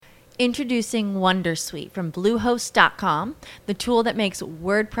Introducing Wondersuite from Bluehost.com, the tool that makes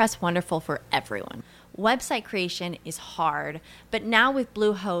WordPress wonderful for everyone. Website creation is hard, but now with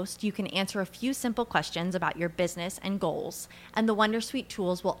Bluehost, you can answer a few simple questions about your business and goals, and the Wondersuite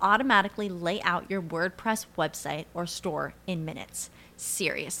tools will automatically lay out your WordPress website or store in minutes.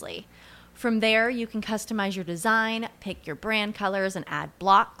 Seriously. From there, you can customize your design, pick your brand colors, and add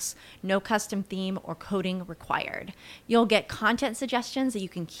blocks. No custom theme or coding required. You'll get content suggestions that you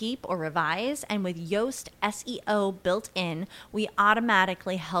can keep or revise, and with Yoast SEO built in, we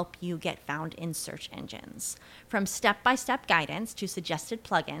automatically help you get found in search engines. From step-by-step guidance to suggested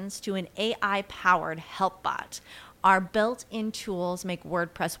plugins to an AI-powered help bot, our built-in tools make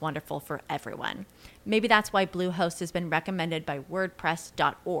WordPress wonderful for everyone. Maybe that's why Bluehost has been recommended by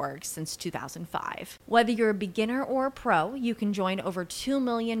WordPress.org since 2005. Whether you're a beginner or a pro, you can join over 2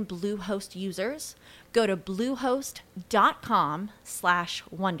 million Bluehost users. Go to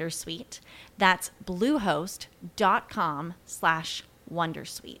bluehost.com/wondersuite. That's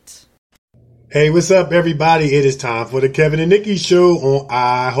bluehost.com/wondersuite. Hey, what's up, everybody? It is time for the Kevin and Nikee Show on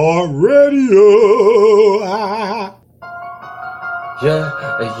iHeartRadio.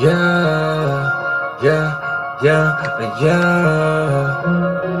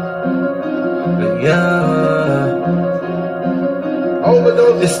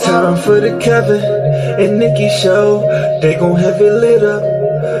 It's time for the Kevin and Nikee Show. They gon' have it lit up.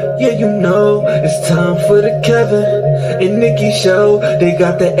 Yeah, you know, it's time for the Kevin and Nikee Show. They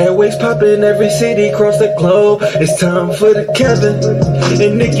got the airwaves popping every city across the globe. It's time for the Kevin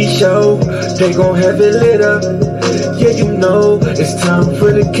and Nikee Show. They gon' have it lit up. Yeah, you know, it's time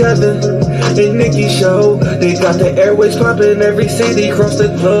for the Kevin and Nikee Show. They got the airwaves popping every city across the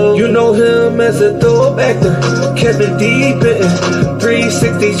globe. You know him as a dope actor, Kevin D. Benton.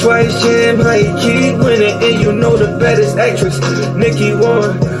 360 twice jam, how he keep winning. And you know the baddest actress, Nikee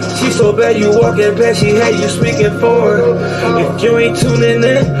Warren. She so bad you walking past, she had you speaking for her. If you ain't tuning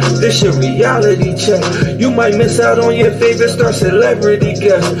in, this your reality check. You might miss out on your favorite star celebrity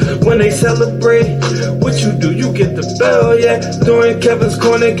guest. When they celebrate, what you do, you get the bell, yeah. During Kevin's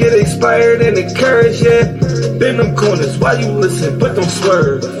corner, get inspired and encouraged, yeah. Bend them corners while you listen, but don't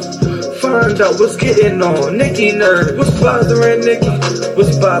swerve. Find out what's getting on, Nikee nerd. What's bothering Nikee?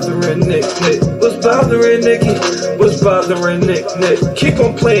 What's bothering Nick? What's bothering Nikee? What's bothering Nick? Keep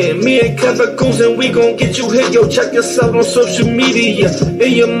on playing, me and Kevin goes and we gon' get you hit. Yo, check us out on social media.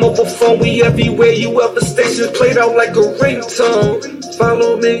 In your mobile phone, we everywhere. You ever stations played out like a ringtone.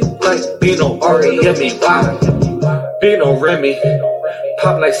 Follow me like Bino R-E-M-E-Y. Bino Remy,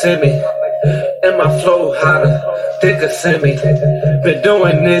 pop like Semi. And my flow hotter, thicker semi. Been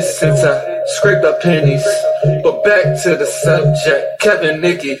doing this since I scraped up pennies. But back to the subject, Kevin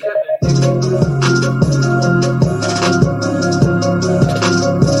Nikee.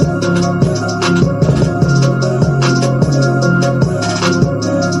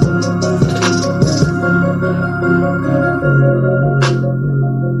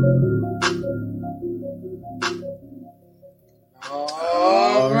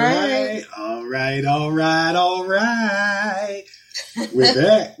 All right. We're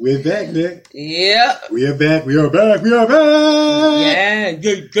back, Nick. Yeah. We are back. Yeah.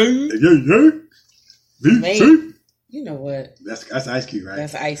 Mate, you know what? That's Ice Cube, right?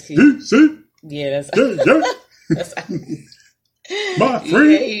 That's Ice Cube. Yeah, that's that's my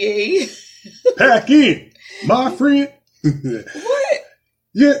friend. Yeah. Pack in, my friend. What?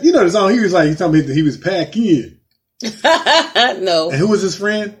 Yeah, you know the song. He told me that he was pack in. No. And who was his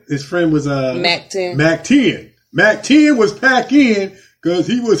friend? His friend was Mac 10. Mac 10. Mac 10 was pack in because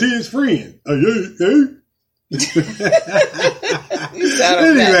he was his friend. You sound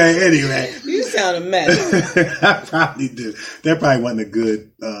a mess. Anyway. You sound a mess. I probably do. That probably wasn't a good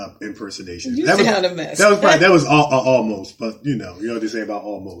impersonation. You sound a mess. That was almost, but you know what they say about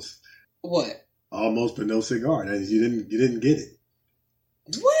almost. What? Almost, but no cigar. That is, you didn't get it.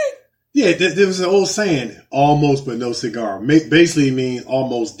 What? Yeah, there was an old saying, almost but no cigar. Basically means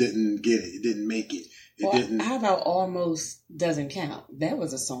almost didn't get it. It didn't make it. How about almost doesn't count? That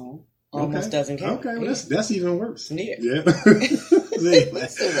was a song. Almost doesn't count. Okay, well, that's even worse. Yeah. Anyway,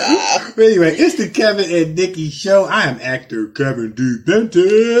 it's the Kevin and Nikee Show. I am actor Kevin D.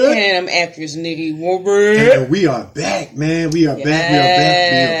 Benton. And I'm actress Nikee Warren. And we are back, man. We are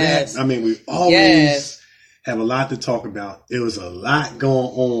back. I mean, we always have a lot to talk about. It was a lot going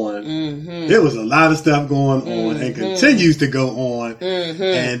on. Mm-hmm. There was a lot of stuff going on and continues to go on. Mm-hmm.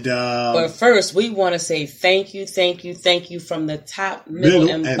 And but first, we want to say thank you from the top, middle,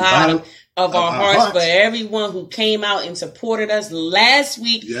 and bottom of our hearts for everyone who came out and supported us last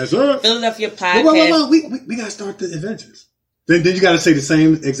week. Yes, sir. Philadelphia Podcast. We got to start the adventures. Then you got to say the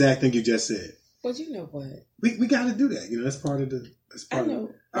same exact thing you just said. Well, you know what? We got to do that. That's part of the. I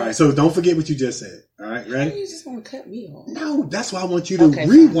know. All right, so don't forget what you just said. All right, ready? You just want to cut me off. No, that's why I want you to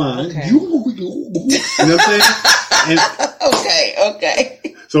rewind. Okay. You know what I'm saying? Okay.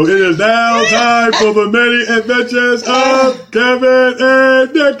 So it is now time for the many adventures of Kevin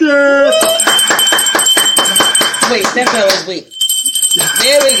and Nikee. Wait, that bell is weak.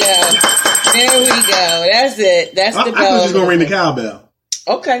 There we go. That's it. That's the bell. I was just going to ring the cowbell.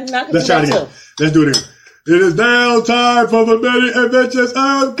 Okay, let's try it again. Let's do it again. It is now time for the many adventures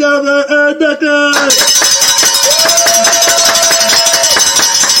of Kevin and Nikee.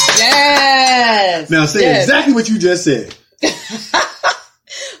 Yes. Now say exactly what you just said.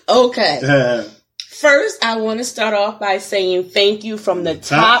 Okay. First, I want to start off by saying thank you from the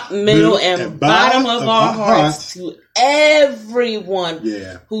top, middle, and bottom of our hearts to everyone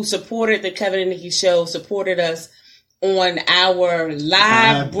who supported the Kevin and Nikee show, supported us on our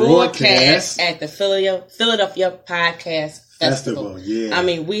live broadcast at the Philadelphia Podcast Festival. Yeah. I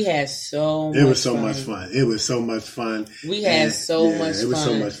mean, we had so much fun. It was so much fun. We had so much fun. It was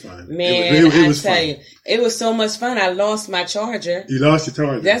so much fun. Man, it was I tell you, it was so much fun. I lost my charger. You lost your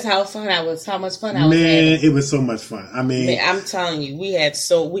charger. That's how much fun I was. Man, it was so much fun. I mean, I'm telling you, we had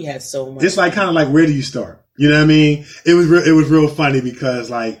so much. It's like kind of like, where do you start? You know what I mean? It was real funny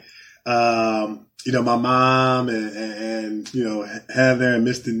because my mom and Heather and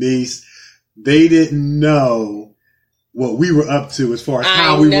Miss Denise, they didn't know what we were up to as far as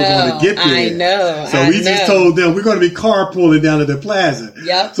how we were going to get there. I know. So we just told them we're going to be carpooling down to the plaza.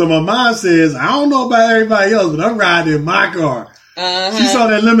 Yep. So my mom says, I don't know about everybody else, but I'm riding in my car. She saw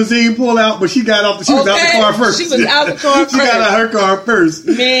that limousine pull out, but she got off. She was out the car first. She was out the car first. She got out her car first.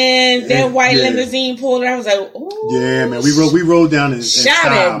 Man, that white limousine pulled out. I was like, ooh. Yeah, man. We rolled down and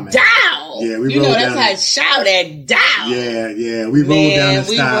shout it down. Yeah, we rolled down. That's how shout it down. Yeah. We rolled down in style.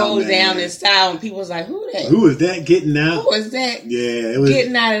 We rolled down in style, and people was like, "Who that? Who is that getting out? Who is that? Yeah, it was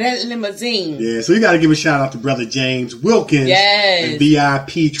getting out of that limousine." Yeah, so you got to give a shout out to Brother James Wilkins and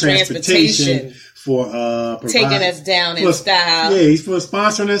VIP Transportation for taking us down in style. Yeah, he's for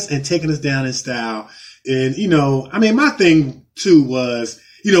sponsoring us and taking us down in style. And my thing too was,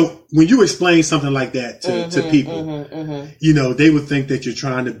 when you explain something like that to people, they would think that you're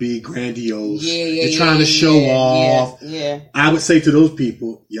trying to be grandiose. You're trying to show off. Yeah. I would say to those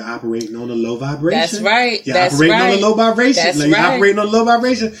people, you're operating on a low vibration. That's right. You're operating on a low vibration. That's you're operating on a low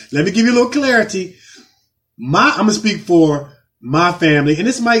vibration. Let me give you a little clarity. I'm going to speak for my family, and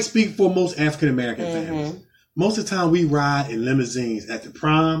this might speak for most African American families. Most of the time we ride in limousines at the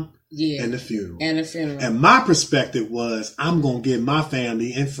prom and the funeral. And my perspective was, I'm going to give my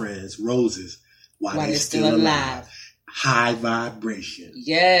family and friends roses while they're still alive. High vibration.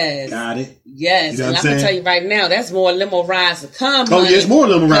 Yes. Got it? Yes. And I'm going to tell you right now, that's more limo rides to come. Oh, yeah, it's more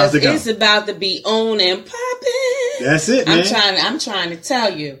limo rides to come. It's about to be on and popping. That's it, man. I'm trying to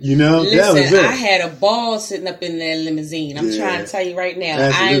tell you. Listen, that was it. I had a ball sitting up in that limousine. I'm trying to tell you right now.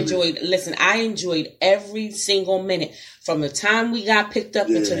 Absolutely. I enjoyed every single minute. From the time we got picked up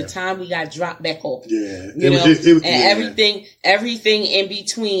until the time we got dropped back off. Everything in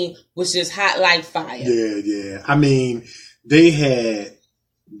between was just hot like fire. Yeah. I mean, they had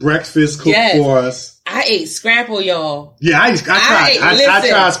breakfast cooked for us. I ate scrapple, y'all. Yeah, I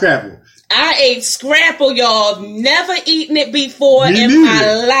tried scrapple. I ate scrapple, y'all. Never eaten it before in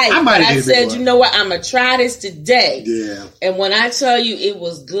my life. I said, you know what? I'm going to try this today. Yeah. And when I tell you it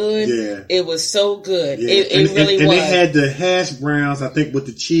was good, it was so good. Yeah. It really was. And they had the hash browns, I think, with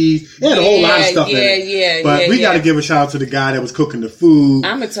the cheese. They had a whole lot of stuff in it. But we got to give a shout out to the guy that was cooking the food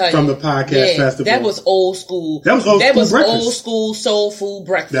from the podcast festival. That was old school. That was old school soul food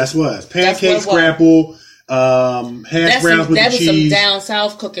breakfast. That was. Pancake scrapple. Hash browns with the cheese. That was some down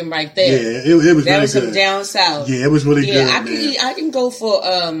south cooking right there. Yeah, it was really good. That was some down south. Yeah, it was really good. I can go for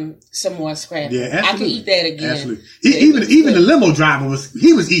some more scrapple. Yeah, absolutely. I can eat that again. Absolutely. Even the limo driver was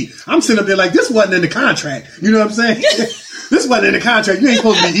eating. I'm sitting up there like, this wasn't in the contract. You know what I'm saying? This wasn't in the contract. You ain't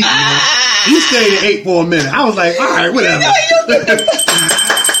supposed to be eating. You stayed and ate for a minute. I was like, all right, whatever.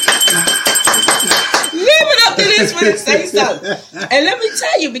 Leave it up to this when it say something. And let me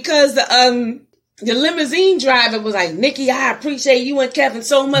tell you, because the limousine driver was like, Nikee, I appreciate you and Kevin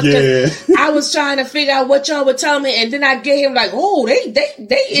so much. I was trying to figure out what y'all were telling me, and then I get him like, oh, they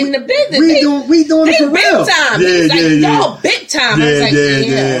in the business. We doing it for real. Big time. Y'all big time. I was like,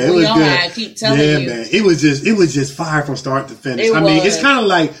 it was good. I keep telling you. Man. It was just fire from start to finish. It's kind of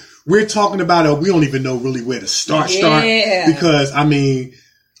like we're talking about it. We don't even know really where to start because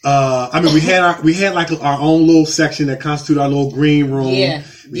we had like our own little section that constituted our little green room.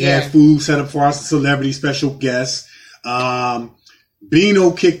 We had food set up for our celebrity special guests.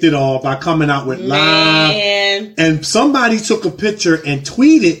 Bino kicked it off by coming out with live, and somebody took a picture and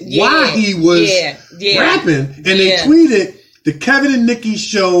tweeted while he was rapping, and they tweeted the Kevin and Nikee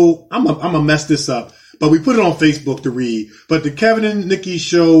show. I'm gonna mess this up, but we put it on Facebook to read. But the Kevin and Nikee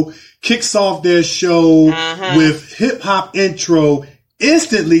show kicks off their show with hip hop intro,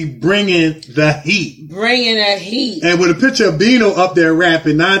 instantly bringing the heat. And with a picture of Bino up there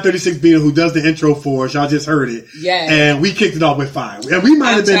rapping, 936 Bino, who does the intro for us. Y'all just heard it. Yeah. And we kicked it off with fire. And we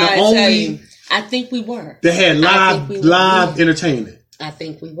might have been the only. I think we were. That had live entertainment. I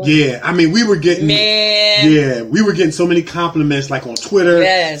think we were. Yeah, I mean, we were getting, we were getting so many compliments, like on Twitter.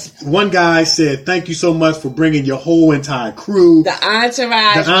 Yes. One guy said, "Thank you so much for bringing your whole entire crew." The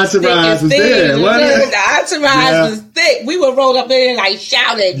entourage was there, wasn't it? The entourage was thick. We would roll up there and like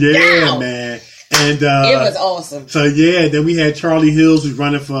shouting. Yeah, man. And it was awesome. So then we had Charlie Hills, who's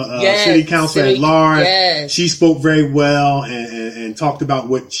running for city council at large. Yes. She spoke very well and talked about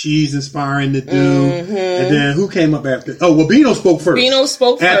what she's inspiring to do. And then who came up after? Oh, well, Bino spoke first.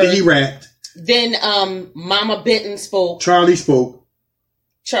 After he rapped. Then Mama Benton spoke. Charlie spoke.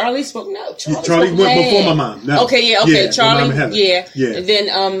 Charlie spoke. No, Charlie went before my mom. No. Okay, Charlie, And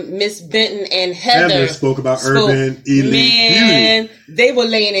then Miss Benton and Heather spoke about urban elite beauty. They were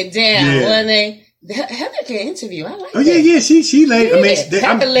laying it down, weren't they? Heather can interview. I like that. Yeah. She laid.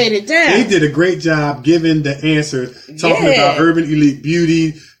 Heather laid it down. They did a great job giving the answer, talking about urban elite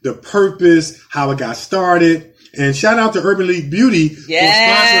beauty, the purpose, how it got started. And shout out to Urban Elite Beauty for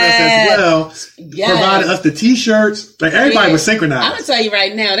sponsoring us as well. Provided us the t-shirts. Like everybody was synchronized. I'm gonna tell you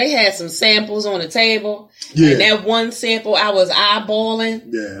right now, they had some samples on the table. Yeah. And that one sample I was eyeballing.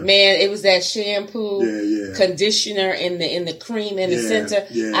 Yeah. Man, it was that shampoo, conditioner in the cream in the center.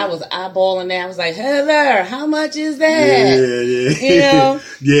 Yeah. I was eyeballing that. I was like, Heather, how much is that? You know?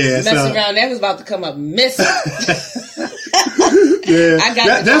 Mess around. That was about to come up missing.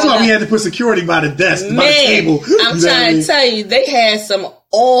 That's why we had to put security by the desk, by the table. I'm trying to tell you, they had some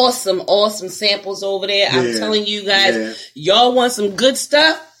awesome samples over there. I'm telling you guys, y'all want some good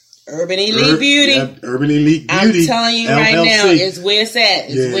stuff? Urban Elite Beauty. Urban Elite Beauty. I'm telling you right now, it's where it's at.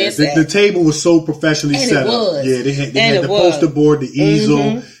 The table was so professionally set up. Yeah, they had the poster board, the easel,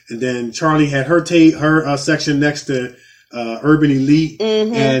 and then Charlie had her section next to Urban Elite,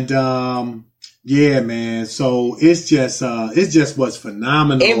 and yeah, man. So it just was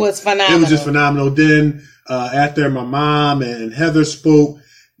phenomenal. It was phenomenal. It was just phenomenal. Then after my mom and Heather spoke,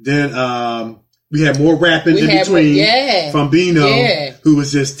 then we had more rapping in between from Bino, who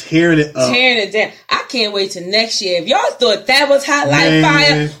was just tearing it up. Tearing it down. I can't wait till next year. If y'all thought that was hot like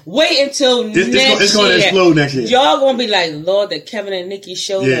fire, wait until next year. It's going to explode next year. Y'all going to be like, Lord, the Kevin and Nikee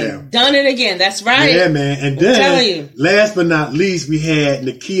show done it again. That's right. Yeah, man. And then, last but not least, we had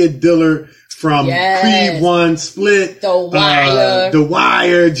Nikee Dillard from Creed 1 Split, The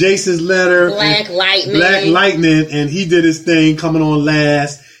Wire, Jason's Letter, Black Lightning, and he did his thing coming on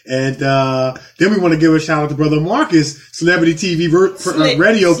last. And then we want to give a shout out to Brother Marcus, celebrity TV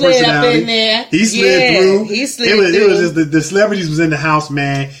radio personality. He slid through. It was just the celebrities was in the house,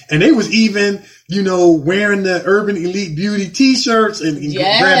 man, and they was even wearing the Urban Elite Beauty t-shirts and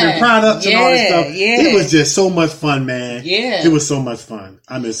grabbing products and all this stuff. It was just so much fun, man. Yeah. It was so much fun.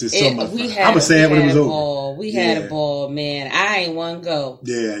 I miss it so much fun. I was sad when it was over. We had a ball, man. I ain't one go.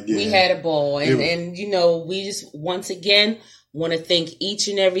 Yeah. We had a ball. And we just once again want to thank each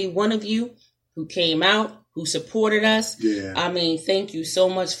and every one of you who came out, who supported us. Yeah. I mean, thank you so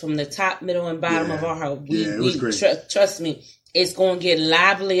much from the top, middle, and bottom of our heart. It was great. Trust me. It's going to get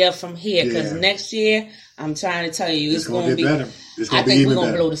livelier from here because next year, I'm trying to tell you, it's going to be better. I think we're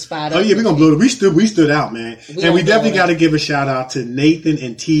going to blow the spot up. Oh, yeah, we're going to blow it. We stood out, man. And we definitely got to give a shout out to Nathan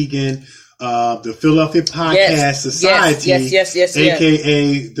and Tegan, the Philadelphia Podcast Society,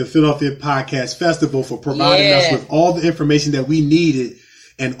 aka the Philadelphia Podcast Festival, for providing us with all the information that we needed,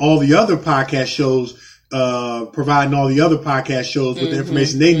 and all the other podcast shows, providing all the other podcast shows with the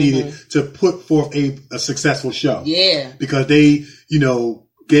information they needed to put forth a successful show. Yeah. Because they,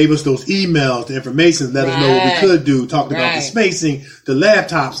 gave us those emails, the information, let us know what we could do, talked about the spacing, the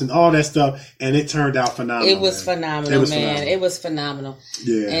laptops, and all that stuff, and it turned out phenomenal. It was phenomenal, man. It was phenomenal.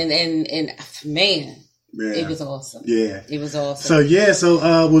 Yeah. And man, it was awesome. Yeah. It was awesome.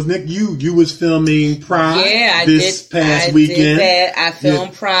 So was Nick, you was filming Pride this past weekend. I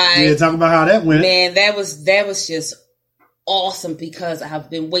filmed Pride. Yeah, talk about how that went. Man, that was just awesome because I've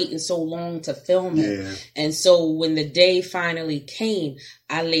been waiting so long to film it. Yeah. And so when the day finally came,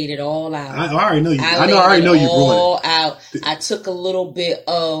 I laid it all out. I already know you. I already know you brought it out. I took a little bit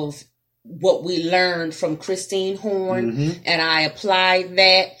of what we learned from Christine Horn and I applied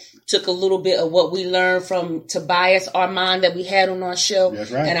that took a little bit of what we learned from Tobias Armand that we had on our show.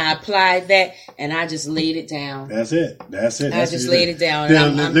 That's right. And I applied that, and I just laid it down. That's it. I just laid it down. Now,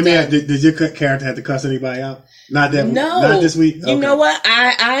 let me ask, did your character have to cuss anybody out? Not that. No. Not this week? Okay. You know what?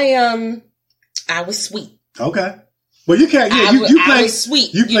 I was sweet. Okay. Well, you can't. Yeah, I was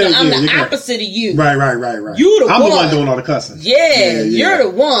sweet. I'm the opposite of you. Right. You I'm the one doing all the cussing. Yeah, you're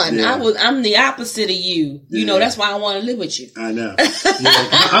the one. Yeah. I'm the opposite of you. You know, that's why I want to live with you. I know.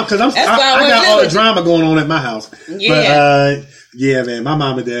 Because I got all the drama going on at my house. Yeah. But yeah, man, my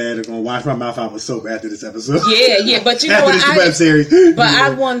mom and dad are gonna wash my mouth out with soap after this episode. Yeah. But you know after this web series. But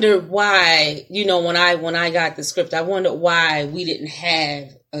I wonder why. You know, when I got the script, I wonder why we didn't have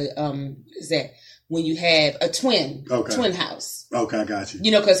when you have a twin house. Okay, I got you.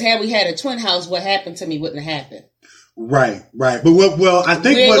 You know, because had we had a twin house, what happened to me wouldn't have happened. Right. But well, I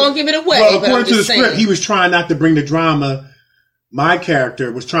think we ain't gonna give it away. Well, according to the script, he was trying not to bring the drama. My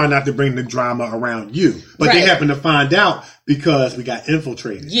character was trying not to bring the drama around you, but they happened to find out because we got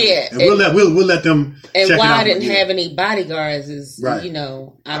infiltrated. Yeah, and we'll let them. And check why it out I didn't have any bodyguards is, you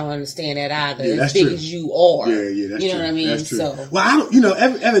know, I don't understand that either. As big as you are, yeah, that's you know what I mean. That's true. So, well, I don't. You know,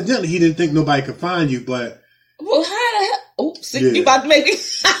 evidently he didn't think nobody could find you, but well, how the hell? Oops, you about to make me.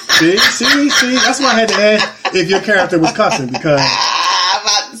 see. That's why I had to ask if your character was cussing because I'm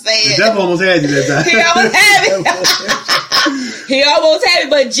about to say the devil almost had you that time. He almost had it. He almost had it,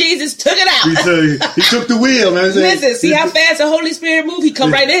 but Jesus took it out. He took the wheel, man. Listen, see how fast the Holy Spirit moved? He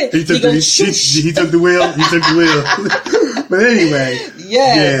come right in. He took the wheel. But anyway,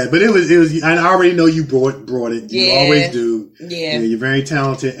 yeah. But it was. I already know you brought it. You always do. Yeah. You're a very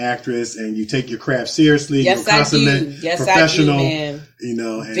talented actress, and you take your craft seriously. Yes, you're consummate, professional. I do, man. You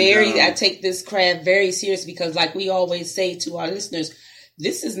know, and, I take this craft very serious because, like we always say to our listeners,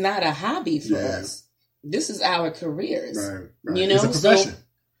 this is not a hobby for us. This is our careers. Right. You know, it's a profession. So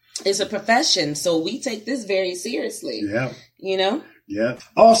it's a profession. So we take this very seriously. Yeah. You know? Yeah.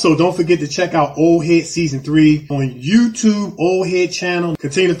 Also, don't forget to check out Old Head Season 3 on YouTube, Old Head channel.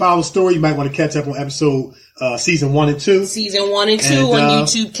 Continue to follow the story. You might want to catch up on episode Season 1 and 2. Season 1 and 2 on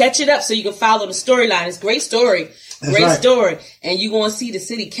YouTube. Catch it up so you can follow the storyline. It's a great story. Great story. And you're going to see the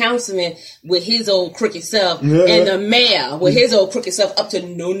city councilman with his old crooked self and the mayor with his old crooked self up to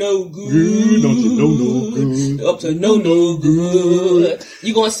no good. Up to no good.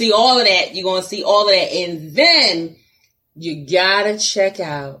 You're going to see all of that. And then you got to check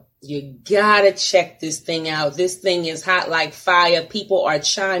this thing out. This thing is hot like fire. People are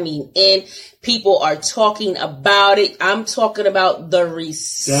chiming in. People are talking about it. I'm talking about The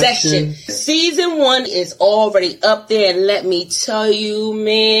Recession. Season 1 is already up there. And let me tell you,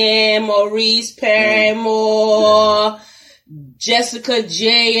 man, Maurice Paramore, Jessica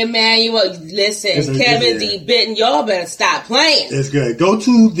J. Emmanuel. Listen, Kevin D. Benton, y'all better stop playing. It's good. Go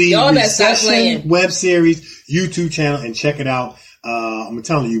to the Recession web series YouTube channel and check it out. I'm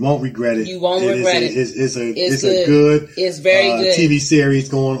telling you, you won't regret it. You won't regret it. It's a good, it's very good TV series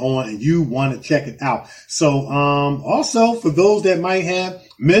going on, and you want to check it out. So, also for those that might have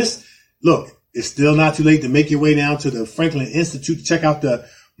missed, look, it's still not too late to make your way down to the Franklin Institute to check out the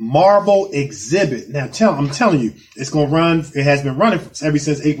Marvel exhibit. Now, I'm telling you, it's going to run. It has been running ever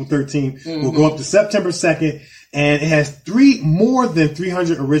since April 13th. We'll go up to September 2nd. And it has more than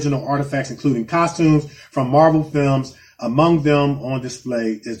 300 original artifacts, including costumes from Marvel films. Among them on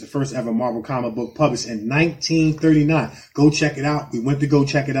display is the first ever Marvel comic book published in 1939. Go check it out. We went to go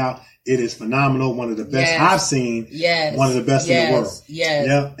check it out. It is phenomenal. One of the best I've seen. Yes. One of the best in the world. Yes.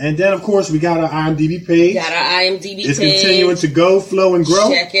 Yeah. And then, of course, we got our IMDb page. It's continuing to go, flow, and grow.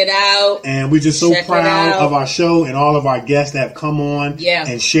 Check it out. And we're just so proud of our show and all of our guests that have come on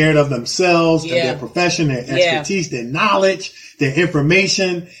and shared of themselves, and their profession, their expertise, their knowledge, their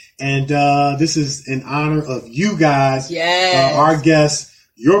information. And this is in honor of you guys, our guests.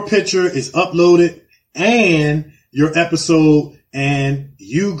 Your picture is uploaded and your episode, and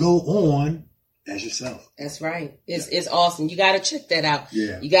you go on as yourself. That's right. It's awesome. You got to check that out.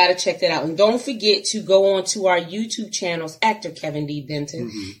 Yeah. You got to check that out. And don't forget to go on to our YouTube channels, actor Kevin D.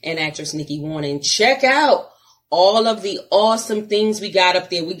 Benton and actress Nikee Warner, and check out all of the awesome things we got up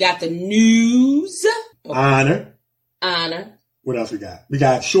there. We got the news. Honor. What else we got? We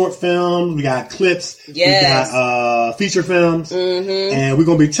got short films. We got clips. Yes. We got feature films. And we're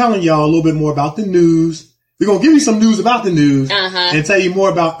going to be telling y'all a little bit more about the news. We're going to give you some news about the news and tell you more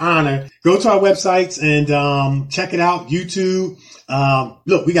about Honor. Go to our websites and check it out. YouTube.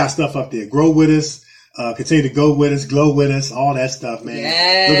 Look, we got stuff up there. Grow with us. Continue to go with us. Glow with us. All that stuff, man.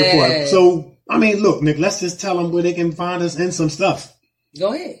 Yes. Looking for it. So, I mean, look, Nick, let's just tell them where they can find us and some stuff.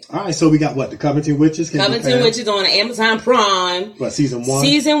 Go ahead. All right, so we got what? The Covington Witches? Covington Witches on Amazon Prime. What, season 1?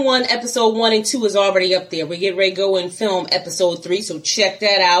 Season 1, episode 1 and 2 is already up there. We're getting ready to go and film episode 3, so check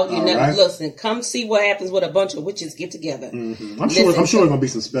that out. Listen, come see what happens when a bunch of witches get together. Mm-hmm. I'm sure there's going to be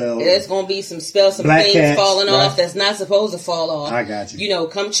some spells. There's going to be some spells, some Black things cats, falling off that's not supposed to fall off. I got you.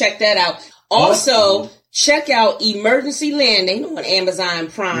 Come check that out. Also, check out Emergency Landing on Amazon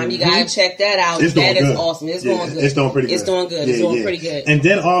Prime. You gotta check that out. That is awesome. It's going good. It's doing pretty good. It's doing good. It's doing pretty good. And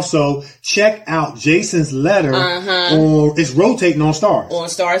then also check out Jason's Letter. It's rotating on Stars. On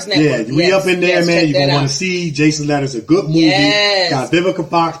Stars Network. Yeah, we up in there, man. You're gonna want to see Jason's Letter. It's a good movie. Yes. Got Vivica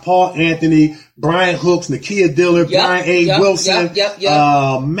Fox, Paul Anthony, Brian Hooks, Nikee Dillard, Brian A. Wilson.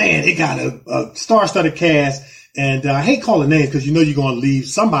 Man, it got a star-studded cast. And I hate calling names because you're going to leave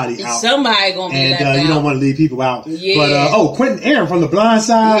somebody out. Somebody going to be left out. And you don't want to leave people out. Yeah. But, Quentin Aaron from The Blind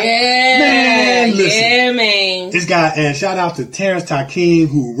Side. Yeah. Man, listen. Yeah, man. It's got, and shout out to Terrence Takeem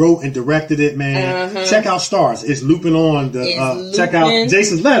who wrote and directed it, man. Check out Stars. It's looping on check out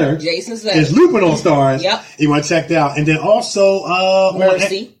Jason's Letter. It's looping on Stars. Yep. You want to check that out. And then also,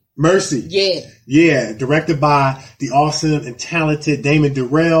 Mercy. Yeah. Directed by the awesome and talented Damon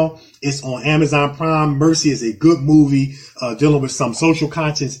Durrell. It's on Amazon Prime. Mercy is a good movie, dealing with some social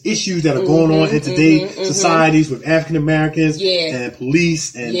conscience issues that are going on in today's societies with African Americans and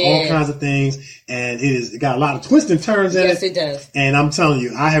police and all kinds of things. And it got a lot of twists and turns in it. Yes, it does. And I'm telling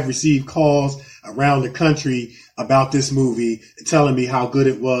you, I have received calls around the country about this movie, telling me how good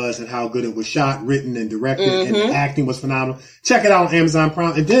it was and how good it was shot, written, and directed, and the acting was phenomenal. Check it out on Amazon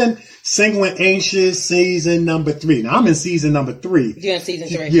Prime. And then Single and Anxious season number 3. Now I'm in season number 3. You're in season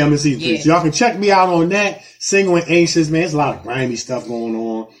 3. Yeah, I'm in season 3. So y'all can check me out on that. Single and Anxious, man. There's a lot of grimy stuff going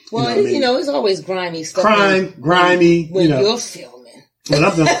on. Well, it's always grimy stuff. Grimy. When you're filming. Well,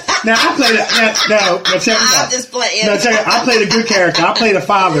 now I played check this out. I'm just playing. Now check it. I played a good character. I played a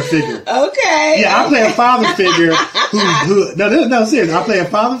father figure. Okay. Yeah, I play a father figure no, seriously. I play a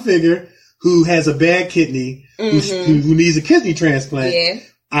father figure who has a bad kidney, who needs a kidney transplant. Yeah.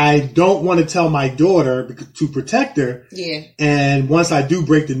 I don't want to tell my daughter to protect her. Yeah. And once I do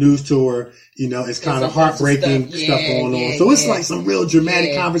break the news to her, it's kind of heartbreaking stuff going on. So it's like some real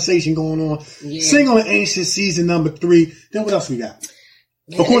dramatic conversation going on. Yeah. Single and Anxious season number 3. Then what else we got?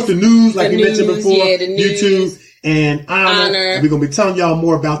 Of course, the news, like we mentioned before, YouTube and Honor. And we're going to be telling y'all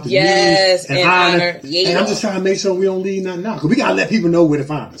more about the news and Honor. Yeah. And I'm just trying to make sure we don't leave nothing out. Because we got to let people know where to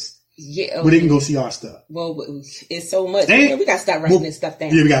find us. Yeah. Where they can go see our stuff. Well, it's so much. And, we got to start writing this stuff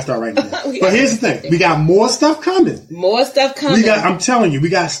down. Yeah, we got to start writing it down. But here's the thing. We got more stuff coming. I'm telling you, we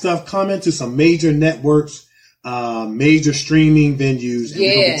got stuff coming to some major networks, major streaming venues. And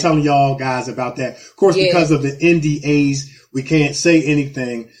we're going to be telling y'all guys about that. Of course, because of the NDAs, we can't say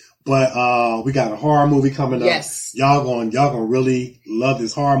anything, but we got a horror movie coming up. Yes. Y'all gonna really love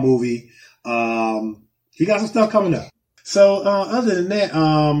this horror movie. We got some stuff coming up. So other than that,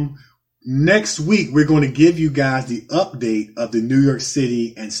 next week we're going to give you guys the update of the New York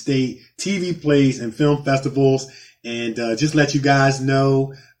City and state TV plays and film festivals, and just let you guys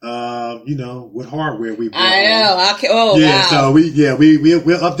know what hardware we brought. I know. Wow. So we'll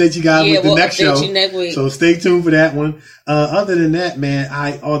update you guys with the next show. Next week. So stay tuned for that one. Other than that, man,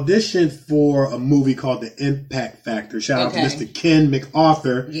 I auditioned for a movie called The Impact Factor. Shout out to Mr. Ken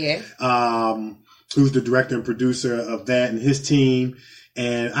MacArthur. Yeah. Who's the director and producer of that and his team.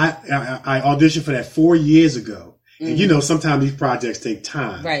 And I auditioned for that 4 years ago. And sometimes these projects take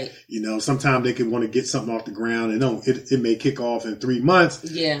time. Right. Sometimes they could want to get something off the ground, and it may kick off in 3 months.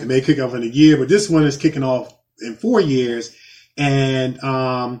 Yeah. It may kick off in a year, but this one is kicking off in 4 years. And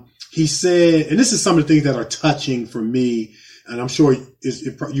he said, and this is some of the things that are touching for me, and I'm sure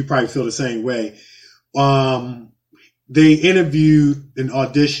you probably feel the same way. They interviewed and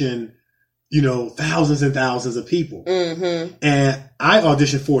auditioned, thousands and thousands of people. Mm-hmm. And I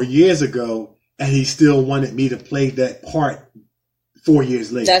auditioned 4 years ago, and he still wanted me to play that part 4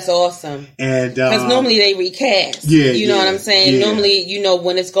 years later. That's awesome. And because normally they recast. Yeah, you know what I'm saying? Yeah. Normally,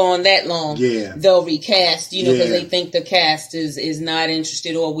 when it's gone that long, they'll recast, because they think the cast is not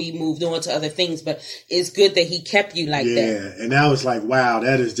interested, or we moved on to other things. But it's good that he kept you like that. Yeah, and I was like, wow,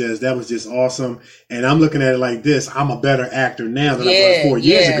 that was just awesome. And I'm looking at it like this: I'm a better actor now than I was 4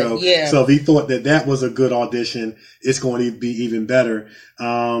 years ago. Yeah. So if he thought that was a good audition, it's going to be even better.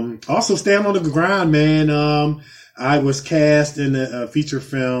 Also, stand on the grind, man. I was cast in a feature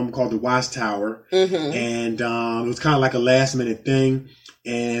film called The Watchtower, and it was kind of like a last minute thing.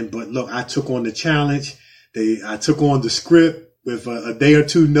 But look, I took on the challenge. I took on the script with a day or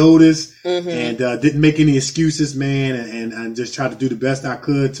two notice, and didn't make any excuses, man. And just tried to do the best I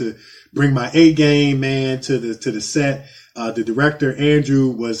could to bring my A game, man, to the set. The director,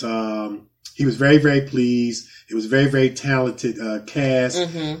 Andrew, was, he was very, very pleased. It was a very, very talented, cast.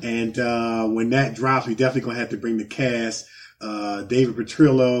 And, when that drops, we definitely going to have to bring the cast. David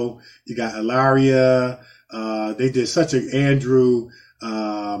Petrillo, you got Ilaria. They did such a, Andrew,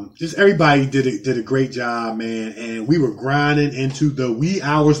 just everybody did a great job, man. And we were grinding into the wee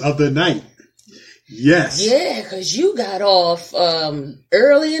hours of the night. Yes. Yeah, because you got off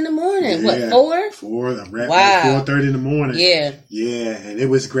early in the morning. Yeah, what, 4? 4. I'm wrapping at 4:30 in the morning. Yeah. Yeah, and it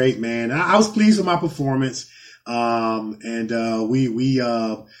was great, man. I was pleased with my performance.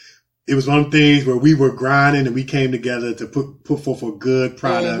 It was one of the things where we were grinding and we came together to put forth a good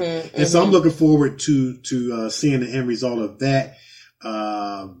product. So I'm looking forward to seeing the end result of that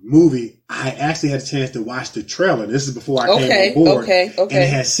movie. I actually had a chance to watch the trailer. This is before I came on board. And it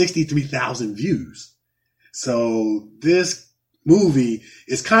had 63,000 views. So this movie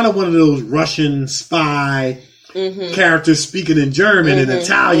is kind of one of those Russian spy characters speaking in German and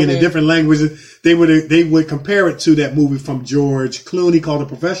Italian and different languages. They would compare it to that movie from George Clooney called The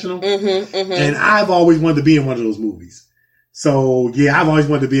Professional. And I've always wanted to be in one of those movies. So yeah, I've always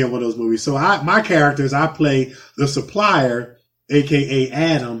wanted to be in one of those movies. So my characters, I play the supplier, aka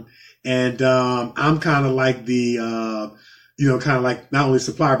Adam, and I'm kind of like the kind of like not only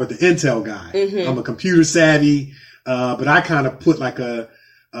supplier but the intel guy. I'm a computer savvy, but I kind of put like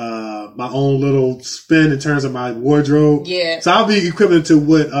my own little spin in terms of my wardrobe. Yeah. So I'll be equivalent to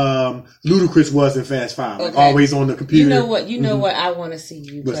what Ludacris was in Fast Five, like always on the computer. You know what I want to see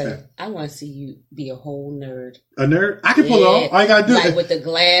you play? That? I want to see you be a whole nerd. A nerd? I can pull it off. All you gotta do like with the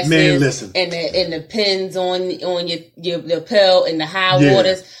glasses, man, listen, and the pins on your lapel and the high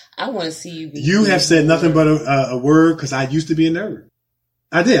waters. I want to see you. You have said nothing but a word because I used to be a nerd.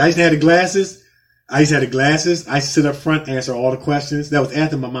 I did. I used to have the glasses. I used to sit up front, answer all the questions. That was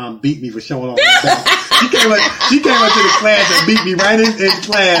after my mom beat me for showing off my stuff. She came up to the class and beat me right in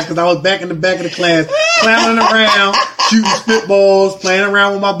class because I was back in the back of the class, clowning around, shooting spitballs, playing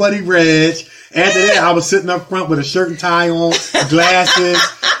around with my buddy Reg. After that, I was sitting up front with a shirt and tie on, glasses,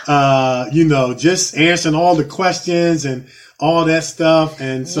 just answering all the questions and all that stuff.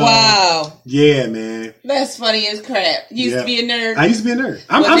 And so, wow. Yeah, man. That's funny as crap. You used to be a nerd. I used to be a nerd.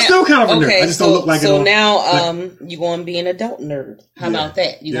 I'm still kind of a nerd. I just don't look like it. So now, you're going to be an adult nerd. How about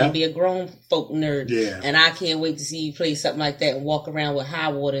that? You're going to be a grown folk nerd. Yeah. And I can't wait to see you play something like that and walk around with high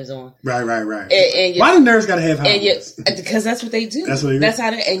waters on. Right. And why do nerds got to have high waters? Because that's what they do. That's what they do. That's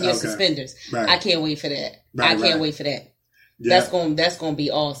how and your suspenders. Right. I can't wait for that. I can't wait for that. Yeah. That's gonna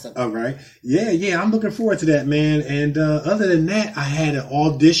be awesome. All right. Yeah. I'm looking forward to that, man. And other than that, I had an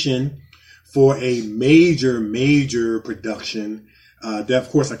audition for a major production. That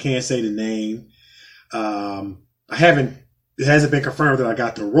of course I can't say the name. It hasn't been confirmed that I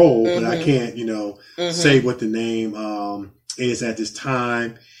got the role, but I can't, say what the name is at this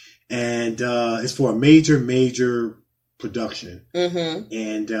time. And it's for a major production.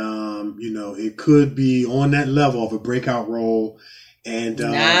 And, it could be on that level of a breakout role. And,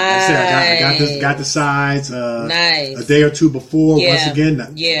 nice. Like I said, I got the sides, nice. A day or two before. Once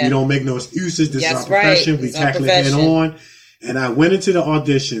again, we don't make no excuses. This is our profession. We tackle it head on. And I went into the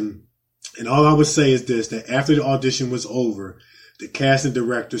audition, and all I would say is this, that after the audition was over, the casting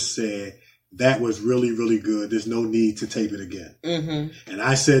director said, that was really, really good. There's no need to tape it again. And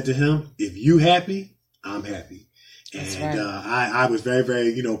I said to him, if you happy, I'm happy. And I was very,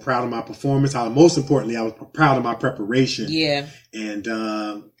 very, proud of my performance. Most importantly, I was proud of my preparation. Yeah. And,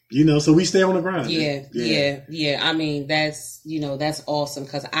 so we stay on the grind. Yeah. I mean, that's awesome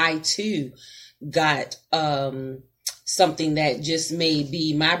because I too got something that just may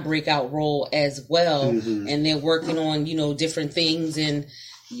be my breakout role as well. And they're working on, different things, and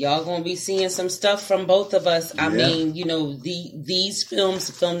y'all gonna be seeing some stuff from both of us. I mean, these films,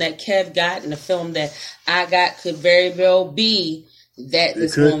 the film that Kev got and the film that I got could very well be that.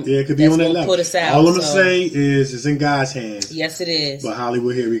 It could be on that level. Put us out. All I'm gonna say is it's in God's hands. Yes, it is. But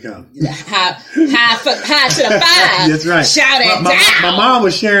Hollywood, here we come. High to the five. That's right. Shout it down. My mom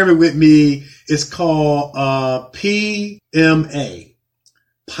was sharing it with me. It's called PMA,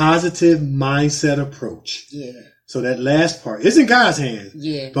 Positive Mindset Approach. Yeah. So that last part is in God's hands.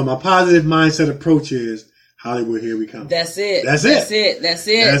 Yeah. But my positive mindset approach is Hollywood, here we come. That's it. That's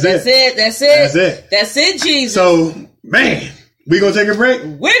it, Jesus. So, man, we gonna take a break?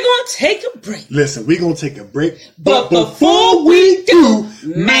 We're gonna take a break. Listen, we gonna take a break. But before we do,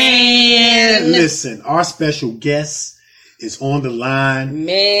 man, listen, our special guest is on the line.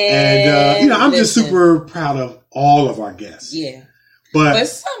 Man. And, I'm just super proud of all of our guests. Yeah. But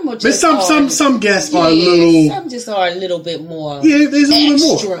some guests are a little. Some just are a little bit more. Yeah, there's a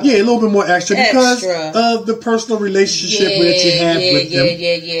little bit more. Yeah, a little bit more extra because of the personal relationship that you have with them.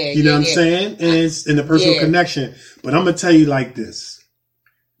 You know what I'm saying? And the personal connection. But I'm gonna tell you like this: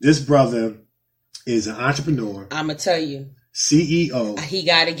 this brother is an entrepreneur. I'm gonna tell you, CEO. He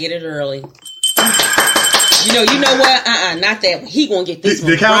got to get it early. You know what? Not that. He gonna get this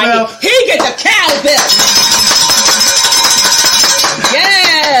one. The cowbell. Right. He get the cowbell.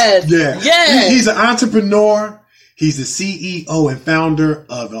 Yes. Yeah. Yes. He's an entrepreneur. He's the CEO and founder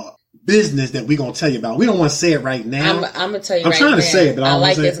of a business that we're going to tell you about. We don't want to say it right now. I'm going to tell you I'm trying to say it, but I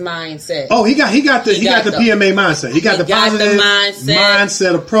like his mindset. Oh, he got the PMA mindset. He got the positive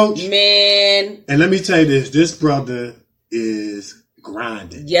mindset approach. Man. And let me tell you this brother is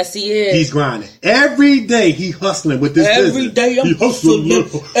grinding. Yes, he is. He's grinding. Every day he hustling with this business. Every day I'm hustling.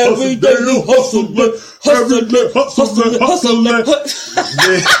 Every day he hustling.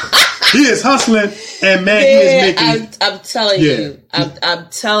 He is hustling, and man, he is making. I'm telling you. I'm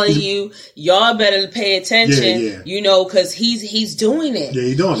telling you, y'all better pay attention. Because he's doing it. Yeah,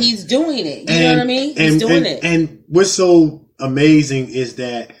 he's doing it. He's doing it. You know what I mean? He's doing it. And what's so amazing is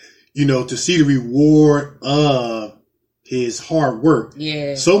that to see the reward of his hard work.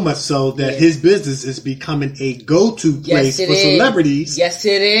 Yeah. So much so that his business is becoming a go-to place for celebrities. Yes,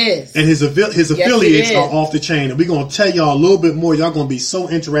 it is. And his affiliates are off the chain. And we're going to tell y'all a little bit more. Y'all going to be so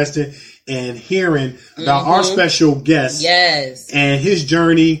interested in hearing about our special guest. Yes. And his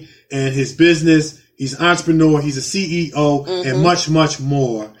journey and his business. He's an entrepreneur. He's a CEO and much, much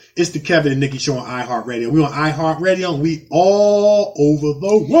more. It's the Kevin and Nikee Show on iHeartRadio. We're on iHeartRadio and we all over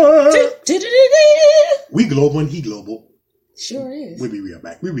the world. We global and he global. Sure is. We'll be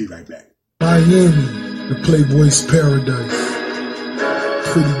right back. Miami, the Playboy's paradise.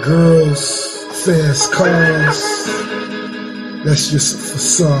 Pretty girls, fast cars. That's just a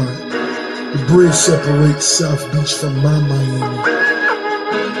facade. The bridge separates South Beach from my Miami.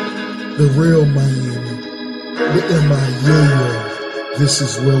 The real Miami. The M.I.A. This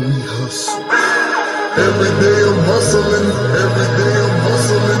is where we hustle. Every day I'm hustling. Every day I'm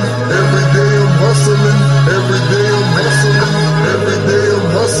hustling. Every day I'm hustling. Every day I'm hustling. Every day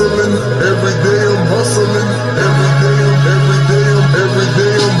I'm hustling. Every day I'm hustling. Every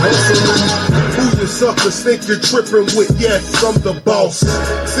day I'm hustling. Who you suckers think you're tripping with? Yes, I'm the boss.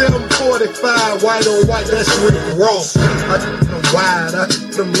 745, white on white, that's Rick Ross. I keep them wide, I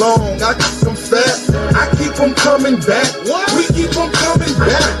keep them long, I keep them fat. I keep them coming back. What? We keep them coming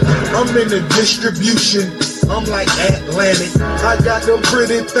back. I'm in the distribution. I'm like Atlantic. I got them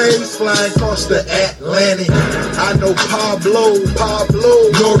pretty things flying across the Atlantic. I know Pablo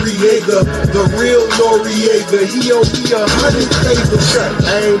Noriega, the real Noriega. He owe me 100K for shot.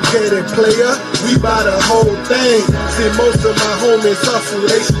 I ain't petty player, we buy the whole thing. See, most of my homies hustle,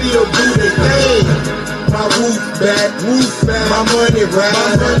 they still do their thing. My roof back, my money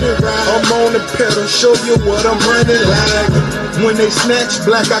ride. I'm on the pedal, show you what I'm running like. When they snatch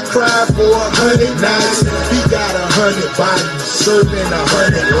black, I cry for 100 nights. He got 100 bodies, serving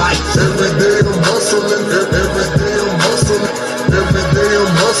 100 lives. Every day I'm hustling, every day I'm hustling. Every day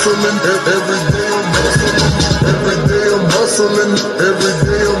I'm hustling, every day I'm hustling. Every day I'm hustling, every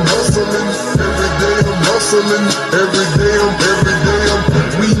day I'm hustling. Every day I'm hustling, every day I'm.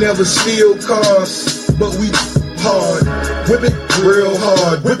 We never steal cars, but we hard. Whip it real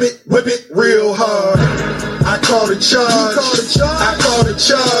hard. Whip it real hard. I call the charge. I call the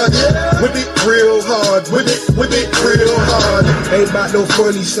charge. Whip it real hard. Whip it real hard. Ain't about no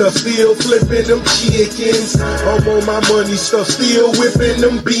funny stuff. Still flipping them chickens. I'm on my money stuff. Still whipping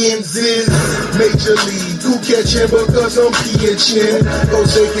them Benzes. Major League. Who catching because I'm pitching?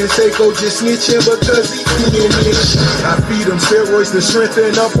 Jose Canseco just snitching because he peeing it. I feed them steroids to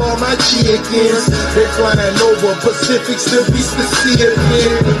strengthen up all my chickens. They flying over Pacifics to be specific.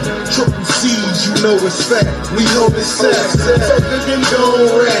 Triple C's, you know it's fact. We hold it set. So good and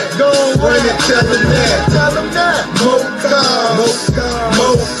gon' rap. Run it, tell them that. More cars,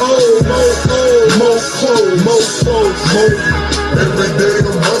 more clothes, more. Every day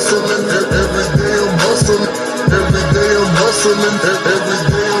I'm hustling. Every day I'm hustling. Every day I'm hustling. Every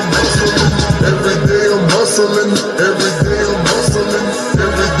day I'm hustling. Every day I'm hustling. Every day I'm hustling.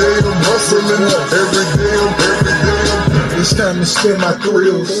 Every day I'm hustling. Every day I'm. It's time to spin my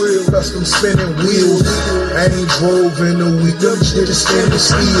thrills, custom spinning wheels. I ain't drove in a week, I'm just standing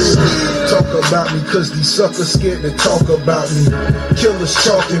still. Talk about me, cause these suckers scared to talk about me. Killers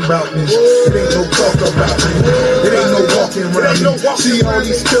talking about me, it ain't no talk about me. It ain't no walking around me. See all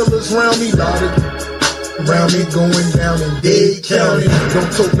these killers around me, Around me going down in Dade County.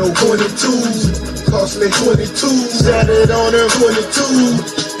 Don't tote no 22s. Cost me 22. Started on her 22.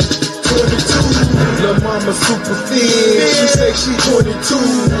 22. Lil' mama super thin. She say she 22.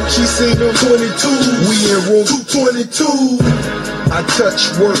 She seen them 22. We in room 222. I touch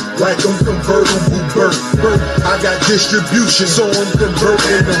work like I'm convertible bird. I got distribution, so I'm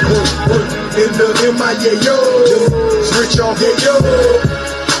converting the work. In the MIA-yo. Rich off, yeah, yo.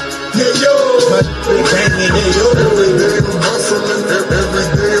 Yeah, yo. My banging, yeah, yo. Every day I'm hustling. Every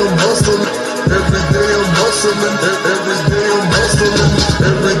day I'm hustling. Every day I'm hustling. Every day I'm hustling.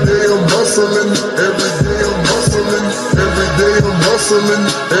 Every day I'm hustling. Every day I'm hustling. Every day I'm hustling.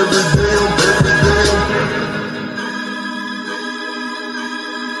 Every day I'm.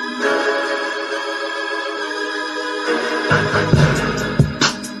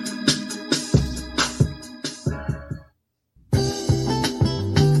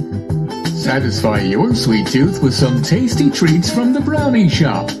 Satisfy your sweet tooth with some tasty treats from the Brownie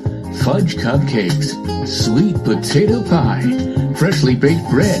Shop. Fudge cupcakes, sweet potato pie, freshly baked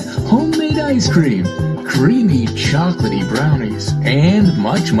bread, homemade ice cream, creamy chocolatey brownies, and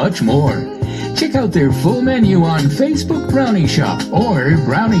much, much more. Check out their full menu on Facebook Brownie Shop or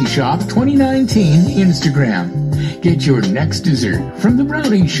Brownie Shop 2019 Instagram. Get your next dessert from the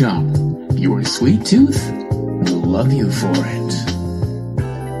Brownie Shop. Your sweet tooth will love you for it.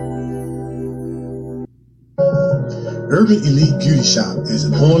 Urban Elite Beauty Shop is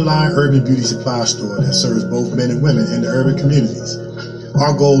an online urban beauty supply store that serves both men and women in the urban communities.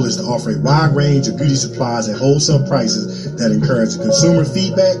 Our goal is to offer a wide range of beauty supplies at wholesale prices that encourage consumer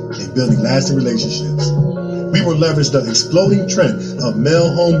feedback and building lasting relationships. We will leverage the exploding trend of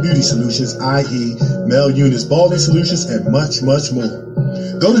male home beauty solutions, i.e. male units, balding solutions, and much, much more.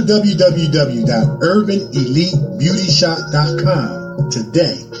 Go to www.urbanelitebeautyshop.com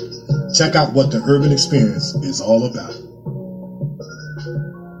today. Check out what the urban experience is all about.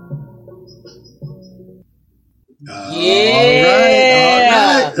 Yeah.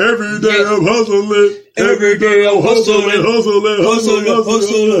 All right. Every day I'm hustling. Every day I'm hustling.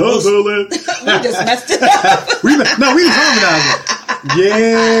 We just messed it up. we harmonized it.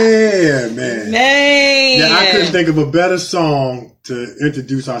 Yeah, man. Yeah, I couldn't think of a better song to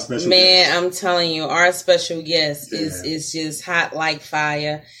introduce our special guest. I'm telling you, our special guest is just hot like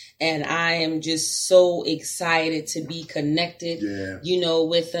fire. And I am just so excited to be connected,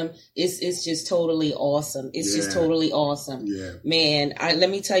 with them. It's just totally awesome. It's just totally awesome. Yeah. Man,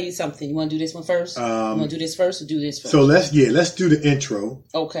 let me tell you something. You want to do this one first? You want to do this first or do this first? So let's do the intro.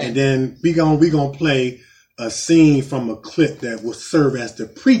 Okay. And then we gonna play a scene from a clip that will serve as the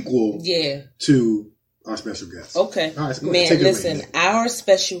prequel to our special guest. Okay. All right, man, listen, our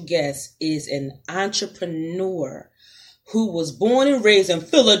special guest is an entrepreneur who was born and raised in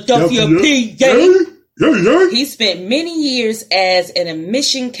Philadelphia, PA. He spent many years as an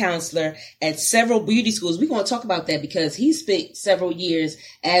admission counselor at several beauty schools. We're going to talk about that because he spent several years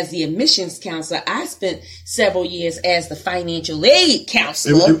as the admissions counselor. I spent several years as the financial aid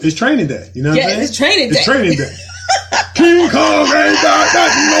counselor. It's training day. You know what I'm saying? It's training day. It's training day. King Kong ain't got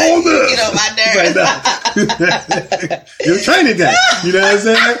nothing on this. Get on my nerves. It was training day. You know what I'm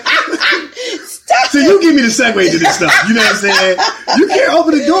saying? So you give me the segue to this stuff. You know what I'm saying? You can't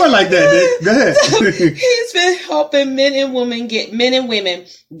open the door like that, Nick. Go ahead. He's been helping men and women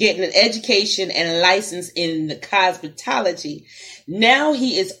getting an education and a license in the cosmetology. Now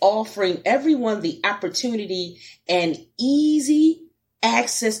he is offering everyone the opportunity and easy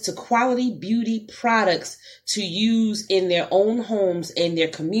access to quality beauty products to use in their own homes and their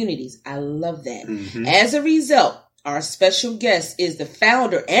communities. I love that. Mm-hmm. As a result, our special guest is the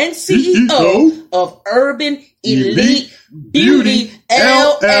founder and CEO of Urban Elite Beauty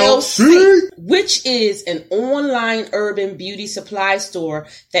LLC, which is an online urban beauty supply store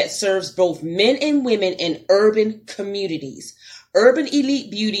that serves both men and women in urban communities. Urban Elite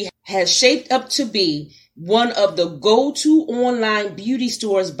Beauty has shaped up to be one of the go-to online beauty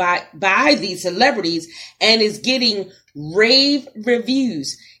stores by these celebrities and is getting rave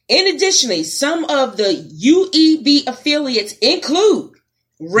reviews. In addition, some of the UEB affiliates include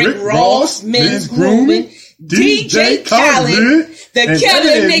Rick Ross, Men's Grooming, DJ Khaled, The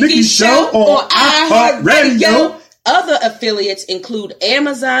Kevin and Nikee Show on iHeartRadio. Other affiliates include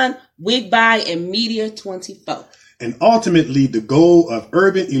Amazon, Wigbuy, and Media 24. And ultimately, the goal of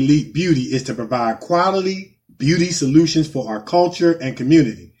Urban Elite Beauty is to provide quality beauty solutions for our culture and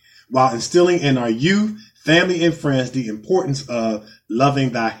community while instilling in our youth, family and friends the importance of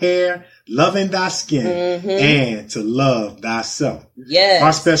loving thy hair, loving thy skin, and to love thyself. Yes.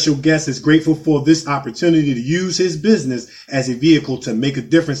 Our special guest is grateful for this opportunity to use his business as a vehicle to make a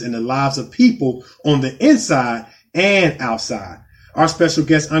difference in the lives of people on the inside and outside. Our special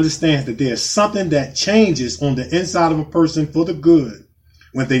guest understands that there's something that changes on the inside of a person for the good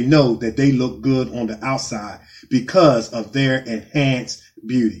when they know that they look good on the outside because of their enhanced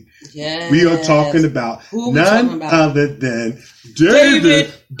beauty. Yes. We are talking about none other than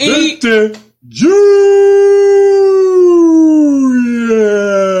David Benton Jr.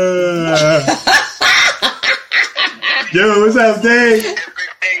 Yo, what's up, Dave? Every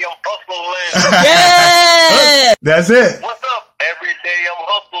day I'm hustling. Yeah. That's it. What's up? Every day I'm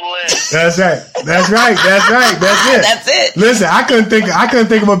hustling. That's right. That's right. That's right. That's it. That's it. Listen, I couldn't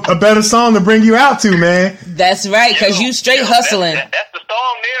think of a better song to bring you out to, man. That's right, because you straight hustling. That's the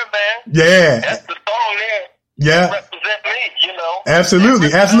song there, man. Yeah. That's the song there. Yeah. That represent me, you know.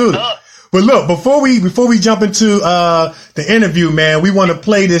 Absolutely. Absolutely. But look, before we jump into the interview, man, we want to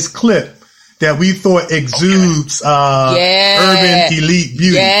play this clip that we thought exudes urban elite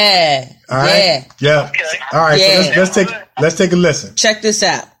beauty. Yeah. All right. Yeah. Okay. All right. Yeah. So let's take a listen. Check this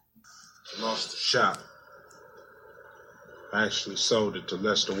out. I lost the shop. I actually sold it to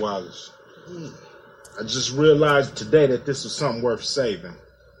Lester Wallace. I just realized today that this was something worth saving.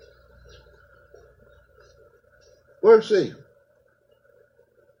 Worth saving?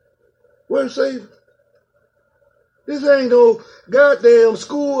 Worth saving? This ain't no goddamn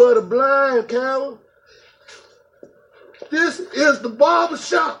school of the blind, coward. This is the barber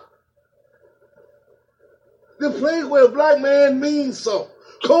shop. The place where a black man means something.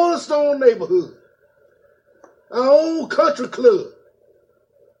 Cornerstone neighborhood. Our own country club.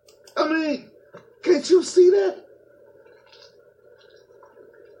 I mean, can't you see that?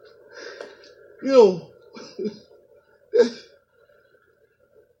 You know,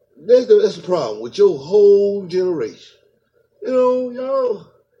 that's the problem with your whole generation. You know, y'all,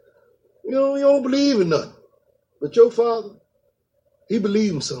 you don't believe in nothing. But your father, he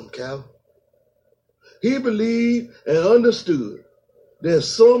believed in something, Cal. He believed and understood that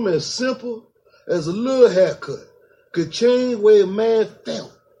something as simple as a little haircut could change where a man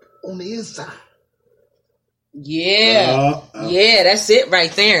felt on the inside. Yeah. Yeah, that's it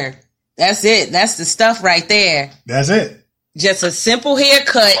right there. That's it. That's the stuff right there. That's it. Just a simple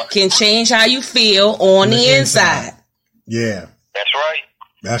haircut can change how you feel on the inside. Yeah. That's right.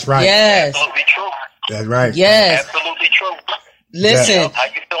 That's right. Yes. Absolutely true. That's right. Yes. Absolutely true. Listen. You know, how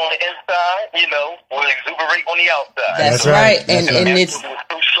you feel on the inside, you know, will exuberate on the outside. That's right. That's And right. it's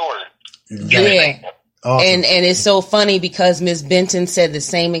Exactly. yeah. Awesome. And it's so funny because Miss Benton said the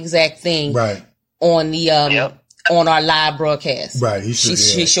same exact thing on the on our live broadcast. Right.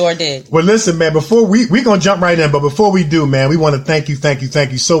 She sure did. Well, listen, man, before we're going to jump right in, but before we do, man, we want to thank you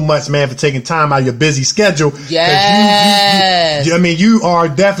so much, man, for taking time out of your busy schedule. Yes. I mean, you are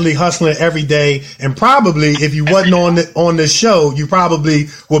definitely hustling every day, and probably if you wasn't on the show, you probably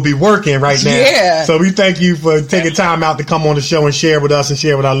would be working right now. Yeah. So we thank you for taking time out to come on the show and share with us and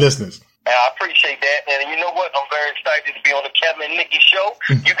share with our listeners. I appreciate that. And you know what? I'm very excited to be on the Kevin and Nikee show.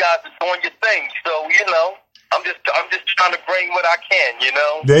 You guys are doing your thing. So, you know, I'm just trying to bring what I can, you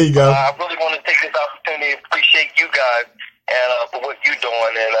know. There you go. I really want to take this opportunity to appreciate you guys and for what you're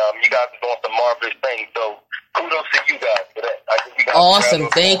doing. And you guys are doing some marvelous things. So kudos to you guys for that. I think you guys awesome.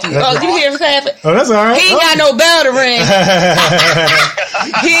 Thank you. Oh, you hear him clapping? Oh, that's all right. He ain't got no bell to ring.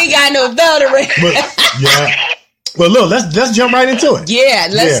 He ain't got no bell to ring. Yeah. Well, look, let's jump right into it. Yeah,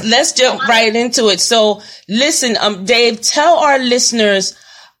 let's jump right into it. So, listen, Dave, tell our listeners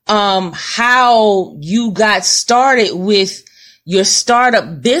how you got started with your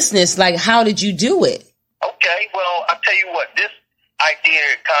startup business. Like, how did you do it? Okay, well, I'll tell you what, this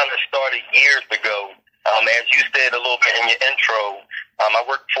idea kind of started years ago. As you said a little bit in your intro, I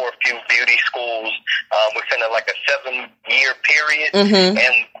worked for a few beauty schools within like a 7-year period. Mm-hmm.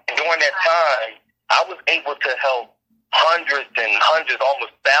 And during that time, I was able to help hundreds,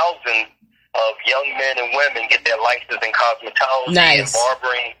 almost thousands of young men and women get their license in cosmetology and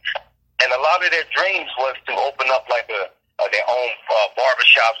barbering. And a lot of their dreams was to open up like their own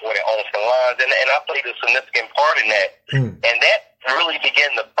barbershops or their own salons. And I played a significant part in that. And that really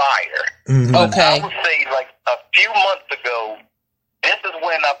began the fire. Mm-hmm. Okay. I would say like a few months ago, this is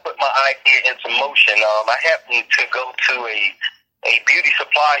when I put my idea into motion. I happened to go to a beauty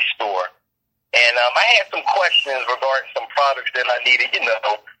supply store. And I had some questions regarding some products that I needed, you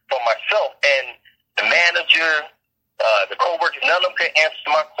know, for myself. And the manager, the co-workers, none of them could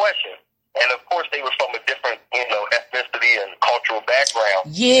answer my question. And, of course, they were from a different, you know, ethnicity and cultural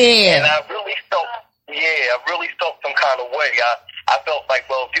background. Yeah. And I really felt, I really felt some kind of way. I felt like,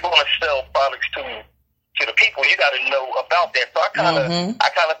 well, if you're going to sell products to the people, you got to know about that. So I kind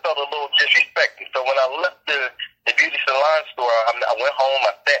of felt a little disrespected. So when I left the beauty salon store, I went home,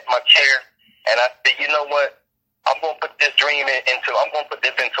 I sat in my chair, and I said, you know what? I'm going to put this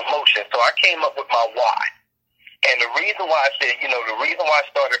into motion. So I came up with my why. And the reason why I said, the reason why I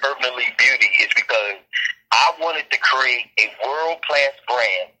started Urban Elite Beauty is because I wanted to create a world-class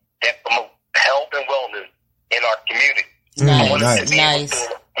brand that promotes health and wellness in our community. I wanted to be able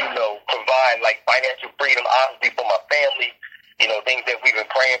to, provide like financial freedom, obviously, for my family, things that we've been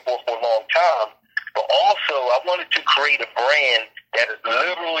praying for a long time. But also, I wanted to create a brand that is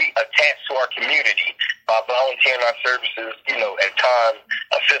literally attached to our community by volunteering our services, at times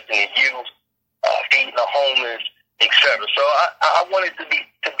assisting the youth, feeding the homeless, etc. So I wanted to be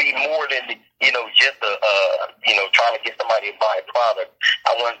more than just trying to get somebody to buy a product.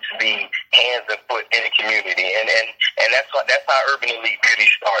 I wanted to be hands and foot in the community, and that's how Urban Elite Beauty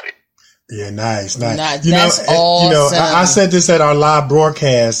started. Yeah, nice. That's awesome. I said this at our live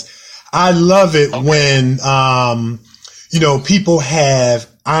broadcast. I love it when people have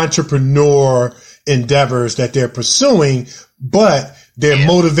entrepreneur endeavors that they're pursuing, but their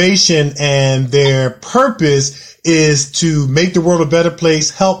motivation and their purpose is to make the world a better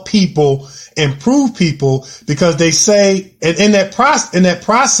place, help people, improve people, because they say, and in that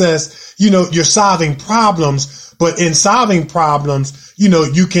process, you're solving problems, but in solving problems, you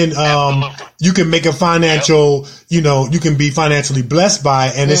can make a financial, you can be financially blessed by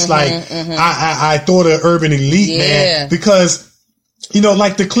it. And it's I thought of Urban Elite, man, because,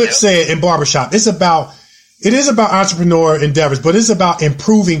 like the clip said in Barbershop, it is about entrepreneur endeavors, but it's about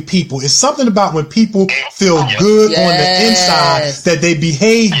improving people. It's something about when people feel good on the inside that they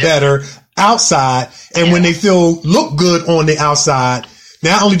behave better outside. And when they look good on the outside,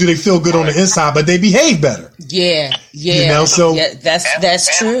 not only do they feel good on the inside, but they behave better. Yeah. So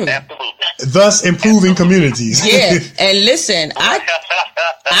that's true. Thus improving communities. Yeah. And listen, I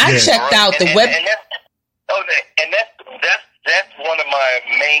checked out the web. And that's one of my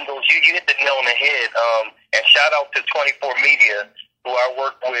main goals. You hit the nail on the head. And shout out to 24 Media, who I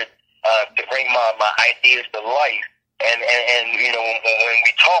work with to bring my ideas to life. And when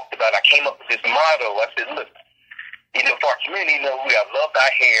we talked about it, I came up with this motto. I said, look, for our community, we have love thy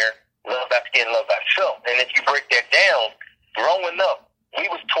hair, love thy skin, love thyself. And if you break that down, growing up, we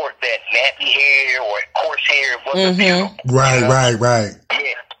was taught that nappy hair or coarse hair wasn't beautiful. Right.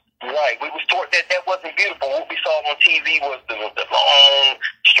 Yeah. Right. We was taught that wasn't beautiful. What we saw on TV was the long,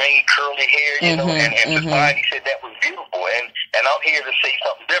 stringy, curly hair, and society said that was beautiful. And I'm here to say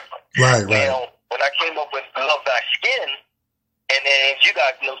something different. Right. Now, when I came up with Love Thy Skin, and then you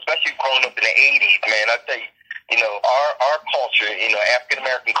guys know, especially growing up in the 80s, man, I tell you, our culture,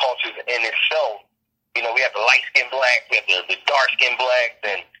 African-American culture in itself, we have the light-skinned blacks, we have the dark-skinned blacks,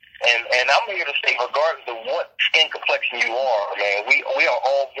 and I'm here to say, regardless of what skin complexion you are, man, we are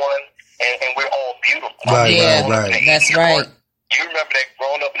all one, and we're all beautiful. Right. That's right. You remember that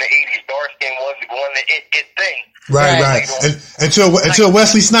growing up in the 80s, dark skin wasn't going to it thing. Right. And until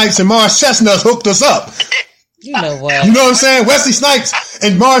Wesley Snipes and Mars Chestnut hooked us up. You know what? You know what I'm saying? Wesley Snipes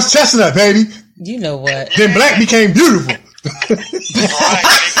and Mars Chestnut, baby. You know what? Then black became beautiful.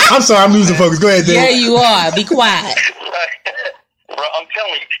 I'm sorry, I'm losing focus. Go ahead, Dave. Yeah, you are. Be quiet. Bro, I'm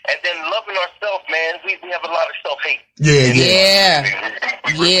telling you. And then loving ourselves, man, we have a lot of self-hate. Yeah.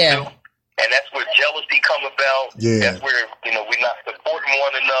 And that's where jealousy come about. Yeah. That's where, we're not supporting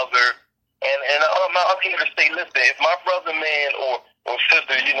one another. And I'm here to say, listen, if my brother, man, or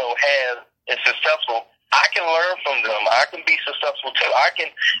sister, is successful, I can learn from them. I can be successful too. I can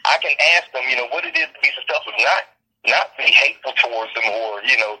ask them, what it is to be successful. Not be hateful towards them, or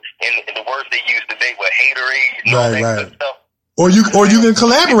in the words they use today, with haterade, right. Stuff. Or you can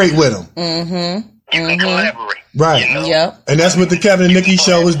collaborate with them. You can collaborate. Right. Yep. And that's what the Kevin and Nikee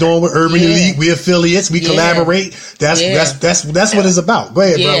show is doing with Urban Elite. We affiliates. We collaborate. That's what it's about. Go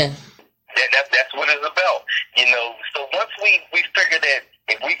ahead, bro. That's what it's about. So once we figure that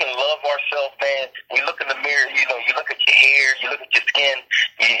if we can love ourselves, man, we look in the mirror, you look at your hair, you look at your skin,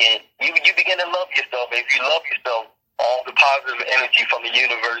 you begin to love yourself. And if you love yourself, all the positive energy from the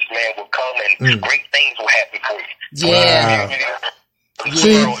universe, man, will come, and great things will happen for you. Yeah. The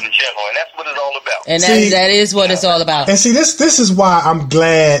world in general, and that's what it's all about. And that is what it's all about. And see, this is why I'm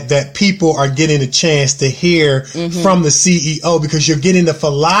glad that people are getting a chance to hear from the CEO, because you're getting the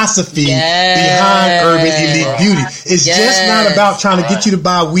philosophy behind Urban Elite Beauty. It's just not about trying to get you to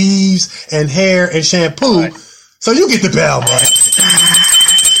buy weaves and hair and shampoo. So you get the bell, man.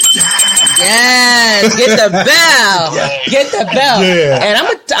 Yes, get the bell. Get the bell. Yeah. And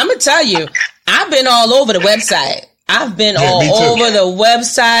I'm gonna tell you, I've been all over the website. I've been all over the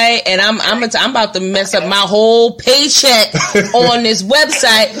website, and I'm about to mess up my whole paycheck on this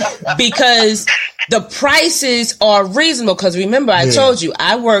website because the prices are reasonable. Because remember, I told you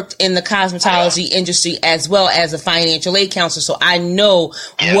I worked in the cosmetology industry as well as a financial aid counselor, so I know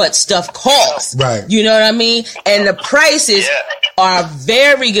what stuff costs. Right. You know what I mean? And the prices are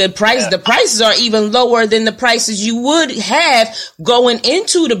very good prices. The prices are even lower than the prices you would have going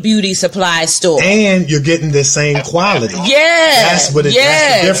into the beauty supply store. And you're getting the same quality. That's what it is.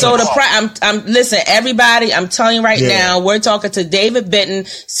 That's the so the price. Listen, everybody. I'm telling you right now. We're talking to David Benton,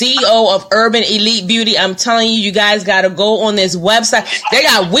 CEO of Urban Elite Beauty. I'm telling you, you guys got to go on this website. They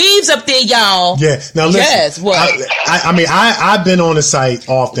got weaves up there, y'all. Yeah. Now listen. Yes. What? I mean, I've been on the site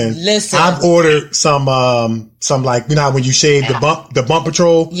often. Listen. I've ordered some like, you know how when you shave the bump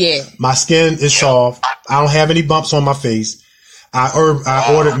patrol. Yeah. My skin is soft. I don't have any bumps on my face.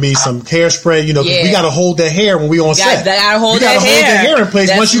 I ordered me some hairspray, you know, we got to hold that hair when we on set. They got to hold that hair in place.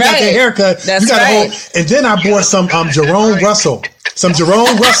 Once you got that haircut, you got to hold. And then I bought some Jerome Russell.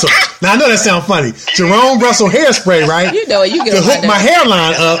 Now I know that sounds funny. Jerome Russell hairspray, right? You know it. You get to hook my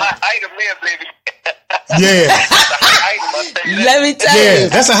hairline up. Let me tell you. Yeah,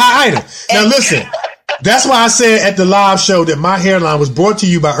 that's a high item. Now listen. That's why I said at the live show that my hairline was brought to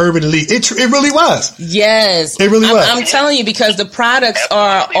you by Urban Elite. It really was. Yes. It really was. I'm telling you, because the products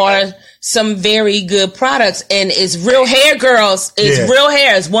are some very good products, and it's real hair, girls. It's real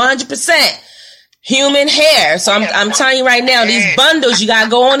hair. It's 100% human hair. So I'm telling you right now, these bundles, you got to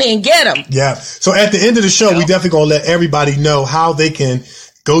go on in and get them. Yeah. So at the end of the show, we definitely going to let everybody know how they can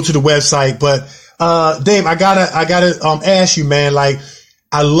go to the website. But, Dave, I gotta ask you, man, like,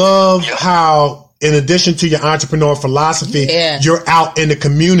 I love how, in addition to your entrepreneur philosophy, you're out in the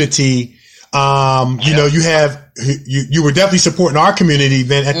community. You know, you were definitely supporting our community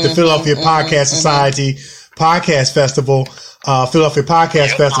event at the Philadelphia Podcast Society Podcast Festival, Philadelphia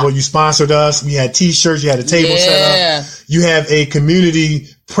Podcast Festival. You sponsored us. We had t-shirts. You had a table set up. You have a community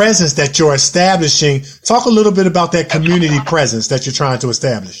presence that you're establishing. Talk a little bit about that community presence that you're trying to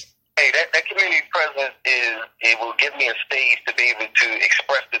establish. Hey, that community presence it will give me a stage to be able to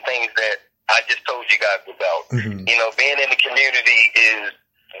express the things that I just told you guys about. You know, being in the community is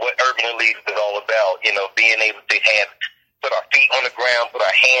what Urban Elite is all about. You know, being able to put our feet on the ground, put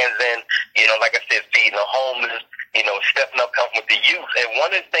our hands in, you know, like I said, feeding the homeless, you know, stepping up, helping with the youth. And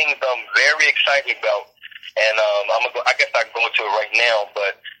one of the things I'm very excited about, and I guess I can go into it right now,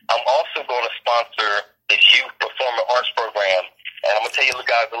 but I'm also going to sponsor this youth performing arts program. And I'm going to tell you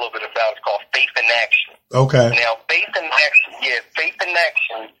guys a little bit about it. It's called Faith in Action. Okay. Now, Faith in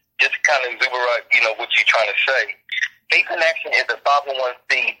Action, just kind of exuberate, you know, what you're trying to say. Faith in Action is a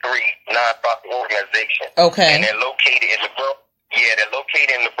 501c3 nonprofit organization. Okay. And they're located in the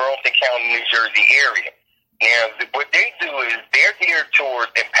Burlington County, New Jersey area. Now, what they do is they're geared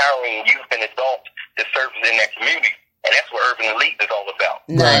towards empowering youth and adults to serve in that community. And that's what Urban Elite is all about.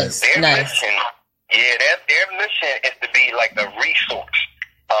 Nice. Their mission is to be like a resource.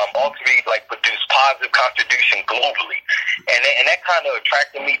 Ultimately, like, produce positive contribution globally. And that kind of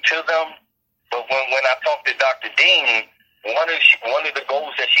attracted me to them. But when I talked to Dr. Dean, one of the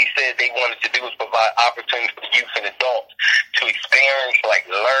goals that she said they wanted to do was provide opportunities for youth and adults to experience, like,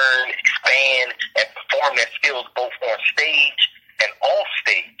 learn, expand, and perform their skills both on stage and off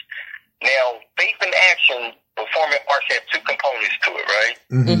stage. Now, Faith in Action, performing arts have two components to it, right?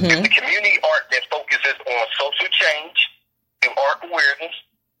 It's the community art that focuses on social change through art awareness,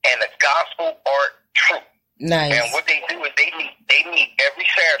 and the gospel art truth. Nice. And what they do is they meet every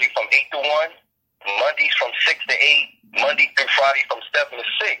Saturday from 8 to 1, Mondays from 6 to 8, Monday through Friday from 7 to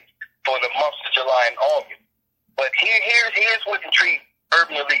 6 for the months of July and August. But here's what intrigued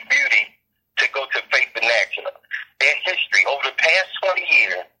Urban Elite Beauty to go to Faith in Action. Their history over the past 20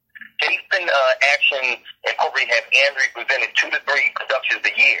 years, Faith in Action Incorporated have annually presented 2 to 3 productions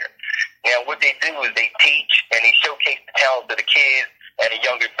a year. Now, what they do is they teach and they showcase the talents of the kids and the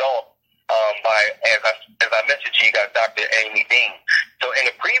young adult by, as I mentioned to you guys, Dr. Amy Dean. So in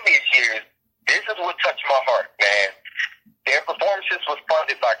the previous years, this is what touched my heart, man. Their performances was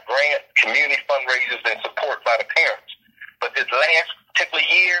funded by grants, community fundraisers, and support by the parents. But this last particular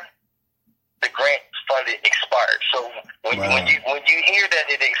year, the grant funding expired. So when you hear that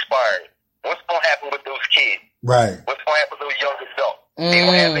it expired, what's going to happen with those kids? Right. What's going to happen with those young adults? They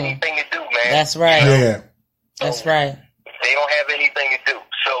don't have anything to do, man. That's right. Yeah. That's right. They don't have anything to do.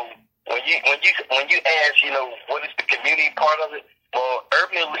 So when you ask, you know, what is the community part of it? Well,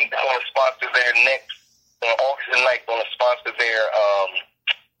 Urban Elite is going to sponsor their next on August the 9th. Going to sponsor their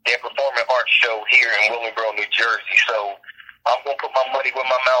performing arts show here in Willingboro, New Jersey. So I'm going to put my money where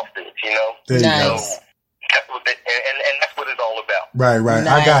my mouth is, you know? There you go. So that's what and that's what it's all about. Right. Nice.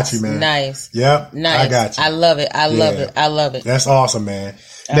 I got you, man. Nice. Yep. Nice. I got you. I love it. I love it. That's awesome, man.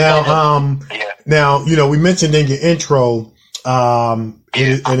 Now, you know, we mentioned in your intro,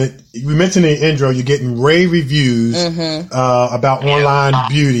 we mentioned in the intro, you're getting rave reviews, about online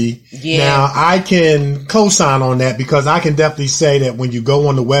beauty. Yeah. Now, I can co-sign on that because I can definitely say that when you go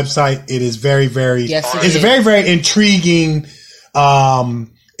on the website, it is very, very, it's a very, very intriguing,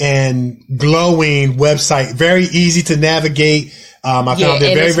 and glowing website. Very easy to navigate. I found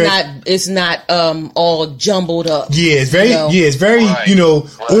it very, it's not all jumbled up. Yeah, it's very, you know,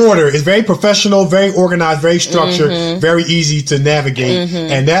 order. It's very professional, very organized, very structured, very easy to navigate.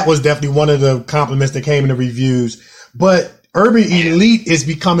 And that was definitely one of the compliments that came in the reviews. But Urban Elite is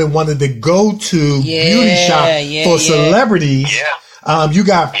becoming one of the go-to beauty shops for celebrities. Yeah. You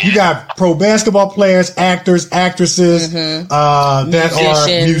got pro basketball players, actors, actresses, that are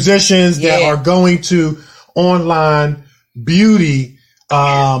musicians that are going to online beauty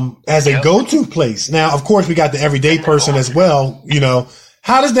as a go-to place. Now, of course, we got the everyday person as well. You know,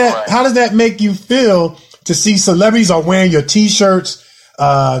 how does that make you feel to see celebrities are wearing your t-shirts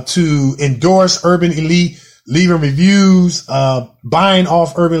to endorse Urban Elite, leaving reviews, buying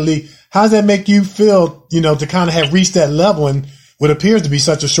off Urban Elite? How does that make you feel, you know, to kind of have reached that level in what appears to be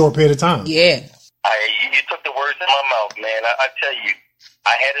such a short period of time? Yeah. You took the words in my mouth, man. I tell you,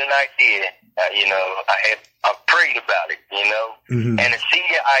 I had an idea. You know, I prayed about it, you know, and to see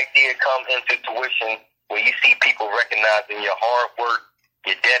your idea come into fruition where you see people recognizing your hard work,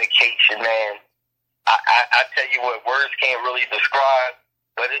 your dedication, man. I tell you what, words can't really describe,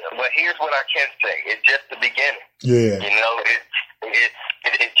 but here's what I can say. It's just the beginning. Yeah. You know,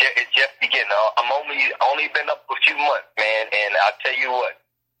 it's just beginning. I'm only been up a few months, man, and I tell you what,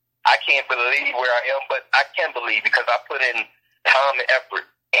 I can't believe where I am, but I can believe because I put in time and effort.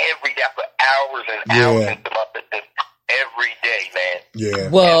 Every day, I put hours and hours into my business every day, man.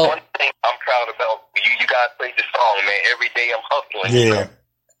 Yeah. Well, and one thing I'm proud about, you guys played the song, man. Every day I'm hustling. Yeah.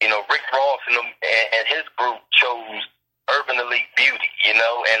 You know, Rick Ross and his group chose Urban Elite Beauty, you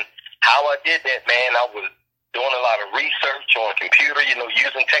know, and how I did that, man, I was doing a lot of research on a computer, you know,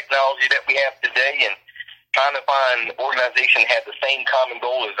 using technology that we have today and trying to find an organization that had the same common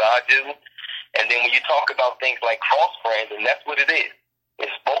goal as I do. And then when you talk about things like cross-branding, that's what it is.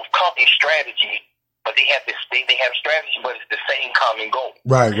 It's both company strategy, but they have strategy, but it's the same common goal.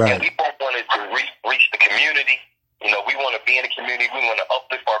 Right. And we both wanted to reach the community. You know, we want to be in the community. We want to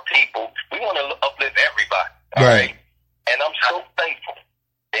uplift our people. We want to uplift everybody. Right. And I'm so thankful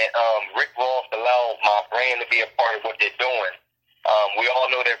that Rick Ross allowed my brand to be a part of what they're doing. We all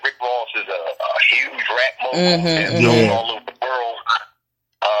know that Rick Ross is a huge rap mogul that's known all over the world.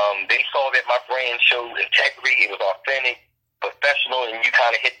 They saw that my brand showed integrity. It was authentic, professional, and you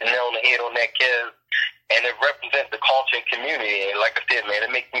kind of hit the nail on the head on that, Kev. And it represents the culture and community. And like I said, man,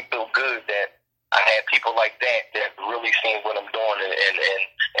 it makes me feel good that I had people like that really seeing what I'm doing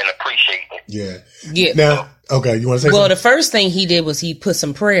and appreciate it. Yeah. Now, okay, you want to say something? Well, the first thing he did was he put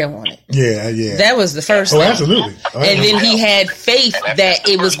some prayer on it. Yeah. That was the first thing. Absolutely. And then he had faith that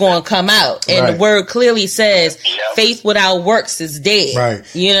it was going to come out. And the word clearly says, faith without works is dead.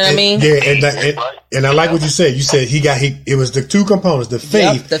 Right. You know what I mean? Yeah, and I like what you said. You said it was the two components, the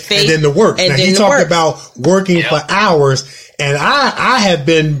faith and then the work. Now, he talked about working for hours. And I have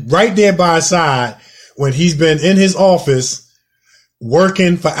been right there by his side when he's been in his office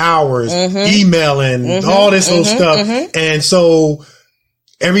working for hours, emailing, all this whole stuff. And so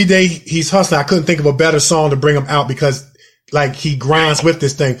every day he's hustling. I couldn't think of a better song to bring him out because like he grinds with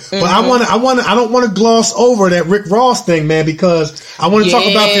this thing. But I don't want to gloss over that Rick Ross thing, man, because I want to talk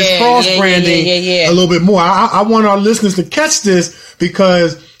about this cross branding a little bit more. I want our listeners to catch this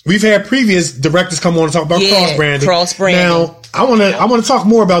because we've had previous directors come on and talk about cross branding. Now, I want to talk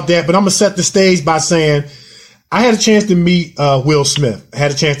more about that, but I'm going to set the stage by saying I had a chance to meet Will Smith. I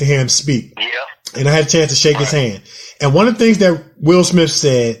had a chance to hear him speak. Yeah. And I had a chance to shake his hand. And one of the things that Will Smith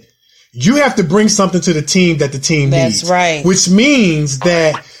said, you have to bring something to the team that the team needs. That's right. Which means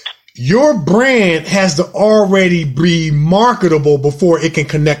that your brand has to already be marketable before it can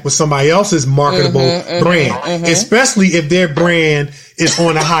connect with somebody else's marketable brand, especially if their brand is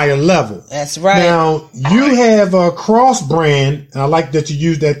on a higher level. That's right. Now, you have a cross brand, and I like that you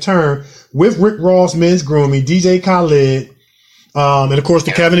use that term, with Rick Ross Men's Grooming, DJ Khaled, and of course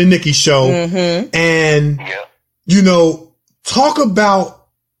the Kevin and Nikee show. And, you know, talk about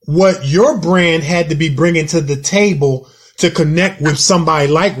what your brand had to be bringing to the table to connect with somebody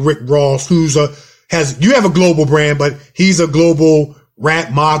like Rick Ross, you have a global brand, but he's a global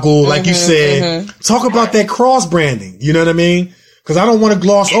rap mogul, like you said. Talk about that cross branding. You know what I mean? Because I don't want to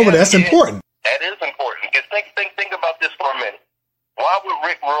gloss over that. That's important. That is important. Because think about this for a minute. Why would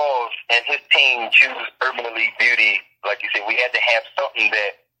Rick Ross and his team choose Urban Elite Beauty? Like you said, we had to have something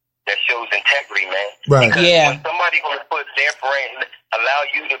that shows integrity, man. Right. Because when somebody going to put their brand, allow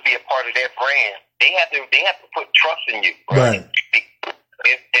you to be a part of their brand, they have to put trust in you. Right.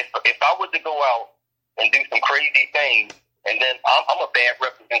 If I was to go out and do some crazy things, and then I'm a bad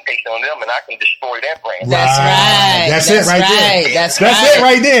representation on them, and I can destroy their brand. That's right. That's it right there. That's it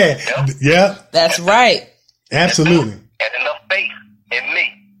right there. Yep. That's right. Absolutely. And enough faith in me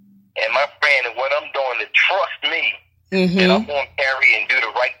and my brand and what I'm doing to trust me that I'm going to carry and do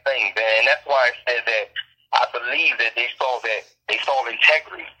the right thing. And that's why I said that I believe that they saw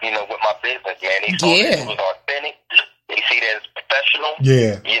integrity, with my business, man. They saw that it was authentic. They see that it's professional.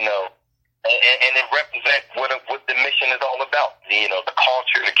 Yeah. And it represents what the mission is all about. The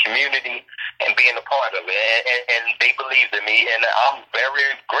culture, the community, and being a part of it. And they believed in me, and I'm very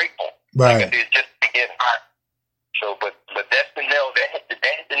grateful. Right. Like it's just getting hot. So, but that's the nail. That hit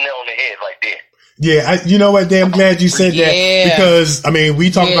the nail on the head right there. Yeah, you know what, Dan? I'm glad you said that because, we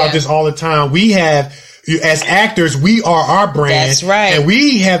talk about this all the time. We have, as actors, we are our brand. That's right. And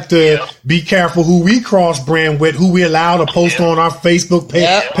we have to be careful who we cross brand with, who we allow to post on our Facebook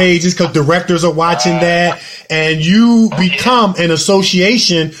pages because directors are watching that. And you become an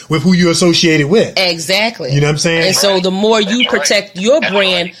association with who you're associated with. Exactly. You know what I'm saying? And so the more you protect your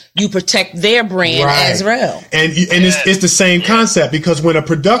brand, you protect their brand as well. And it's the same concept because when a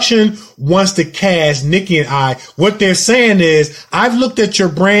production wants to cast Nikee and I, what they're saying is, I've looked at your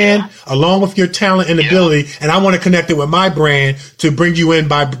brand along with your talent and ability, and I want to connect it with my brand to bring you in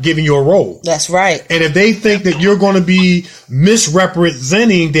by giving you a role. That's right. And if they think that you're going to be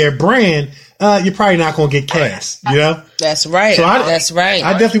misrepresenting their brand, you're probably not going to get cast, That's right. So That's right.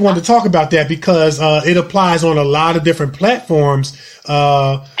 I definitely wanted to talk about that because it applies on a lot of different platforms.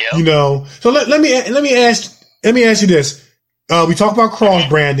 So let me ask you this. We talk about cross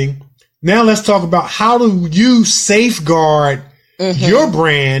branding. Now let's talk about how do you safeguard your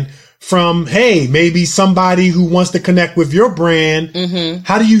brand from, hey, maybe somebody who wants to connect with your brand.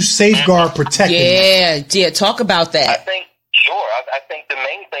 How do you safeguard protecting it? Yeah. Talk about that. I think the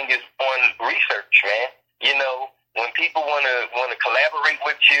main thing is on research, man. When people want to collaborate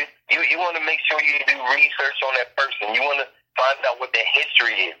with you, you want to make sure you do research on that person. You want to find out what their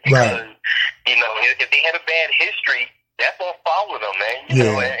history is. Because, if they had a bad history, that's going to follow them, man.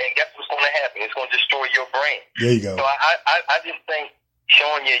 And guess what's going to happen? It's going to destroy your brand. There you go. So I just think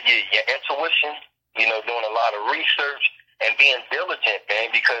showing your intuition, doing a lot of research and being diligent,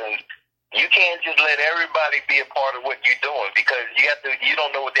 man, because you can't just let everybody be a part of what you're doing because you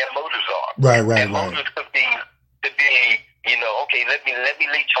don't know what their motives are. Right. Their motives could be, okay, let me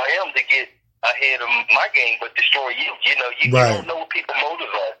leech on him to get ahead of my game, but destroy you. You don't know what people's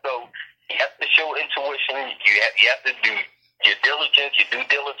motives are. So you have to show intuition. You have to do your diligence, your due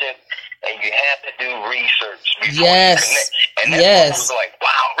diligence, and you have to do research before you connect. And that was like, wow,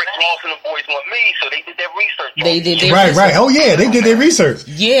 Rick Ross and the boys want me, so they did their research. They did their research. Right. Oh, yeah, they did their research.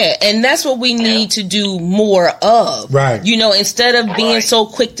 Yeah, and that's what we need to do more of. Right. Instead of being so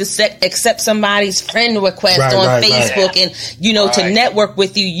quick to accept somebody's friend request on Facebook and, to network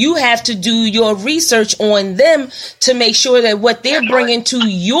with you, you have to do your research on them to make sure that what they're bringing to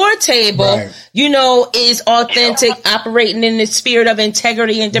your table, is authentic, operating in the spirit of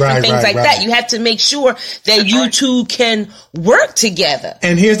integrity and different things like that. You have to make sure that you two can work together.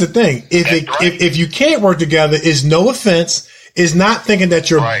 And here's the thing. If you can't work together, it's no offense. It's not thinking that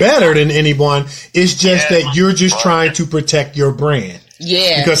you're better than anyone. It's just that you're just trying to protect your brand.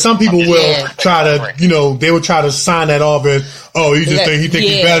 Yeah. Because some people will try to, they will try to sign that off as, you just think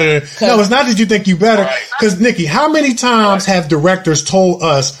you better. No, it's not that you think you better. Because Nikee, how many times have directors told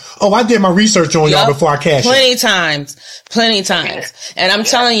us, I did my research on y'all before I cast you? Plenty times. And I'm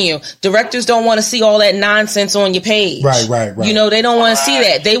telling you, directors don't want to see all that nonsense on your page. Right. They don't want to see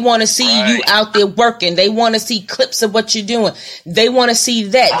that. They want to see you out there working. They want to see clips of what you're doing. They want to see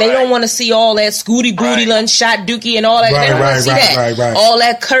that. They don't want to see all that scooty booty lunch shot dookie and all that. They don't want to see that. All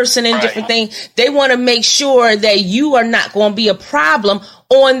that cursing and different things. They want to make sure that you are not going to be a problem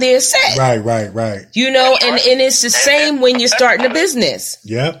on their set. Right. And it's the same when you're starting a business.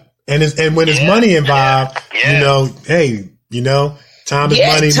 Yep. And when there's money involved, Time is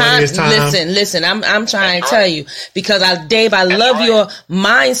money, money is time. Listen, I'm trying to tell you, because Dave, I love your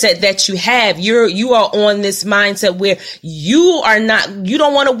mindset that you have. You are on this mindset where you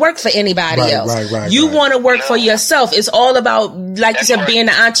don't want to work for anybody else. You want to work for yourself. It's all about, like you said, being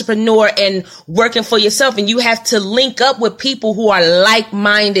an entrepreneur and working for yourself. And you have to link up with people who are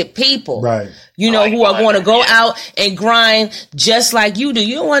like-minded people. Right. Who are going to go out and grind just like you do.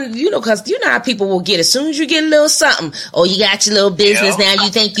 You don't want, because you know how people will get. As soon as you get a little something, you got your little business now. You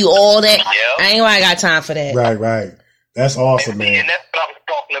think you all that. I ain't got time for that. Right. That's awesome, man. And that's what I was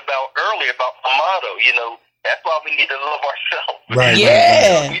talking about earlier about the motto. That's why we need to love ourselves. Right.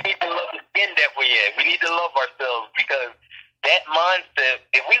 Yeah. We need to love the skin that we're in. We need to love ourselves, because that mindset,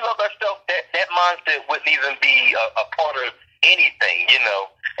 if we love ourselves, that mindset wouldn't even be a part of anything,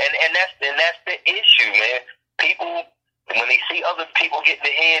 And that's the issue, man. People, when they see other people getting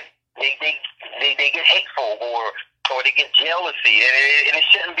ahead, they get hateful or they get jealousy, and it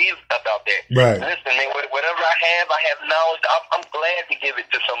shouldn't be about that. Right. Listen, man, whatever I have knowledge. I'm glad to give it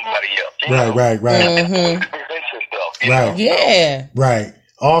to somebody else. Right. Present yourself. Right. Yeah. Right.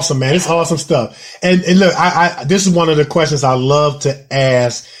 Awesome, man. It's awesome stuff. And look, I this is one of the questions I love to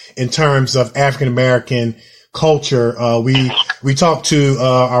ask in terms of African American culture. We talked to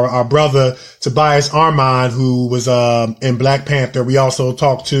our brother Tobias Unrban, who was in Black Panther. We also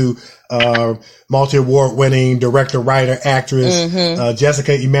talked to multi-award winning director, writer, actress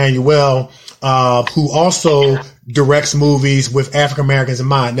Jessica Emmanuel, who also directs movies with African Americans in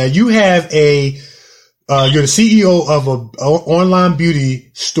mind. Now you have you're the CEO of an online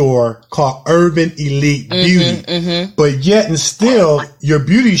beauty store called Urban Elite Beauty, but yet and still your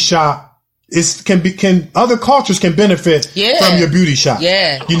beauty shop other cultures can benefit from your beauty shop.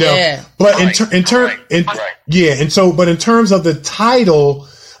 But in terms of the title,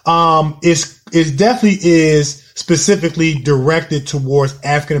 it definitely is specifically directed towards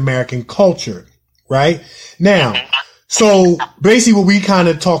African American culture, right? Now, so basically what we kind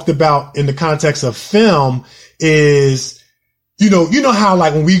of talked about in the context of film is, you know how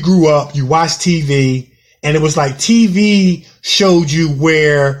like when we grew up, you watched TV and it was like TV showed you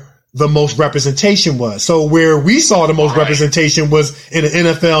where the most representation was. So where we saw the most representation was in the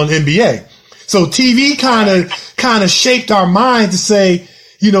NFL and NBA. So TV kind of shaped our mind to say,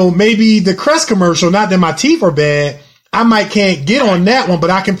 maybe the Crest commercial, not that my teeth are bad, I can't get on that one, but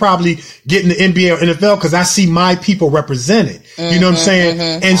I can probably get in the NBA or NFL because I see my people represented. You know what I'm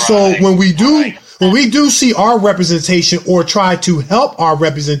saying? And so when we do see our representation or try to help our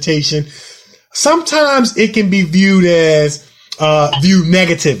representation, sometimes it can be viewed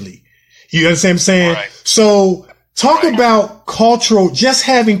negatively. You understand what I'm saying? Right. So talk about just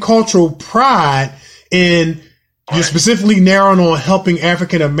having cultural pride in, you're specifically narrowing on helping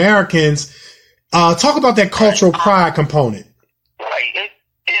African Americans. Talk about that cultural pride component. Right.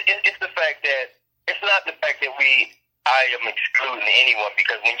 It's the fact that, it's not the fact that I am excluding anyone,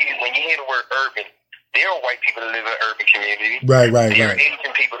 because when you hear the word urban, there are white people that live in urban communities. Right. There are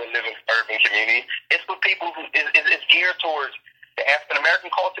Asian people that live in urban communities. It's for people who it's geared towards the African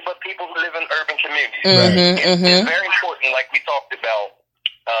American culture, but people who live in urban communities. It's very important, like we talked about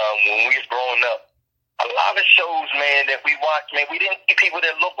when we was growing up. A lot of shows, man, that we watched, man, we didn't see people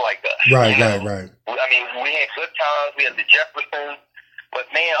that look like us. Right. I mean, we had good times. We had the Jeffersons, but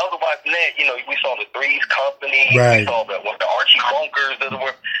man, otherwise than that, we saw the Three's Company. We saw the Archie Bunkers of the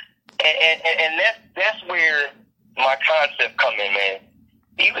world, and that's where my concept come in, man.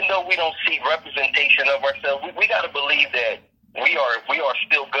 Even though we don't see representation of ourselves, we got to believe that we are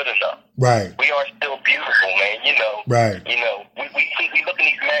still good enough. Right. We are still beautiful, man. Right. We look in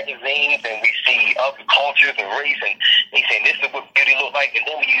these magazines and we see other cultures and race, and they say this is what beauty look like, and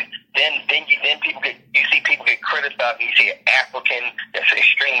then people see people get criticized, and you see an African that's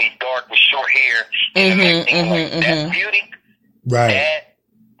extremely dark with short hair in the magazine. That's beauty. Right.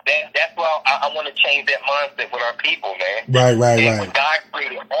 That's why I want to change that mindset with our people, man. Right. God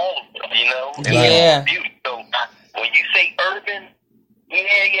created all of them, and beauty. So when you say urban,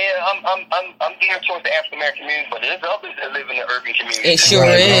 I'm geared towards the African American community, but there's others that live in the urban community. It sure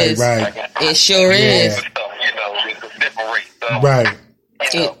is. Right. It sure is. It's a different race. So, right.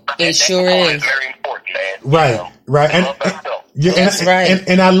 It sure is. Very important, man. Right. And right.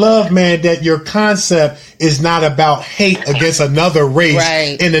 And I love, man, that your concept is not about hate against another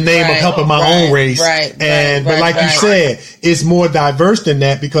race in the name of helping my own race. But like you said, it's more diverse than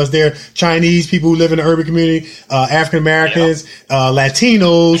that because there are Chinese people who live in the urban community, African Americans,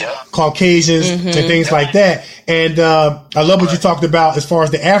 Latinos, Caucasians, and things like that. And I love what you talked about as far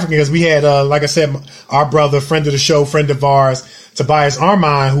as the Africans. We had, like I said, our brother, friend of the show, friend of ours, Tobias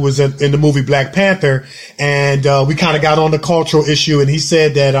Unrban, who was in the movie Black Panther, and we kind of got on the cultural issue, and he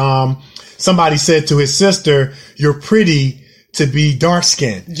said that somebody said to his sister, "You're pretty to be dark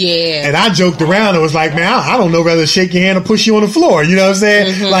skinned." Yeah. And I joked around and was like, man, I don't know whether to shake your hand or push you on the floor. You know what I'm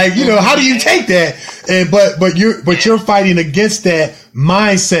saying? Like, you know, how do you take that? And, but you're fighting against that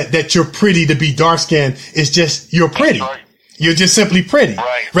mindset that you're pretty to be dark skinned. It's just, you're pretty. You're just simply pretty.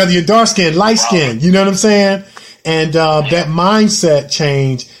 Whether you're dark skinned, light skinned, you know what I'm saying? And, that mindset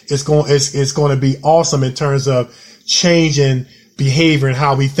change is going to be awesome in terms of changing behavior and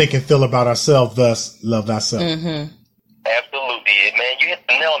how we think and feel about ourselves, thus love thyself. Absolutely, man. You hit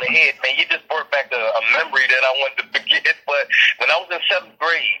the nail on the head, man. You just brought back a memory that I wanted to forget. But when I was in 7th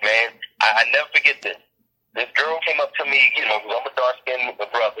grade, man, I never forget this. This girl came up to me, you know, I'm a dark-skinned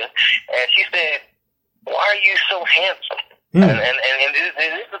brother, and she said, "Why are you so handsome?" And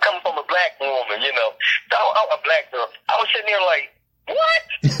this is coming from a black woman, you know. So a black girl. I was sitting there like, what?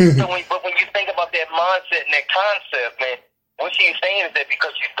 But when you think about that mindset and that concept, man, what she's saying is that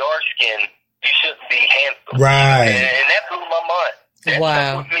because you're dark-skinned, you shouldn't be handsome. Right. And that blew my mind. That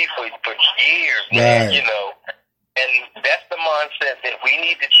stuck with me for years, man, you know. And that's the mindset that we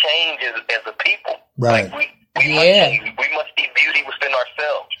need to change as a people. Right. Like we must see beauty within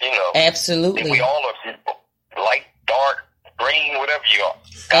ourselves, you know. Absolutely. And we all are people. Light, dark, green, whatever you are.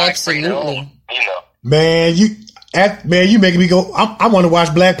 Absolutely. You know. Man, you making me go. I want to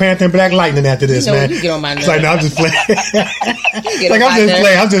watch Black Panther and Black Lightning after this, man. You get on my nerves. Like, no, I'm just playing.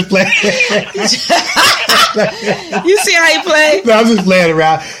 I'm just playing. You see how he play? No, I'm just playing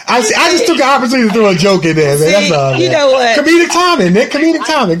around. I just took an opportunity to throw a joke in there, man. See, that's all. You know what? Comedic timing, Nick. Comedic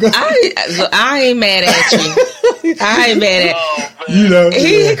timing. I ain't mad at you. I ain't mad at you. You know,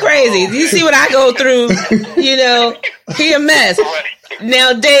 he crazy. You see what I go through? You know, he a mess.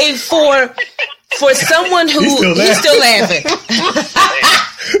 Now, Dave, for someone who he's still laughing.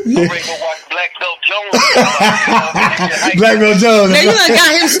 Black Belt Jones. Now you done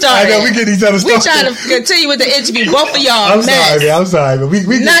got him started. I know, we get each other started. We trying to continue with the interview. Both of y'all. I'm sorry, but we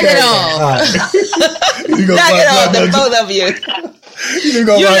knock it off. Right. Knock it off, the both of you. You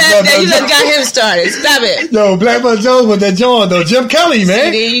done got him started. Stop it. Yo, Black Belt Jones with that joint though. Jim Kelly,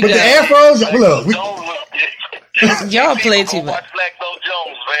 man. See, with the afros. Look, y'all play too much.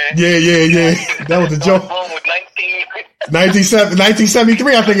 Yeah. That was the joke.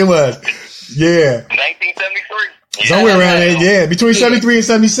 1973, I think it was. Yeah. 1973. Somewhere around there, yeah. Between 73 and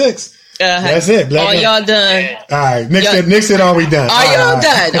 76. That's it. All y'all done. All right. Nick said all we done. All y'all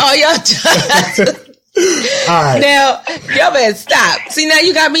done. All right. Now, y'all better stop. See, now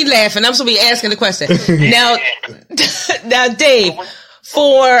you got me laughing. I'm supposed to be asking the question. Now, Dave,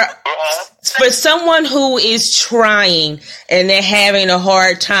 for someone who is trying and they're having a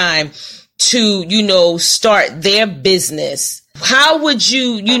hard time to, you know, start their business, how would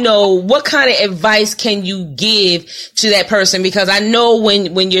what kind of advice can you give to that person? Because I know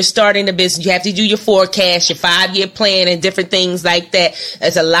when you're starting a business, you have to do your forecast, your 5-year plan and different things like that.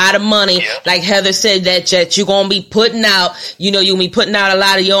 That's a lot of money. Yeah. Like Heather said, that you're going to be putting out, you'll be putting out a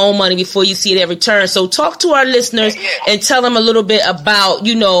lot of your own money before you see that return. So talk to our listeners and tell them a little bit about,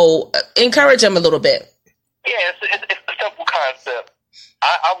 encourage them a little bit. Yeah, it's a simple concept.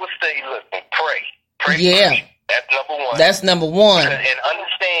 I would say, listen, pray. First. That's number one. And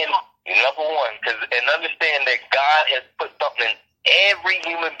understand, understand that God has put something in every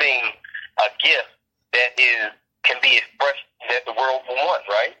human being, a gift that can be expressed that the world will want,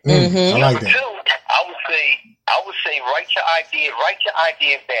 right? I like that. Number two, I would say write your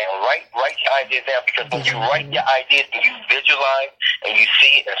ideas down. Write your ideas down, because when you write your ideas and you visualize and you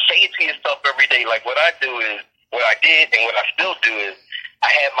see it and say it to yourself every day, like what I do is, what I did and what I still do is, I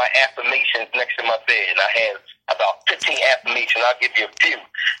have my affirmations next to my bed, and I have about 15 affirmations. I'll give you a few.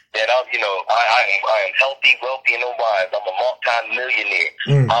 That I am healthy, wealthy, and wise. I'm a multi-millionaire.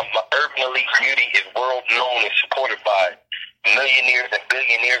 My urban elite beauty is world known and supported by millionaires and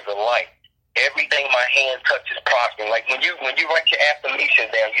billionaires alike. Everything my hand touches prospering. Like when you write your affirmations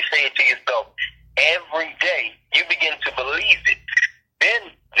down, you say it to yourself every day. You begin to believe it.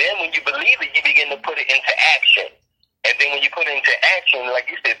 Then when you believe it, you begin to put it into action. And then when you put it into action, like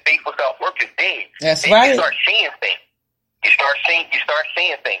you said, faith without work is dead. That's then right. You start seeing things. You start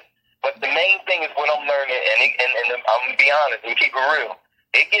seeing things. But the main thing is what I'm learning, and I'm gonna be honest and keep it real.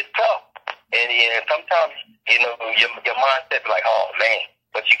 It gets tough. And sometimes, your mindset be like, oh man,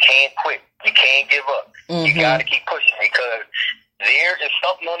 but you can't quit. You can't give up. You got to keep pushing because there is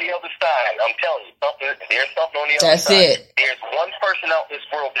something on the other side. I'm telling you, there's something on the other side. That's it. There's one person out in this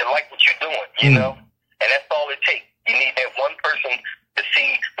world that like what you're doing, and that's all it takes. You need that one person to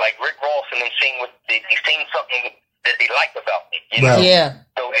see, like Rick Ross and them seeing something that they like about me, Right. Yeah.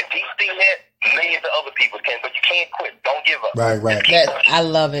 So if he's seen that, millions of other people can, but you can't quit. Don't give up. Right. I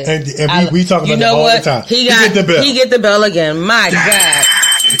love it. And we talk about that all the time. He get the bell again. My God.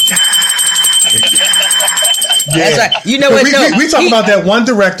 Yeah. That's right. You know what? We talk about that one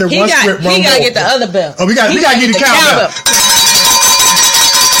director, one script, one He got to get the other bell. Oh, we got to get the cowbell.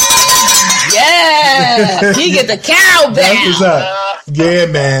 Yeah. He get the cowbell. That's what's up. Yeah,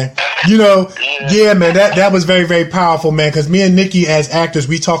 man. Man, that was very, very powerful, man, because me and Nikee as actors,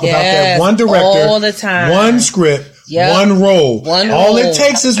 we talk about that one director, all the time. One script, one role. All it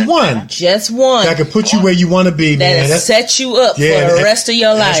takes is one. Just one. That can put you where you want to be, man. That set you up for the rest of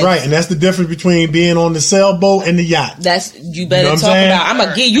your life. That's right. And that's the difference between being on the sailboat and the yacht. You better talk about, I'm going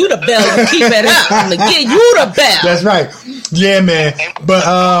to give you the bell and keep it up. I'm going to give you the bell. That's right. Yeah, man. But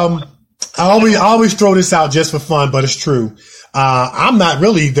I always throw this out just for fun, but it's true. I'm not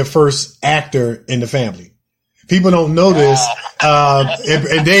really the first actor in the family. People don't know this.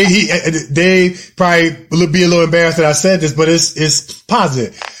 And they probably will be a little embarrassed that I said this, but it's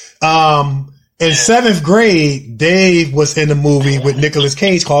positive. In 7th grade, Dave was in a movie with Nicolas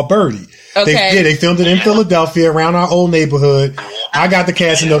Cage called Birdie. Okay. They filmed it in Philadelphia around our old neighborhood. I got the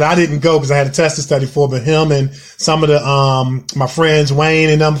casting note. I didn't go because I had a test to study for, but him and some of the, my friends, Wayne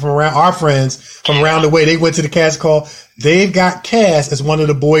and them our friends from around the way, they went to the casting call. Dave got cast as one of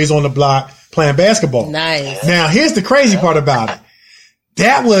the boys on the block playing basketball. Nice. Now, here's the crazy part about it. He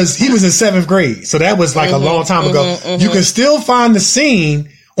was in 7th grade. So that was like a long time ago. You can still find the scene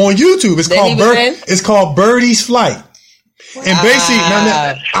on YouTube. It's called Birdie's Flight. Wow. And basically,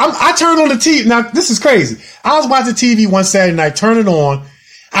 I turned on the TV. Now, this is crazy. I was watching TV one Saturday night, I turned it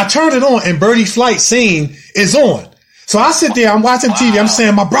on, and Birdie's Flight scene is on. So I sit there, I'm watching TV, I'm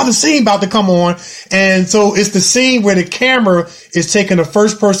saying, my brother's scene about to come on. And so it's the scene where the camera is taking a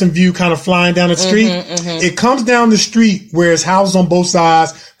first person view, kind of flying down the street. It comes down the street where it's houses on both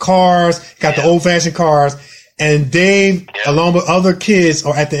sides, cars, got the old fashioned cars. And Dave, along with other kids,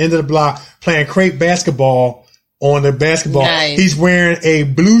 are at the end of the block playing crepe basketball on the basketball. Nice. He's wearing a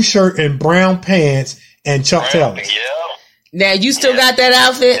blue shirt and brown pants and Chuck Taylors. Yeah. Now you still got that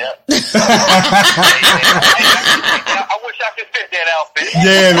outfit? Yeah. I wish I could fit that outfit.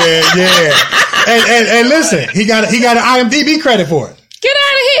 Yeah, man. Yeah. And listen, he got an IMDb credit for it. Get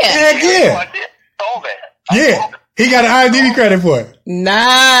out of here. Heck yeah. I did. Saw that. Yeah. He got an IMDb credit for it.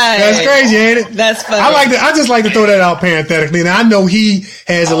 Nice. That's crazy, ain't it? That's funny. I just like to throw that out parenthetically. And I know he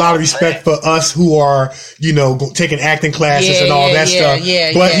has a lot of respect for us who are, taking acting classes and all that stuff.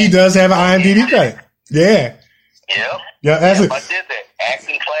 But he does have an IMDb credit. Yeah. Yeah, that's it. I did that.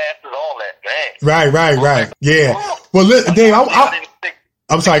 Acting classes, all that, man. Right. Yeah. Well, look, Dave,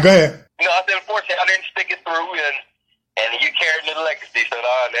 I'm sorry, go ahead. I said, unfortunately, I didn't stick it through, and you carried me the legacy, so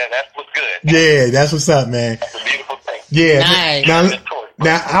that's what's good. Yeah, that's what's up, man. That's a beautiful thing. Yeah. Nice.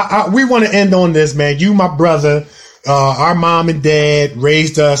 Now we want to end on this, man. You, my brother, our mom and dad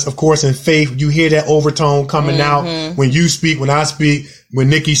raised us, of course, in faith. You hear that overtone coming out when you speak, when I speak, when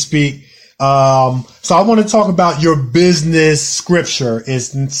Nikee speak. So I want to talk about your business scripture.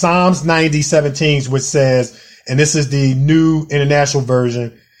 It's in Psalms 90:17, which says, and this is the New International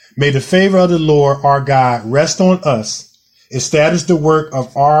Version, may the favor of the Lord our God rest on us, establish the work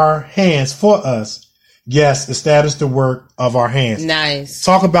of our hands for us. Yes, establish the work of our hands. Nice.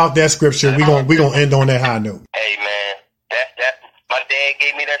 Talk about that scripture. We're gonna end on that high note. Hey man, that my dad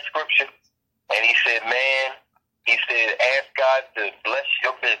gave me that scripture, and he said, ask God to bless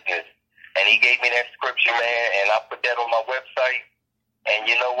your business. And he gave me that scripture, man, and I put that on my website. And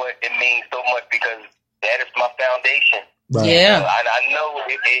you know what? It means so much because that is my foundation. Right. Yeah. I know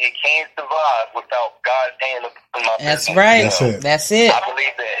it can't survive without God's hand in my That's business. right. That's it. I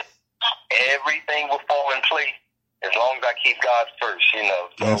believe that everything will fall in place as long as I keep God first,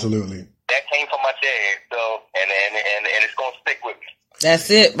 So absolutely. That came from my dad, so and it's gonna stick with me.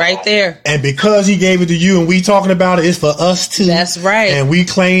 That's it right there. And because he gave it to you and we talking about it, it's for us too. That's right. And we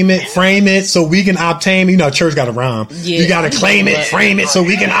claim it, frame it so we can obtain it. Church got to rhyme. Yeah. You got to claim it, frame it so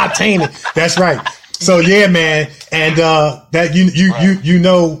we can obtain it. That's right. So yeah, man. And, that you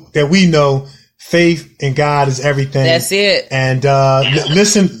know that we know faith in God is everything. That's it. And,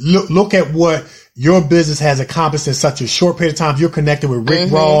 listen, look at what your business has accomplished in such a short period of time. You're connected with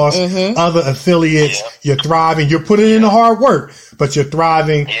Rick Ross, other affiliates. You're thriving. You're putting in the hard work, but you're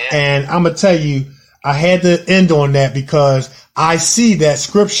thriving. And I'm going to tell you, I had to end on that because I see that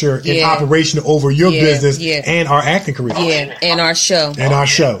scripture in operation over your business and our acting career. Yeah, and our show.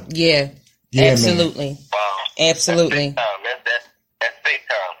 Yeah, absolutely. Man. Wow. Absolutely. That's big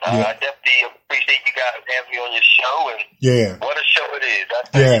time. I definitely appreciate you guys having me on your show. And what a show it is.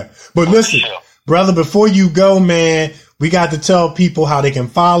 But listen, brother, before you go, man, we got to tell people how they can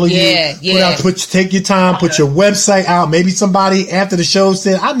follow you. Take your time, put your website out. Maybe somebody after the show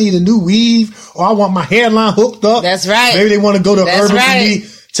said, I need a new weave or I want my hairline hooked up. That's right. Maybe they want to go to Urban TV.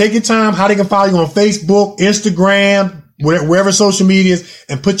 Take your time, how they can follow you on Facebook, Instagram, wherever social media is,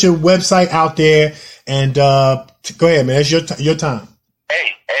 and put your website out there. And go ahead, man. It's your time.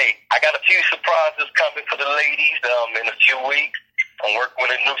 Hey, I got a few surprises coming for the ladies in a few weeks. I'm working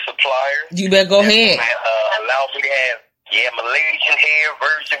with a new supplier. You better go ahead. Allow me to have Malaysian hair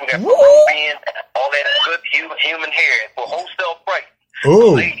version. We got Peruvian, all that good human hair for wholesale price.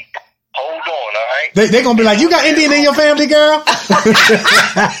 Ooh. Ladies, hold on, all right? They gonna be like, you got Indian in your family, girl? Oh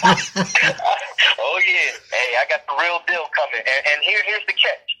yeah. Hey, I got the real deal coming. And here's the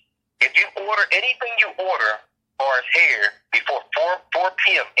catch. If you order anything you order for his hair before 4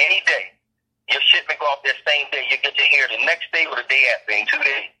 p.m. any day, your shipment go off that same day. You get your hair the next day or the day after in 2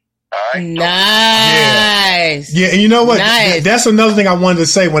 days. All right. Nice. Yeah, and you know what? Nice. That's another thing I wanted to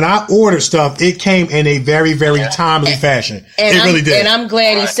say. When I ordered stuff, it came in a very, very timely fashion. It really did. And I'm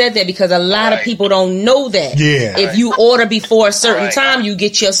glad he said that because a lot of people don't know that. Yeah. If you order before a certain time, you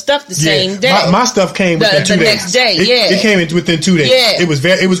get your stuff the same day. My stuff came within 2 days. The next day, It came in within 2 days. Yeah.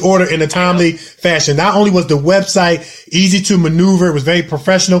 It was ordered in a timely fashion. Not only was the website easy to maneuver, it was very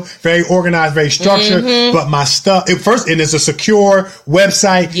professional, very organized, very structured, but my stuff, and it's a secure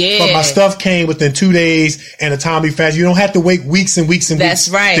website. Yeah. But my stuff came within 2 days in a timely fashion. You don't have to wait weeks and weeks and weeks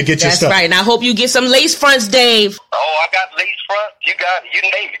to get your stuff. That's right. And I hope you get some lace fronts, Dave. Oh, I got lace fronts. You got it. You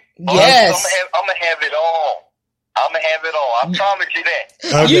name it. Yes. I'm going to have it all. I promise you that.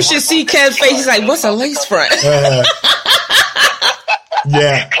 Okay. You should see Kev's face. He's like, what's a lace front? Yeah.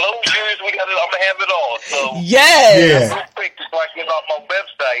 Closures, I'm going to have it all. So, real quick, before I give out my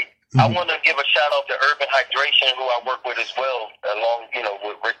website, I want to give a shout out to Urban Hydration, who I work with as well, along,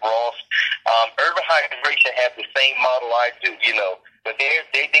 with Rick Ross. Urban Hydration has the same model I do, but they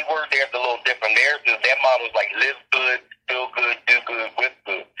word theirs a little different. Their model is like live good, feel good, do good, with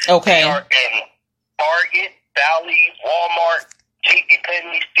good. Okay. They are in Target, Sally's, Walmart,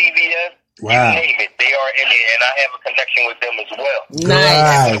 JCPenney, CVS. Wow. You name it. They are in it, and I have a connection with them as well.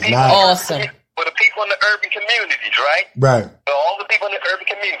 Nice. Awesome. For the people in the urban communities, right? Right. So all the people in the urban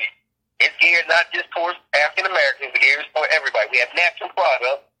community, it's geared not just towards African Americans, it's geared for everybody. We have natural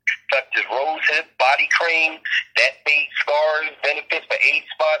products such as rose hip, body cream, that fades scars, benefits for age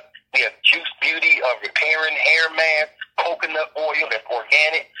spots. We have Juice Beauty, repairing hair mask, coconut oil that's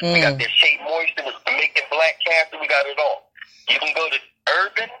organic. We got that Shea Moisture with Jamaican black castor. We got it all. You can go to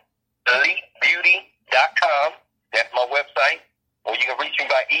urbanelitebeauty.com. That's my website. Or you can reach me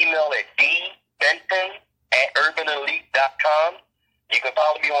by email at dbenton@urbanelite.com. You can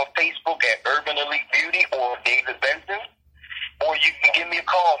follow me on Facebook at Urban Elite Beauty or David Benton. Or you can give me a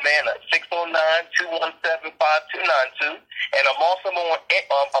call, man, at 609-217-5292. And I'm also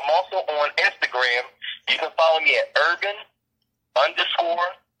on Instagram. You can follow me at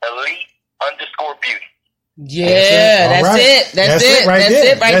urban_elite_beauty. Yeah, that's it. That's it right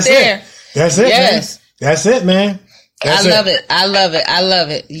there. That's it, man. That's it, man. I love it.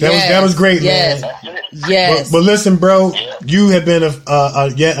 That was great, man. Yes. But listen, bro, you have been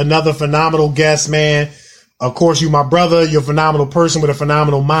yet another phenomenal guest, man. Of course, you're my brother. You're a phenomenal person with a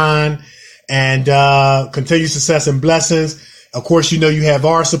phenomenal mind, and continued success and blessings. Of course, you have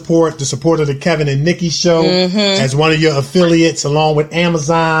our support, the support of the Kevin and Nikee Show as one of your affiliates, along with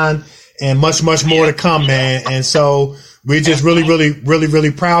Amazon, and much, much more to come, man. And so we're just really, really, really,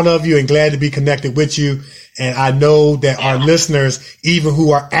 really proud of you and glad to be connected with you. And I know that our listeners, even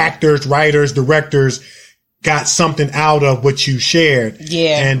who are actors, writers, directors, got something out of what you shared.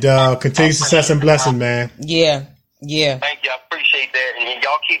 Yeah. And continued success and blessing, man. Yeah. Thank you. I appreciate that. And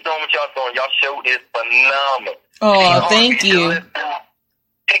y'all keep doing what y'all doing. Y'all show is phenomenal. Oh, thank you.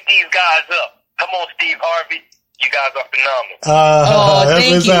 Pick these guys up. Come on, Steve Harvey. You guys are phenomenal.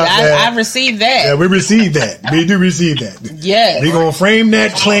 Thank you. I received that. Yeah, we received that. We do receive that. Yes. We're going to frame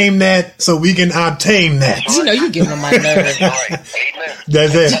that, claim that, so we can obtain that. You getting on my nerves.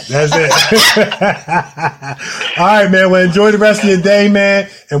 That's it. All right, man. Well, enjoy the rest of your day, man.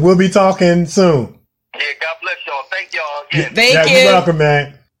 And we'll be talking soon. Yeah, God bless y'all. Thank y'all again. Thank you. You're welcome,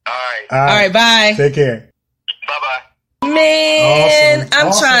 man. All right. All right, bye. Take care. Bye-bye. Man, awesome.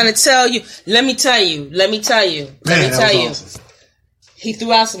 I'm trying to tell you. Let me tell you. Awesome. He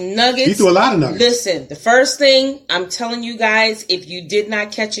threw out some nuggets. He threw a lot of nuggets. Listen, the first thing I'm telling you guys, if you did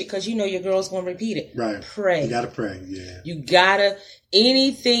not catch it, because you know your girl's going to repeat it. Right. Pray. You got to pray. Yeah. You got to,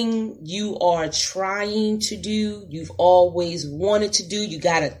 anything you are trying to do, you've always wanted to do, you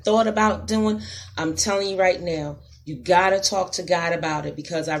got a thought about doing, I'm telling you right now, you got to talk to God about it.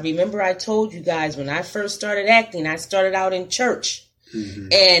 Because I remember I told you guys when I first started acting, I started out in church. Mm-hmm.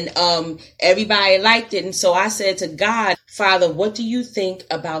 And everybody liked it. And so I said to God, Father, what do you think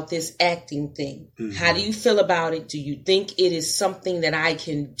about this acting thing? Mm-hmm. How do you feel about it? Do you think it is something that I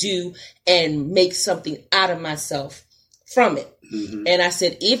can do and make something out of myself from it? Mm-hmm. And I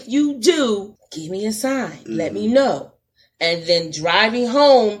said, if you do, give me a sign. Mm-hmm. Let me know. And then driving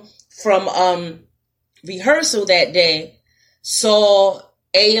home from rehearsal that day, saw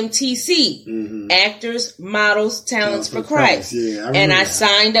AMTC, Actors, Models, Talents for Christ. Yeah, I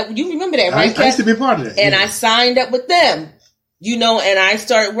signed up. You remember that, right? I used to be a part of that. And I signed up with them, and I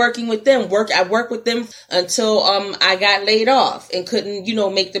started working with them. I worked with them until I got laid off and couldn't,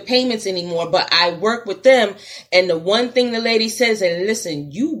 make the payments anymore. But I worked with them. And the one thing the lady says, and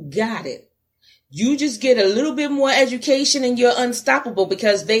listen, you got it. You just get a little bit more education and you're unstoppable,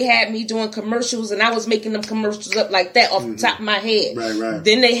 because they had me doing commercials and I was making them commercials up like that off the top of my head. Right.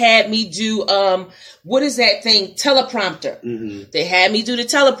 Then they had me do, what is that thing? Teleprompter. Mm-hmm. They had me do the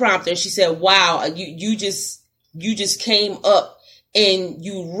teleprompter. And she said, wow, you just came up and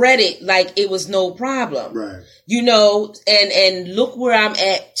you read it like it was no problem. Right. And look where I'm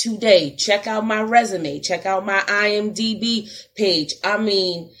at today. Check out my resume. Check out my IMDb page. I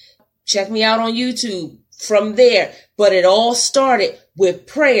mean, check me out on YouTube from there. But it all started with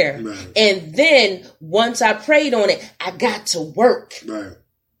prayer. Right. And then once I prayed on it, I got to work. Right.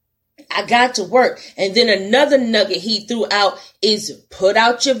 I got to work. And then another nugget he threw out is put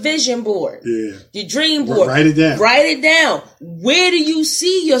out your vision board. Yeah. Your dream board. Write it down. Write it down. Where do you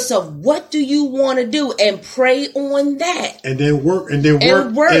see yourself? What do you want to do? And pray on that. And then work and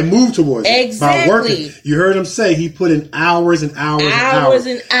move towards it. Exactly. By working. You heard him say he put in hours and hours and hours.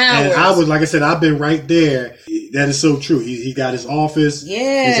 And I was, like I said, I've been right there. That is so true. He got his office.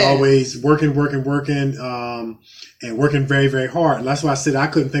 Yeah. He's always working. And working very, very hard. And that's why I said I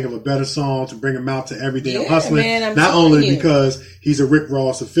couldn't think of a better song to bring him out to everyday hustling. Man, not only because he's a Rick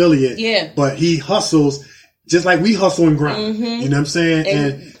Ross affiliate, but he hustles just like we hustle and grind. Mm-hmm. You know what I'm saying?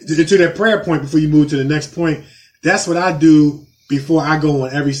 And to that prayer point, before you move to the next point, that's what I do before I go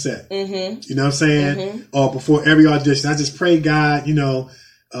on every set. Mm-hmm. You know what I'm saying? Mm-hmm. Or before every audition. I just pray God,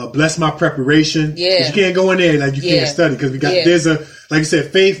 bless my preparation. Yeah. 'Cause you can't go in there like you can't study, because there's like you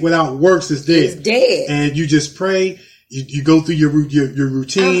said, faith without works is dead. It's dead. And you just pray. You go through your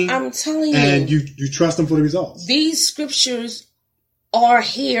routine. I'm telling you. And you trust them for the results. These scriptures are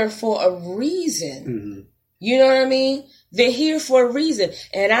here for a reason. Mm-hmm. You know what I mean? They're here for a reason.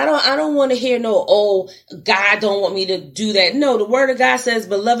 And I don't want to hear God don't want me to do that. No, the word of God says,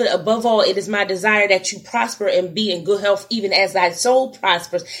 beloved, above all, it is my desire that you prosper and be in good health, even as thy soul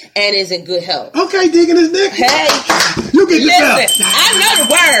prospers and is in good health. Okay, digging his dick. Hey, you get listen, I know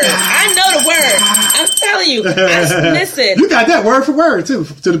the word. I'm telling you. Listen. You got that word for word too,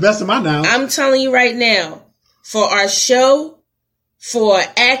 to the best of my knowledge. I'm telling you right now, for our show, for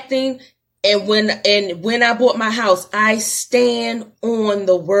acting, and when I bought my house, I stand on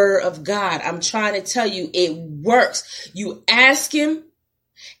the word of God. I'm trying to tell you, it works. You ask him,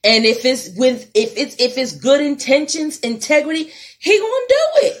 and if it's good intentions, integrity, he gonna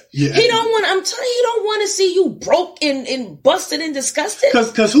do it. Yeah. I'm telling you, he don't want to see you broke and busted and disgusted.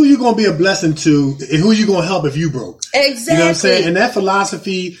 Cause who you gonna be a blessing to, and who you gonna help if you broke? Exactly. You know what I'm saying? And that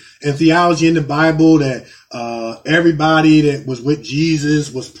philosophy and theology in the Bible that everybody that was with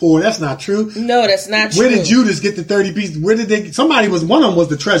Jesus was poor. That's not true. No, that's not true. Where did Judas get the 30 pieces? Where did they? One of them was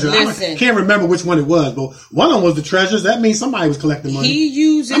the treasure. I can't remember which one it was, but one of them was the treasures. That means somebody was collecting money.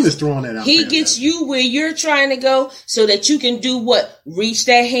 I'm just throwing that out. He gets you where you're trying to go, so that you can do what? Reach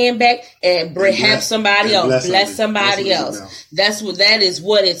that hand back and have somebody else. Bless somebody else. That is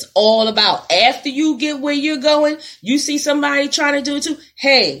what it's all about. After you get where you're going, you see somebody trying to do it too.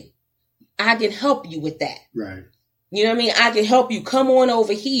 Hey, I can help you with that. Right. You know what I mean? I can help you. Come on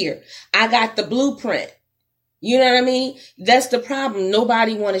over here. I got the blueprint. You know what I mean? That's the problem.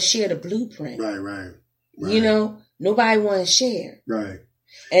 Nobody want to share the blueprint. Right. Nobody want to share. Right.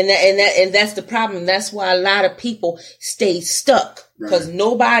 And that's the problem. That's why a lot of people stay stuck, because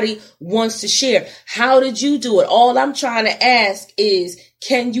nobody wants to share. How did you do it? All I'm trying to ask is,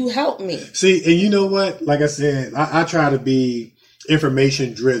 can you help me? See, and you know what? Like I said, I try to be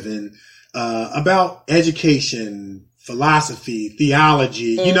information driven, about education, philosophy,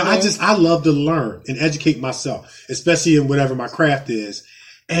 theology. You know, I love to learn and educate myself, especially in whatever my craft is.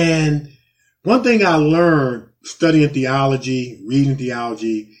 And one thing I learned studying theology, reading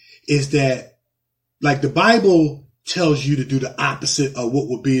theology, is that like the Bible tells you to do the opposite of what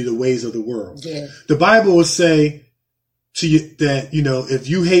would be the ways of the world. Yeah. The Bible will say to you that, you know, if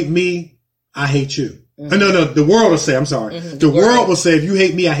you hate me, I hate you. No, the world will say, I'm sorry. The world will say, if you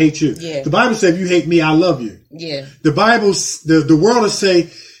hate me, I hate you. Yeah. The Bible says, if you hate me, I love you. Yeah. The Bible, the world will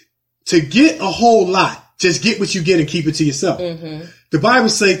say, to get a whole lot, just get what you get and keep it to yourself. The Bible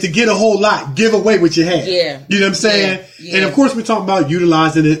says, to get a whole lot, give away what you have. Yeah. You know what I'm saying? Yeah. And of course, we're talking about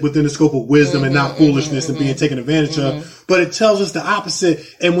utilizing it within the scope of wisdom and not foolishness and being taken advantage of. But it tells us the opposite.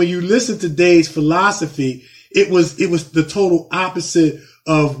 And when you listen to Dave's philosophy, it was the total opposite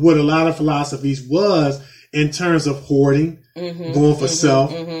of what a lot of philosophies was in terms of hoarding, going for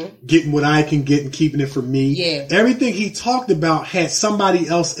self, getting what I can get and keeping it for me. Yeah. Everything he talked about had somebody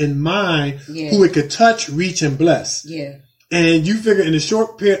else in mind who it could touch, reach, and bless. Yeah. And you figure in a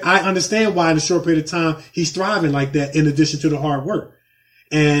short period, I understand why in a short period of time he's thriving like that in addition to the hard work.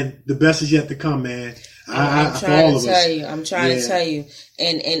 And the best is yet to come, man. I'm trying to tell you.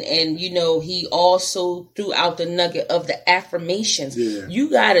 And you know, he also threw out the nugget of the affirmations. Yeah.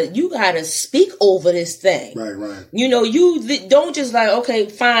 You gotta speak over this thing. Right. You know, you don't just like, okay,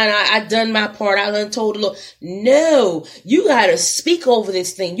 fine, I done my part. I done told the Lord. No, you gotta speak over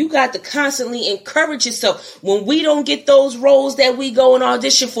this thing. You got to constantly encourage yourself. When we don't get those roles that we go and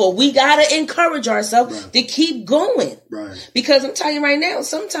audition for, we gotta encourage ourselves to keep going. Right. Because I'm telling you right now,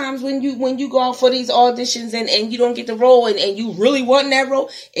 sometimes when you go out for these auditions and you don't get the role and you really want that role,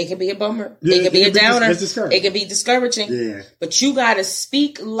 it can be a bummer. Yeah, it can be a downer. It can be discouraging. Yeah. But you got to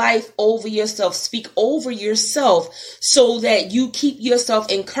speak life over yourself. Speak over yourself so that you keep yourself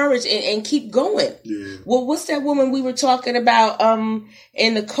encouraged and keep going. Yeah. Well, what's that woman we were talking about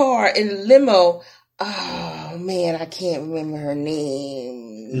in the car, in the limo? Oh, man, I can't remember her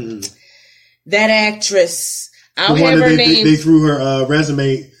name. That actress. I'll have her name. They threw her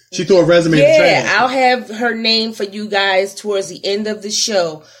resume. She threw a resume in the trash. Yeah, I'll have her name for you guys towards the end of the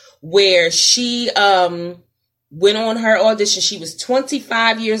show, where she went on her audition. She was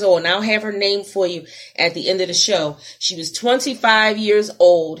 25 years old, and I'll have her name for you at the end of the show. She was 25 years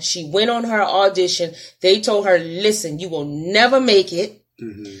old. She went on her audition. They told her, listen, you will never make it.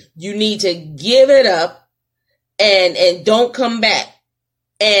 You need to give it up and don't come back.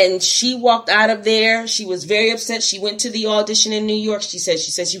 And she walked out of there. She was very upset. She went to the audition in New York. She said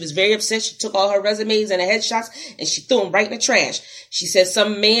she was very upset. She took all her resumes and her headshots and she threw them right in the trash. She said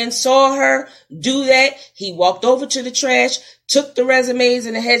some man saw her do that. He walked over to the trash, took the resumes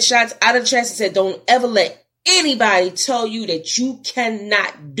and the headshots out of the trash and said, don't ever let anybody tell you that you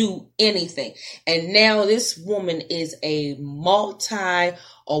cannot do anything. And now this woman is a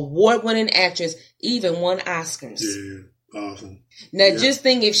multi-award-winning actress, even won Oscars. Yeah. Awesome. Now, just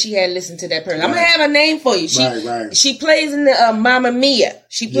think if she had listened to that person. I'm going to have a name for you. She plays in the Mamma Mia.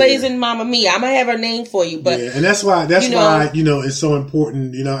 She plays in Mamma Mia. I'm going to have her name for you. But and that's why you know, it's so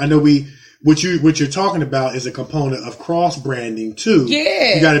important. You know, I know what you're talking about is a component of cross branding too.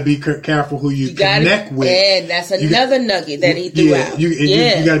 Yeah, you got to be careful who you connect with. Yeah, that's another nugget that he threw out.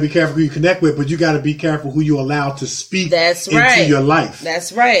 You got to be careful who you connect with, but you got to be careful who you allow to speak into your life.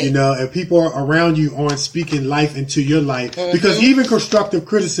 That's right. You know, if people around you aren't speaking life into your life, because even constructive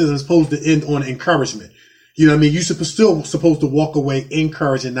criticism is supposed to end on encouragement. You know what I mean? You're still supposed to walk away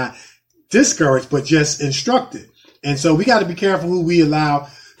encouraged and not discouraged, but just instructed. And so we got to be careful who we allow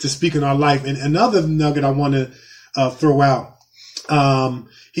to speak in our life. And another nugget I want to throw out,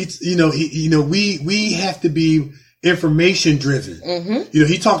 we have to be information driven. You know,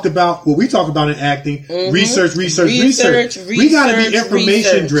 he talked about what we talk about in acting, research. We got to be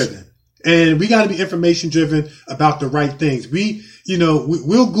information driven, and we got to be information driven about the right things.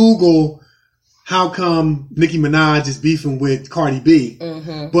 We'll Google how come Nicki Minaj is beefing with Cardi B,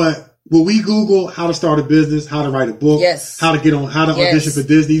 but will we Google how to start a business, how to write a book, how to audition for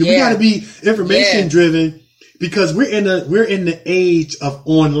Disney? We got to be information driven because we're in the age of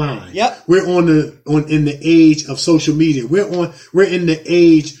online. Yep. We're in the age of social media. We're in the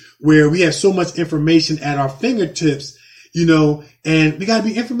age where we have so much information at our fingertips, you know, and we got to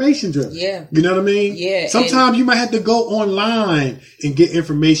be information driven. Yeah. You know what I mean? Yeah. Sometimes you might have to go online and get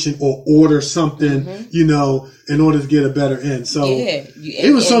information or order something, you know, in order to get a better end. So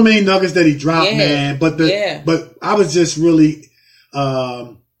it was so many nuggets that he dropped, man. But I was just really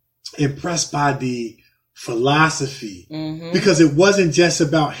impressed by the philosophy because it wasn't just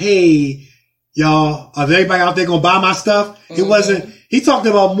about, hey, y'all, is everybody out there going to buy my stuff? It wasn't, he talked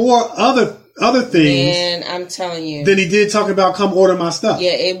about more other things. And I'm telling you. Than he did talking about come order my stuff.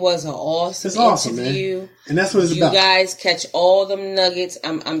 Yeah, it was an awesome interview. Man. And that's what it's about. You guys catch all them nuggets.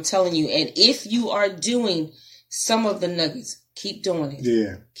 I'm telling you. And if you are doing some of the nuggets, keep doing it.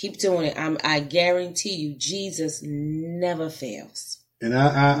 Yeah. Keep doing it. I guarantee you, Jesus never fails. And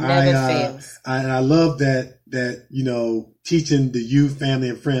I love that, you know, teaching the youth, family,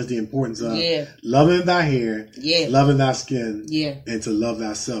 and friends the importance of loving thy hair, loving thy skin, and to love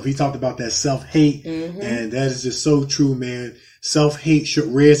thyself. He talked about that self-hate, and that is just so true, man. Self-hate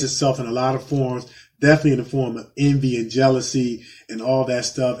should raise itself in a lot of forms, definitely in the form of envy and jealousy and all that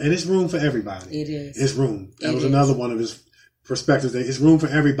stuff. And it's room for everybody. It is. It's room. That was another one of his perspectives. It's room for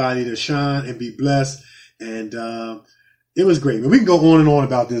everybody to shine and be blessed. And, it was great. We can go on and on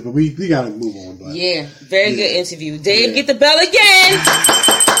about this, but we got to move on. But very good interview. Dave, get the bell again.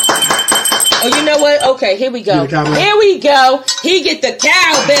 Oh, you know what? Okay, here we go. Here we go. He get the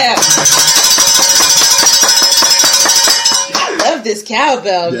cowbell. I love this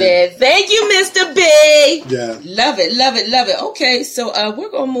cowbell, man. Thank you, Mr. B. Yeah. Love it, love it, love it. Okay, so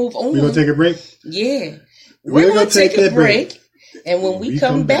we're going to move on. We're going to take a break? Yeah. We're going to take a break. And when we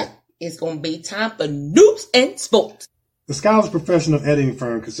come back, it's going to be time for News and Sports. The Scholars Professional Editing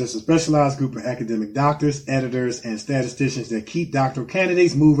Firm consists of a specialized group of academic doctors, editors, and statisticians that keep doctoral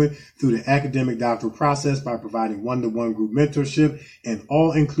candidates moving through the academic doctoral process by providing one-to-one group mentorship and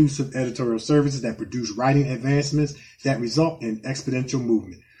all-inclusive editorial services that produce writing advancements that result in exponential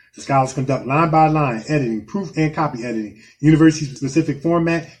movement. The scholars conduct line-by-line editing, proof and copy editing, university-specific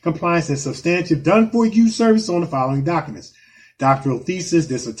format, compliance, and substantive done-for-you service on the following documents: doctoral thesis,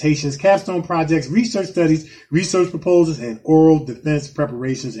 dissertations, capstone projects, research studies, research proposals, and oral defense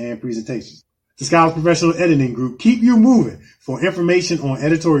preparations and presentations. The Scholars Professional Editing Group keep you moving. For information on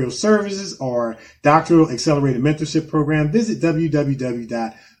editorial services or doctoral accelerated mentorship program, visit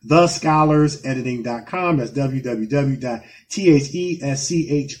www.thescholarsedediting.com. That's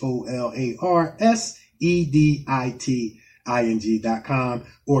www.thescholarsedditing.com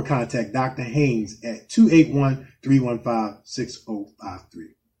or contact Dr. Haynes at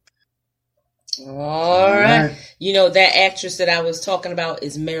 281-315-6053. All right. You know, that actress that I was talking about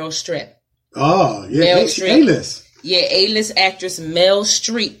is Meryl Streep. Oh, yeah. Meryl Streep. A-list. Yeah, A-list actress Meryl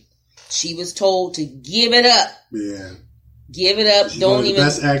Streep. She was told to give it up. Yeah. Give it up. She's Don't one of the even.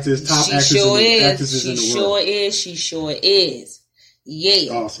 Best actors, top she actors sure in the, is. actresses She in the sure world. is. She sure is.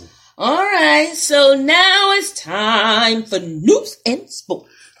 Yeah. Awesome. All right. So now it's time for News and Sports.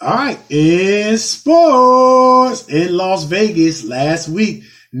 All right. In sports, in Las Vegas last week,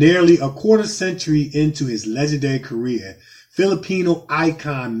 nearly a quarter century into his legendary career, Filipino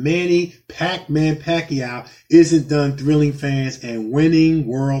icon Manny Pac-Man Pacquiao isn't done thrilling fans and winning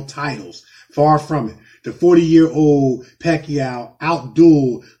world titles. Far from it. The 40-year-old Pacquiao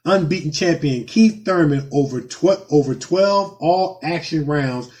outdueled unbeaten champion Keith Thurman over 12 all-action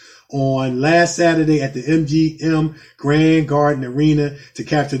rounds on last Saturday at the MGM Grand Garden Arena to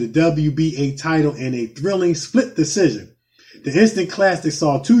capture the WBA title in a thrilling split decision. The instant classic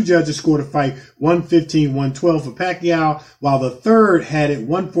saw two judges score the fight 115-112 for Pacquiao, while the third had it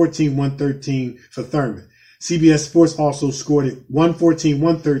 114-113 for Thurman. CBS Sports also scored it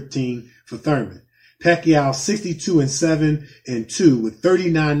 114-113 for Thurman. Pacquiao 62-7-2 with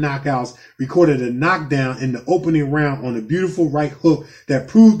 39 knockouts recorded a knockdown in the opening round on a beautiful right hook that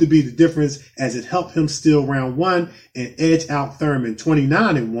proved to be the difference as it helped him steal round one and edge out Thurman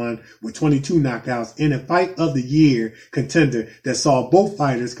 29-1 with 22 knockouts in a fight of the year contender that saw both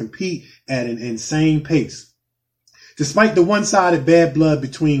fighters compete at an insane pace. Despite the one-sided bad blood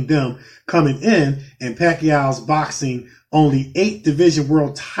between them coming in and Pacquiao's boxing only 8th division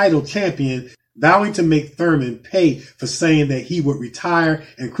world title champion vowing to make Thurman pay for saying that he would retire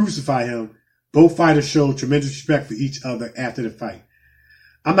and crucify him, both fighters showed tremendous respect for each other after the fight.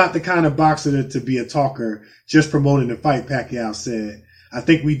 I'm not the kind of boxer to be a talker, just promoting the fight, Pacquiao said. I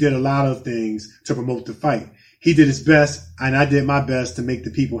think we did a lot of things to promote the fight. He did his best, and I did my best to make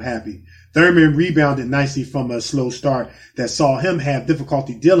the people happy. Thurman rebounded nicely from a slow start that saw him have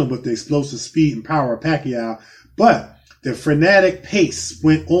difficulty dealing with the explosive speed and power of Pacquiao, but the frenetic pace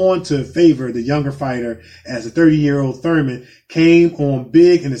went on to favor the younger fighter as the 30-year-old Thurman came on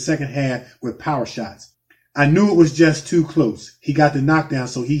big in the second half with power shots. I knew it was just too close. He got the knockdown,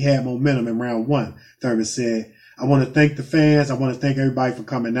 so he had momentum in round one, Thurman said. I want to thank the fans. I want to thank everybody for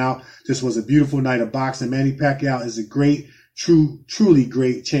coming out. This was a beautiful night of boxing. Manny Pacquiao is a great, truly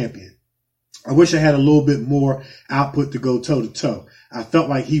great champion. I wish I had a little bit more output to go toe-to-toe. I felt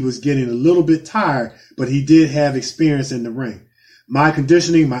like he was getting a little bit tired, but he did have experience in the ring. My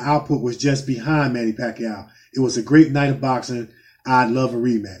conditioning, my output was just behind Manny Pacquiao. It was a great night of boxing. I'd love a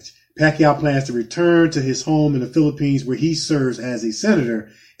rematch. Pacquiao plans to return to his home in the Philippines where he serves as a senator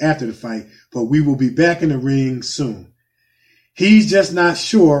after the fight, but we will be back in the ring soon. He's just not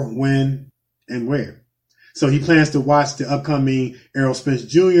sure when and where. So he plans to watch the upcoming Errol Spence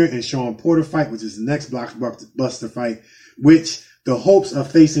Jr. and Sean Porter fight, which is the next blockbuster fight, which the hopes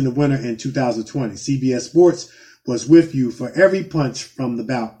of facing the winner in 2020. CBS Sports was with you for every punch from the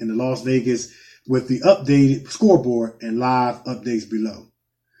bout in the Las Vegas with the updated scoreboard and live updates below.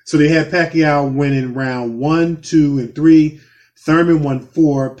 So they had Pacquiao winning round 1, 2, and 3. Thurman won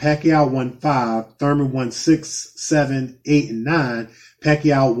 4. Pacquiao won 5. Thurman won 6, 7, 8, and 9.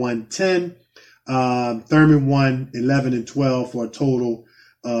 Pacquiao won 10. Thurman won 11 and 12 for a total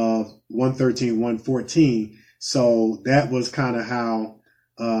of 113, 114. So that was kind of how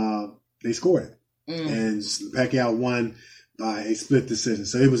they scored it. And Pacquiao won by a split decision.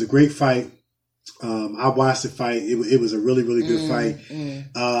 So it was a great fight. I watched the fight. It was a really, really good fight.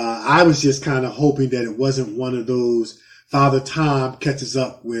 I was just kind of hoping that it wasn't one of those Father Time catches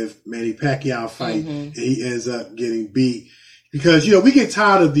up with Manny Pacquiao fight and he ends up getting beat. Because, we get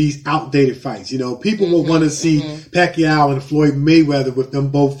tired of these outdated fights. People will want to see Pacquiao and Floyd Mayweather with them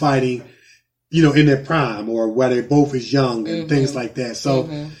both fighting, in their prime or where they both is young and things like that. So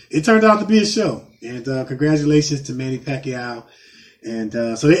it turned out to be a show. And congratulations to Manny Pacquiao. And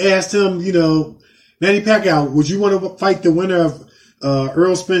so they asked him, Manny Pacquiao, would you want to fight the winner of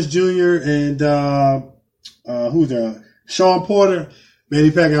Errol Spence Jr. and Sean Porter? Manny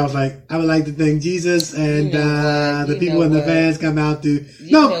Pacquiao was like, I would like to thank Jesus and the people in the fans come out to.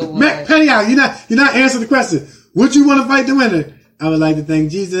 Pacquiao, you're not answering the question. Would you want to fight the winner? I would like to thank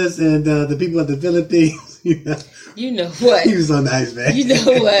Jesus and the people of the Philippines. You know what? He was so nice, man. You know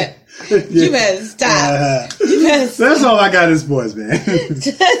what? You better stop. That's all I got in sports, man.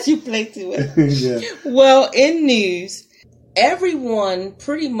 You play too well. Well, in news, everyone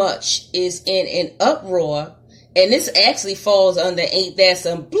pretty much is in an uproar, and this actually falls under Ain't That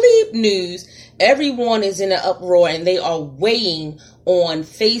Some Bleep News. Everyone is in an uproar, and they are weighing on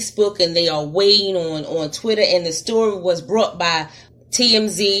Facebook, and they are weighing on Twitter, and the story was brought by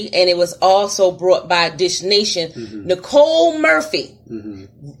TMZ, and it was also brought by Dish Nation. Nicole Murphy,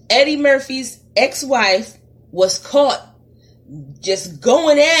 Eddie Murphy's ex-wife, was caught just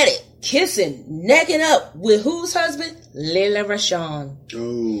going at it, kissing, necking up with whose husband? Layla Rashawn.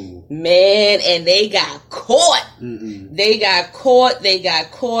 Oh. Man, and they got caught. They got caught,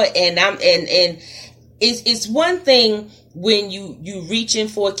 and it's one thing when you reach in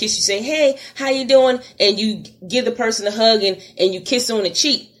for a kiss, you say, hey, how you doing? And you give the person a hug and you kiss on the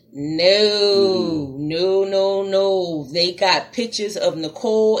cheek. No. They got pictures of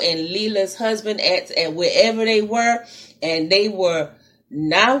Nicole and Leela's husband at wherever they were. And they were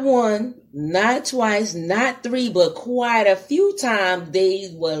not one, not twice, not three, but quite a few times they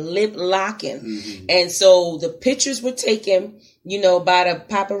were lip locking. And so the pictures were taken, by the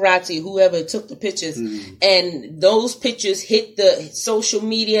paparazzi, whoever took the pictures. And those pictures hit the social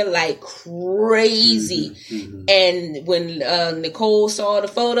media like crazy. And when Nicole saw the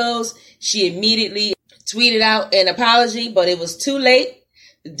photos, she immediately tweeted out an apology, but it was too late.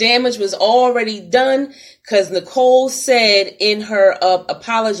 The damage was already done because Nicole said in her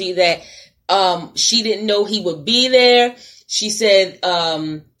apology that she didn't know he would be there. She said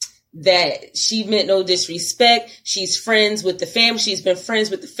that she meant no disrespect. She's friends with the family. She's been friends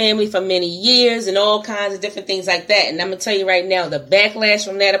with the family for many years and all kinds of different things like that. And I'm going to tell you right now, the backlash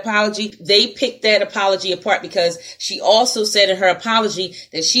from that apology, they picked that apology apart because she also said in her apology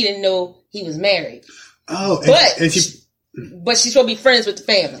that she didn't know he was married. Oh, but she's supposed to be friends with the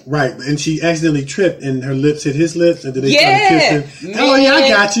family. Right. And she accidentally tripped and her lips hit his lips and then they started kissing. Man, oh, yeah, I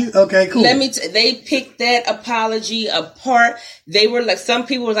got you. Okay, cool. They picked that apology apart. They were like, some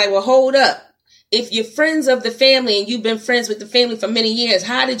people were like, well, hold up. If you're friends of the family and you've been friends with the family for many years,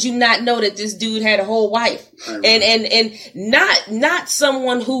 how did you not know that this dude had a whole wife? Right. And not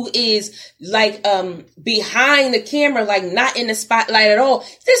someone who is like, behind the camera, like not in the spotlight at all.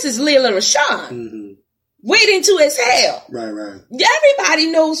 This is Layla Rashawn. Waiting to exhale. Right.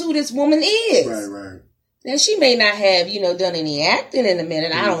 Everybody knows who this woman is. Right. Now she may not have, done any acting in a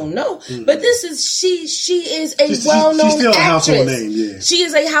minute. I don't know. But this is, she is a well-known she's still actress. A household name, yeah. She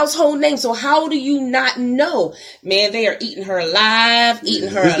is a household name. So how do you not know? Man, they are eating her alive,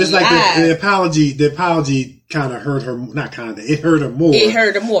 It's like the apology kind of hurt her, it hurt her more. It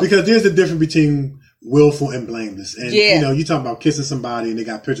hurt her more. Because there's a difference between willful and blameless. And, you talking about kissing somebody and they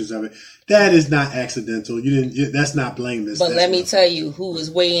got pictures of it. That is not accidental. That's not blameless. But let me tell you who is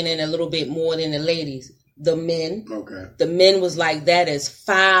weighing in a little bit more than the ladies. the men. Okay. The men was like, that is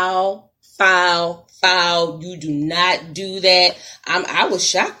foul, foul, foul. You do not do that. I was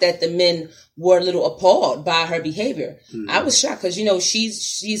shocked that the men were a little appalled by her behavior. I was shocked because, you know,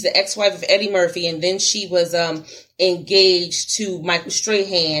 she's the ex-wife of Eddie Murphy, and then she was engaged to Michael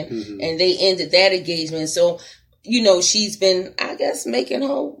Strahan, and they ended that engagement. So, you know, she's been, I guess, making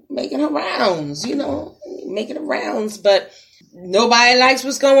her rounds, you know, making her rounds, but nobody likes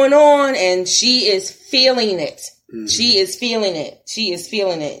what's going on, and she is feeling it. She is feeling it. She is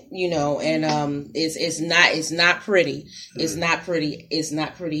feeling it, you know, and it's not pretty. It's not pretty. It's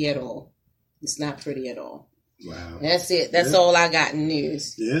not pretty at all. It's not pretty at all. Wow. That's it. That's all I got in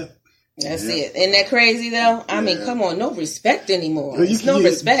news. Yeah. That's it. Isn't that crazy though? I mean, come on, no respect anymore. There's no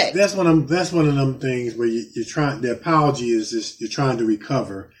respect. That's one of them things where you're trying. The apology is just you're trying to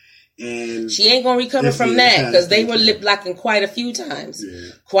recover, and she ain't gonna recover from that because they were lip locking quite a few times.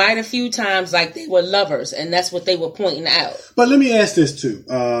 Yeah. Quite a few times, like they were lovers, and that's what they were pointing out. But let me ask this too,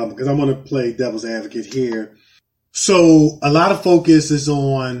 because I want to play devil's advocate here. So a lot of focus is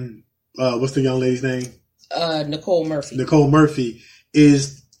on what's the young lady's name? Nicole Murphy. Nicole Murphy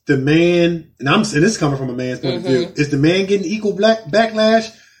is. The man, and this is coming from a man's point of view, is the man getting equal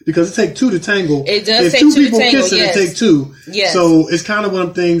backlash? Because it takes two to tangle. It does if take two two people to tangle, kissing, yes. It takes two. Yes. So it's kind of one of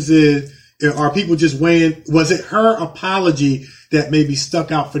them things is, are people just weighing, was it her apology that maybe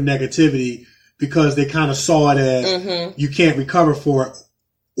stuck out for negativity because they kind of saw it as you can't recover for it?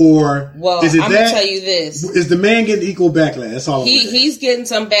 Or is it I'm that? Gonna tell you this: is the man getting equal backlash? That's all. He's getting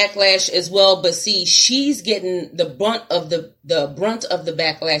some backlash as well, but see, she's getting the brunt of the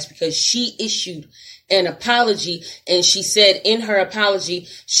backlash because she issued an apology, and she said in her apology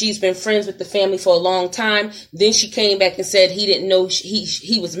she's been friends with the family for a long time. Then she came back and said he didn't know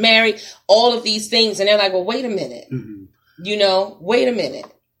he was married. All of these things, and they're like, well, wait a minute, you know, wait a minute.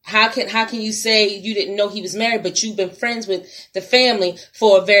 How can you say you didn't know he was married, but you've been friends with the family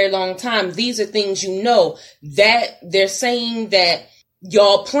for a very long time? These are things you know. That they're saying that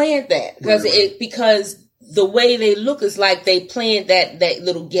y'all planned that because the way they look is like they planned that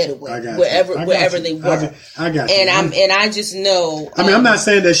little getaway wherever they were. I got you. And I just know. I mean, I'm not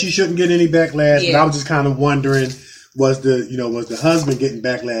saying that she shouldn't get any backlash, but I was just kind of wondering, was the husband getting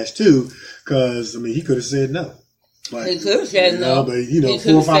backlash too? Because I mean, he could have said no. But, he could have said no. But,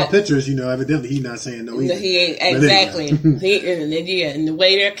 4 or 5 pictures, evidently he's not saying no either. He ain't, exactly. And the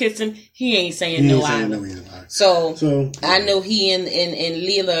way they're kissing, he ain't saying no either. So I know he and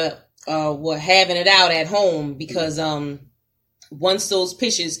Leela were having it out at home because once those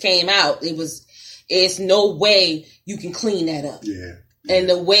pictures came out, it's no way you can clean that up. Yeah. And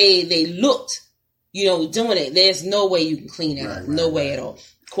the way they looked, doing it, there's no way you can clean that up. No way at all.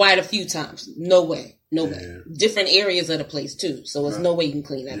 Quite a few times. No way. No way. Different areas of the place too. So there's no way you can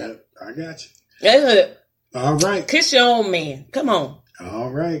clean that up. I got you. All right. Kiss your own man. Come on.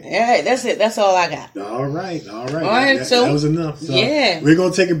 All right. All right. That's it. That's all I got. All right. So that was enough. So we're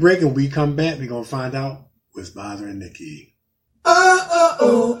going to take a break, and when we come back, we're going to find out what's bothering Nikee.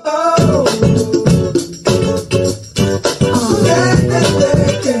 Oh, yeah.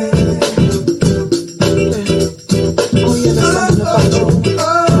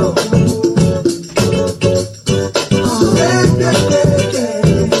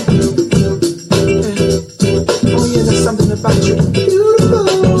 There's something about you. There's something about you,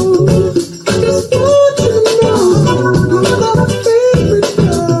 beautiful. I just want you to know you're my favorite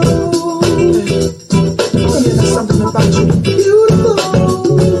girl. There's something about you, beautiful.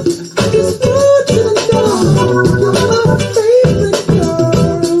 I just want you to know you're my favorite girl.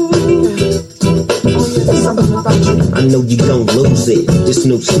 There's something about you. I know you gon' lose it. This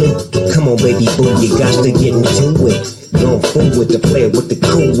new Snoop, come on, baby boo, you got to get into it. Going forward to play with the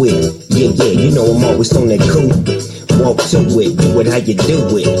cool wit. Yeah, I'm always on that cool. Walk to it, do it how you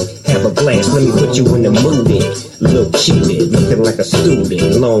do it. Have a glass, let me put you in the mood. Little cupid, looking like a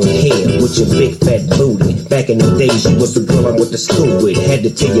student. Long hair with your big fat booty. Back in the days, you was the girl I went to school with. Had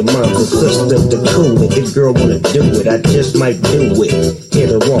to tell your mom and sister to cool it. This girl wanna do it, I just might do it. Hit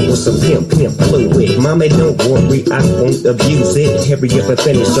her off with some pimp fluid. Mama, don't worry, I won't abuse it. Hurry up and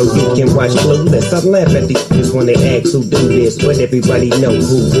finish so you can watch Clueless. I laugh at these when they ask who do this, but everybody know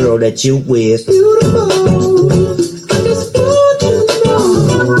who girl that you is. Beautiful. I just want you to know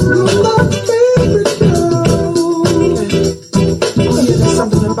you're my favorite girl. There's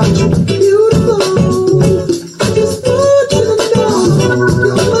something about you, beautiful. I just want you to know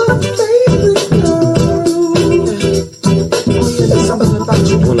you're my favorite girl. There's something about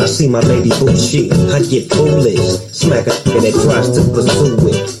you. When I see my lady bullshit, I get foolish. Smack her and it tries to pursue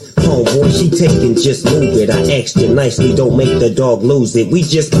it. Homeboy, she taking, just move it. I asked you nicely, don't make the dog lose it. We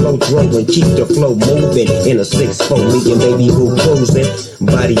just blow throw and keep the flow moving. In a 6-4, me and baby boo cruising.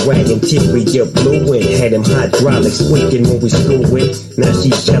 Body wagging, teary, you're blueing. Had him hydraulics squeaking when we screwing. Now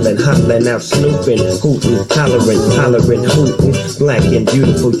she's yelling, hollering out, snooping, hooting, hollering, hooting. Black and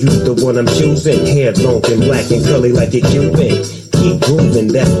beautiful, you the one I'm choosing. Hair long and black and curly like a Cuban. Keep grooving,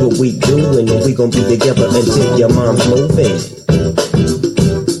 that's what we doing. And we gon' be together until your mom's moving.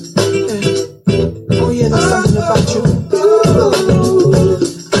 Oh yeah, there's something about you.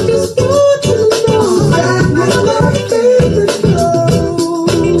 I just want you to know that you're my favorite girl.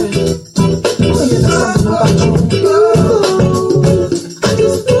 Oh yeah, there's something about you. I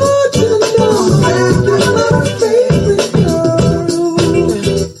just want you to know that you're my favorite girl.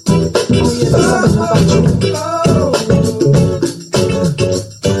 Oh yeah, there's something about you.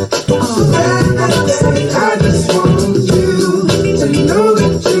 I just want you to know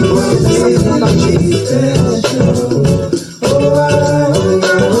that you are really special. Oh,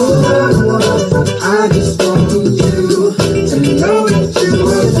 I just want you to know that you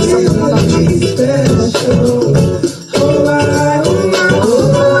are really special.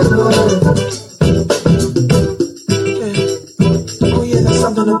 Oh, yeah, there's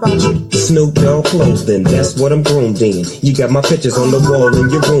something about you. Snoop Dogg clothing, that's what I'm groomed in. You got my pictures on the wall in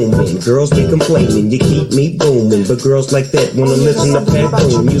your room, and girls be complaining, you keep me booming. But girls like that wanna listen to Pat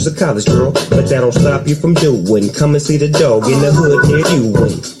Boone. You's a college girl, but that don't stop you from doing. Come and see the dog in the hood near you.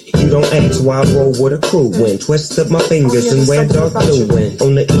 When you don't ask why I roll with a crew, when twist up my fingers and wear dark blue.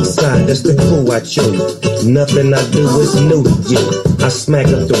 On the east side, that's the crew I choose. Nothing I do is new to you. I smack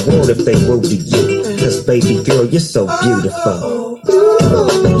up the world if they rude to you. Cause baby girl, you're so beautiful.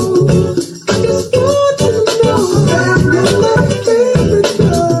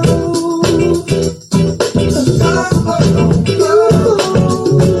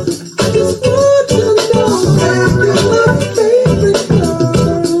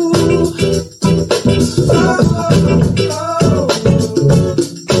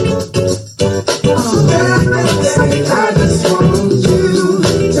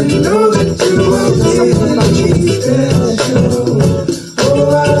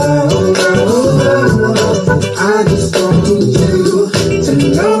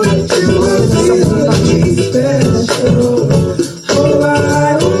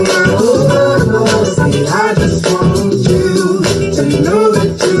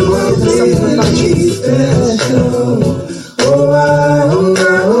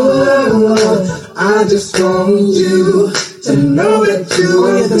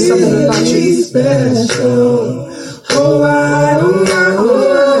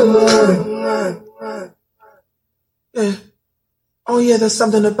 There's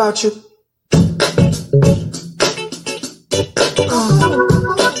something about you.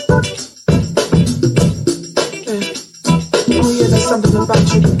 Oh yeah, there's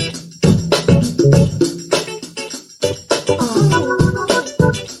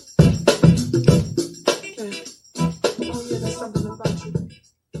something about you.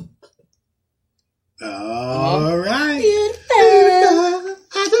 All right.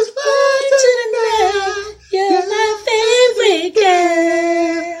 I just want you to know you're my favorite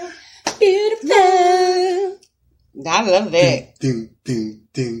girl. Beautiful. I love that. Ding, ding,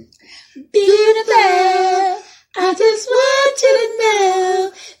 ding. Beautiful. I just want you to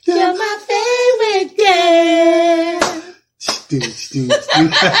know you're my favorite girl.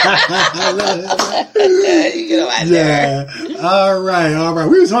 I love it. You get on my nerve. All right.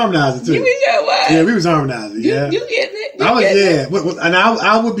 We was harmonizing too. You was your what? Yeah, we was harmonizing. You Yeah, you getting it? I was. And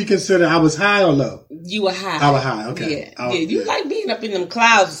I would be considered. I was high or low. You were high. I was high. Okay. Yeah. You like being up in them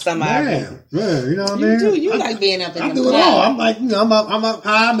clouds with somebody. Yeah. You know what I mean? You do. You like being up in them clouds. I do it all. I'm like, I'm up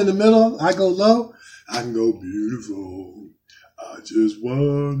high. I'm in the middle. I go low. I can go beautiful. I just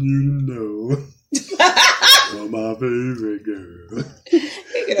want you to know. You're my favorite girl.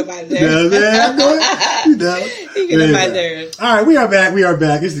 You get on my nerves. You get on my nerves. All right, we are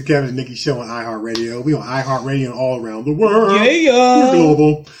back. This is the Kevin and Nikee Show on iHeartRadio. We on iHeartRadio and all around the world. Yeah. We're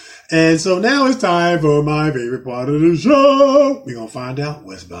global. And so now it's time for my favorite part of the show. We're going to find out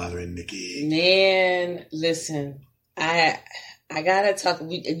what's bothering Nikee. Man, listen. I got to talk.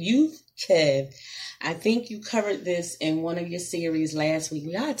 You, Kev, I think you covered this in one of your series last week.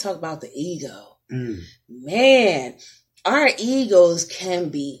 We got to talk about the ego. Man, our egos can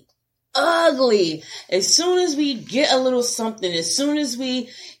be ugly. As soon as we get a little something, as soon as we,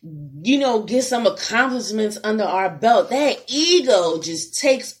 get some accomplishments under our belt, that ego just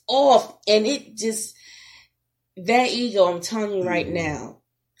takes off. And that ego, I'm telling you right now,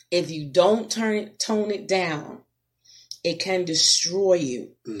 if you don't tone it down, it can destroy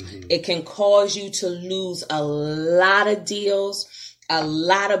you. It can cause you to lose a lot of deals, a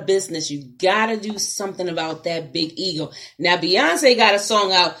lot of business. You got to do something about that big ego. Now, Beyonce got a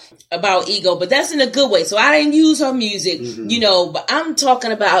song out about ego, but that's in a good way. So I didn't use her music, but I'm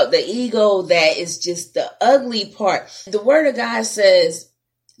talking about the ego that is just the ugly part. The word of God says,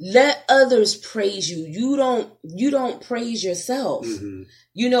 let others praise you. You don't praise yourself.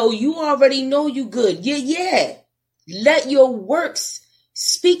 You already know you good. Yeah. Let your works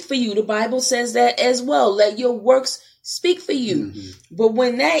speak for you. The Bible says that as well. Let your works speak for you. But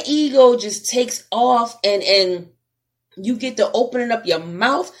when that ego just takes off and you get to opening up your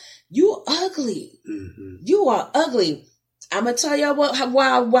mouth, you're ugly. You are ugly. I'm going to tell y'all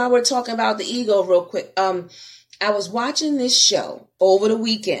while we're talking about the ego real quick. I was watching this show over the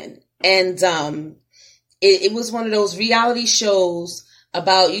weekend, and it was one of those reality shows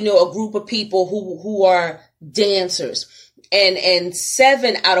about, a group of people who are dancers. And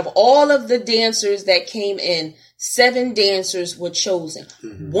 7 out of all of the dancers that came in, 7 dancers were chosen.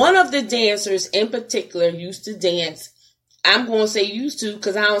 One of the dancers in particular used to dance. I'm going to say used to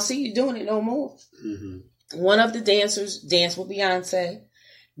because I don't see you doing it no more. One of the dancers danced with Beyonce,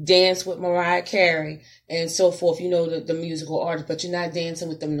 danced with Mariah Carey, and so forth. The musical artist, but you're not dancing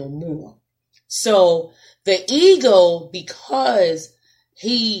with them no more. So the ego, because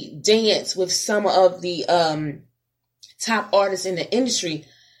he danced with some of the top artists in the industry,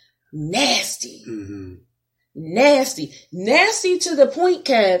 nasty to the point,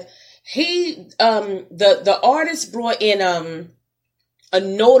 Kev. He the artist brought in a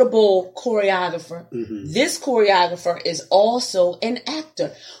notable choreographer. This choreographer is also an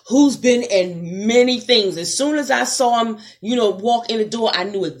actor who's been in many things. As soon as I saw him, walk in the door, I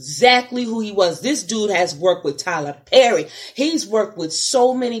knew exactly who he was. This dude has worked with Tyler Perry. He's worked with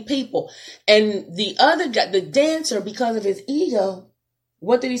so many people. And the other guy, the dancer, because of his ego,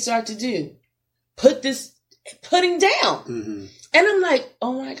 what did he start to do? Put him down. And I'm like,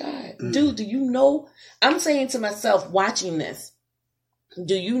 oh my God, dude, do you know? I'm saying to myself, watching this,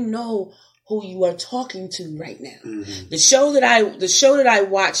 do you know who you are talking to right now? The show that I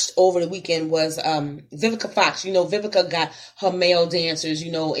watched over the weekend was Vivica Fox. Vivica got her male dancers,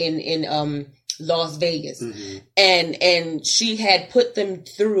 in Las Vegas, and she had put them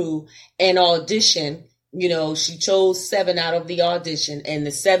through an audition. She chose 7 out of the audition, and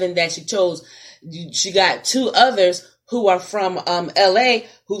the 7 that she chose, she got 2 others who are from LA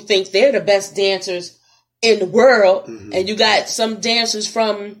who think they're the best dancers in the world. And you got some dancers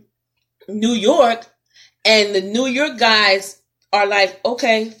from New York, and the New York guys are like,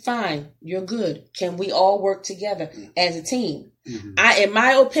 okay, fine, you're good. Can we all work together as a team? In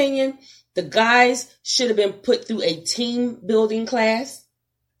my opinion, the guys should have been put through a team building class.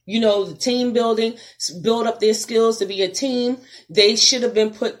 The team building, build up their skills to be a team. They should have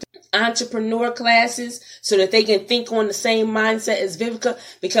been put through entrepreneur classes so that they can think on the same mindset as Vivica.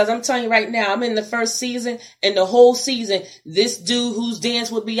 Because I'm telling you right now, I'm in the first season, and the whole season, this dude who's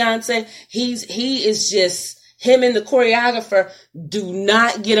danced with Beyonce, he is just, him and the choreographer do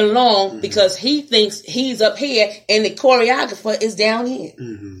not get along because he thinks he's up here and the choreographer is down here.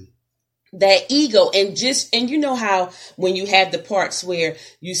 That ego, and you know how when you have the parts where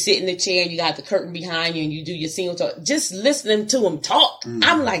you sit in the chair and you got the curtain behind you and you do your single talk, just listening to him talk,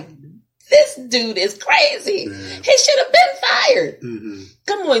 I'm like, this dude is crazy. He should have been fired.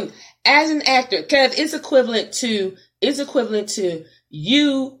 Come on, as an actor, Kev, it's equivalent to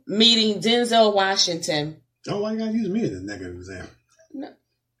you meeting Denzel Washington. Oh, why you gotta use me as a negative example? No,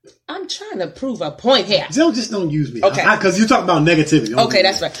 I'm trying to prove a point here. Just don't use me. Okay. Because you talk about negativity. Okay,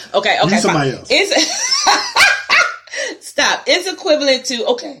 that's right. Okay. Use somebody else. Stop. It's equivalent to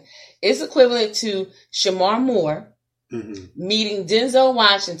Shamar Moore meeting Denzel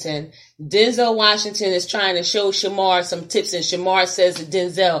Washington. Denzel Washington is trying to show Shamar some tips, and Shamar says to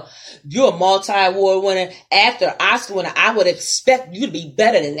Denzel, you're a multi-award winner, actor, Oscar winner. I would expect you to be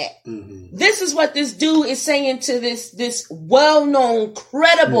better than that. This is what this dude is saying to this well-known,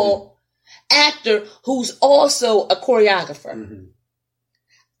 credible actor who's also a choreographer.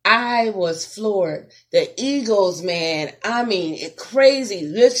 I was floored. The egos, man. I mean, it's crazy.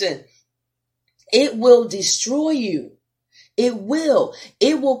 Listen, it will destroy you. It will.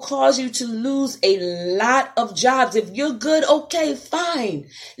 It will cause you to lose a lot of jobs. If you're good, okay, fine.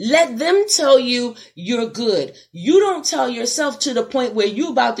 Let them tell you you're good. You don't tell yourself to the point where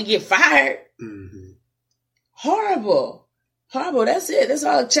you're about to get fired. Horrible. That's it. That's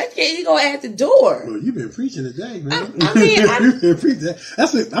all. Check your ego at the door. Well, you've been preaching today, man. You've been preaching.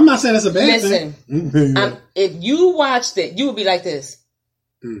 I'm not saying that's a bad thing. Listen, if you watched it, you would be like this.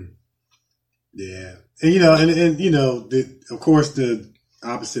 Yeah. And, you know, and you know, of course, the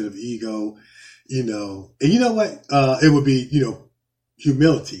opposite of ego, you know, and you know what? It would be, you know,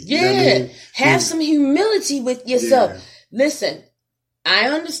 humility. Yeah. You know what I mean? Have some humility with yourself. Yeah. Listen, I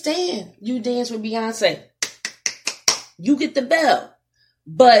understand you dance with Beyonce. You get the bell.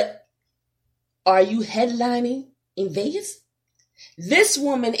 But are you headlining in Vegas? This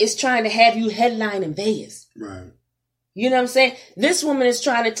woman is trying to have you headline in Vegas. Right. You know what I'm saying? This woman is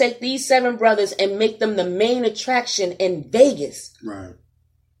trying to take these 7 brothers and make them the main attraction in Vegas. Right.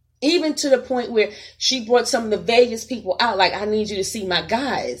 Even to the point where she brought some of the Vegas people out. Like, I need you to see my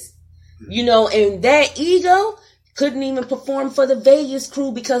guys. Mm-hmm. You know, and that ego couldn't even perform for the Vegas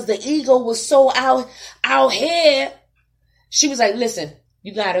crew because the ego was so out here. She was like, listen,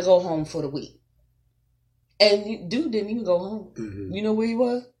 you got to go home for the week. And dude didn't even go home. Mm-hmm. You know where he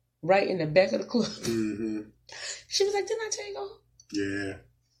was? Right in the back of the club. Mm-hmm. She was like, didn't I tell you to go home? Yeah.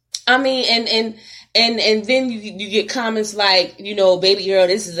 I mean, and then you get comments like, you know, baby girl,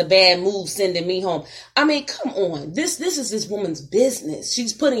 this is a bad move sending me home. I mean, come on. This is this woman's business.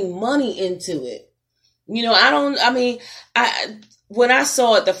 She's putting money into it. You know, when I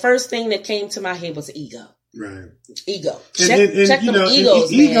saw it, the first thing that came to my head was ego. Right. Ego. And check you them know,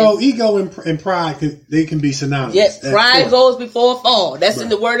 egos, ego and pride, they can be synonymous. Yes, pride goes before a fall. That's right. In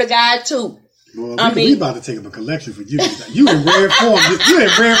the word of God too. Well, we about to take up a collection for you. You in rare form. You in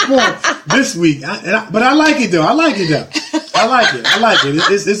rare form this week. But I like it though. I like it.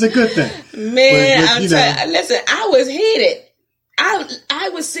 It's a good thing. Man, I'm telling you, listen, I was heated. I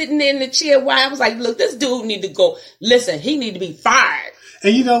was sitting in the chair while I was like, look, this dude need to go. Listen, he need to be fired.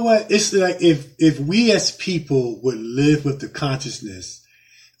 And you know what? It's like if we as people would live with the consciousness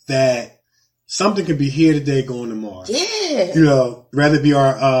that something could be here today, going tomorrow. Yeah. You know, rather be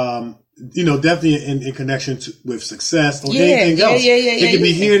our you know, definitely in connection with success or anything else. It can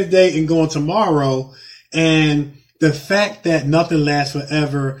be here today and going tomorrow. And the fact that nothing lasts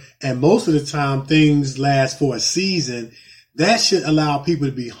forever and most of the time things last for a season, that should allow people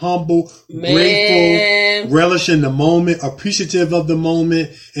to be humble, grateful, relish in the moment, appreciative of the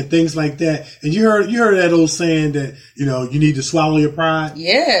moment and things like that. And you heard that old saying that, you know, you need to swallow your pride.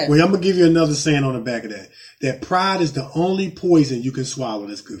 Yeah. Well, I'm going to give you another saying on the back of that. That pride is the only poison you can swallow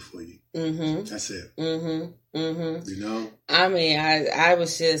that's good for you. Mm-hmm. That's it. Mm-hmm. Mm-hmm. You know? I mean, I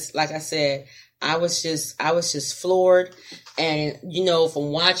was just, like I said, I was just floored. And, you know,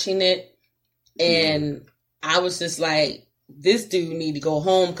 from watching it, and I was just like, this dude need to go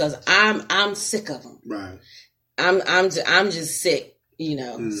home because I'm sick of him. Right. I'm just sick, you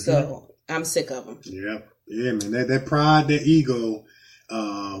know. Mm-hmm. So I'm sick of him. Yep. Yeah, man. That pride, that ego,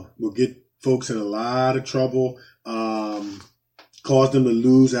 will get folks in a lot of trouble, cause them to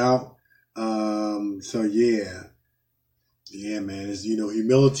lose out. So yeah, man. It's, you know,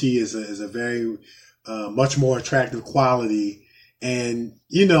 humility is a very much more attractive quality, and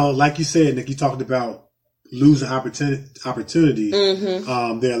you know, like you said, Nick, you talked about losing opportunity.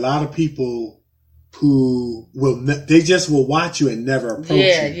 Mm-hmm. There are a lot of people who they just will watch you and never approach you.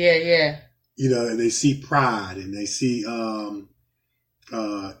 Yeah. You know, and they see pride and they see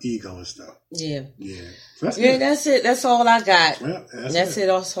ego and stuff. Yeah. So that's it. That's all I got. Well, that's it.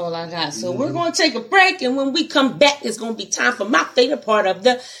 That's all I got. So we're going to take a break, and when we come back, it's going to be time for my favorite part of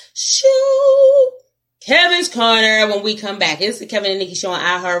the show, Kevin's Corner. When we come back, it's the Kevin and Nikee Show on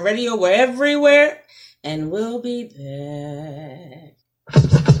iHeartRadio. We're everywhere, and we'll be back.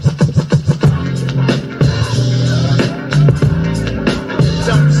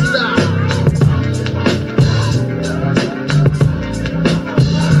 Don't stop.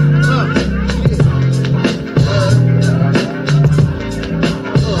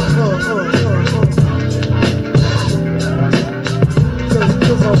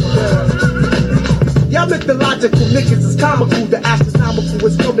 Y'all mythological niggas is comical. The astronomical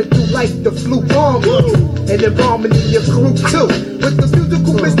is coming through like the flu bomb. And embalming in your crew too. With the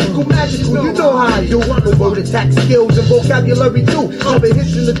musical, mystical, magical, you know how I do. The word attack skills and vocabulary too.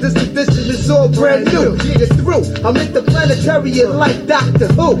 Comprehension of this edition is all brand new. Get through. I'm interplanetarian like Doctor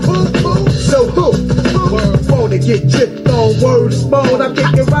Who. So who? Wanna get tripped on word spawn. I'm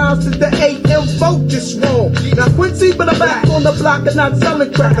kicking rhymes to the AM focus wrong. Now Quincy, but I'm back on the block and not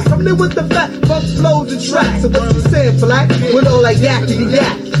selling crack. I'm coming with the fat funk flows and tracks. So what you saying, Black? With all that yakety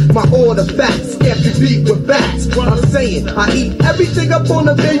yak. My order facts, can't be beat with bats. I'm saying, I eat everything up on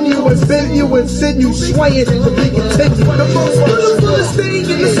the menu and spin you and send you swaying to be continued. The most beautifulest thing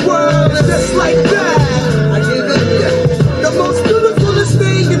in this world is just like that. I give it ya. The most beautifulest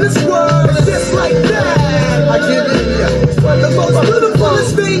thing in this world is just like that. I give it ya. The most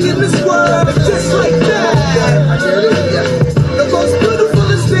beautifulest thing in this world is just like that. I give it ya. The most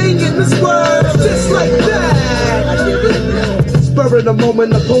beautifulest thing in this world is just like that. when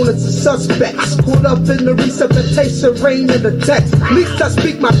opponents are suspects. Caught up in the resuscitation, rain in the text. At least I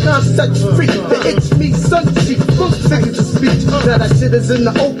speak my concept free. The it's me, sun sheet, funk figures of speech. Now that shit is in the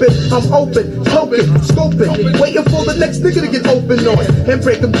open, I'm open, poking, scoping, waiting for the next nigga to get open on and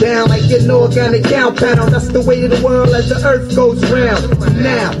break them down like an organic compound. That's the way of the world as the earth goes round.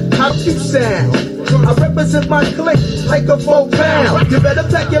 Now, how you sound? I represent my clique like a 4 pound. You better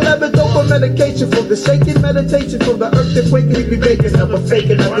pack your leather dope for medication from the shaking meditation from the earth that quaking me be making. Never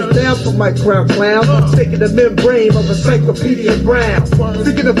faking up and down for my crown clown. Sticking the membrane of a encyclopedia brown.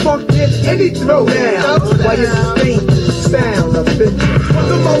 Thinking of funk in any throwdown. Why you sustain the sound of it?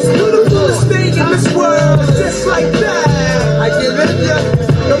 The most beautifulest thing in this world is just like that. I give it ya.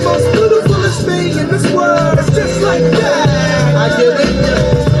 The most beautifulest thing in this world is just like that. I give it ya.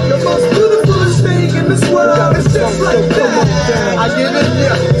 The most beautifulest thing in this world is just like that. I give it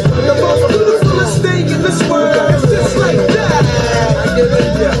ya. The most beautifulest thing in this world is just like that. I give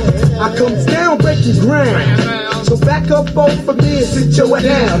it ya. I comes down breaking ground. So back up both for me and sit your ass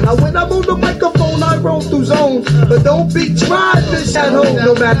down. Now when I'm on the microphone, I roll through zones. But don't be trying this at home.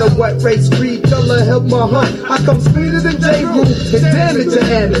 No matter what race, creed, color, help my hunt. I come speeder than J-Rule and damage an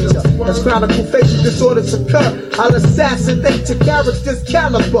amateur. As chronicle facial disorders occur, I'll assassinate your character's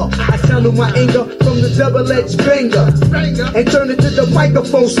caliber. I channel my anger from the double-edged finger and turn it to the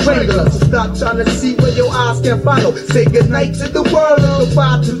microphone strangler. So stop trying to see where your eyes can follow. Say goodnight to the world and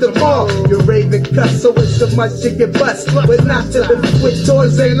goodbye to the mall. You're raving cuss, so it's so much you get bust. But not to the with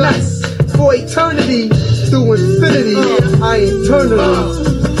toys and nuts. For eternity, through infinity, I eternally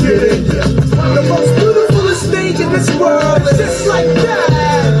get in ya. The most beautifulest thing in this world is just like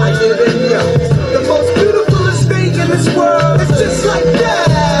that. I get in ya. The most beautifulest thing in this world is just like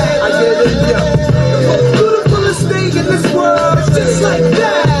that. I get in ya. The most beautifulest thing in this world is just like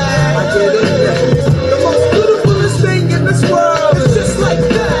that. I get in ya. The most beautifulest thing in this world is just like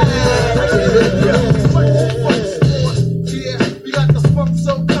that. I get in ya. Yeah, we got the funk,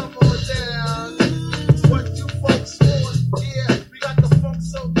 so come on down. What you folks want? Yeah, we got the funk,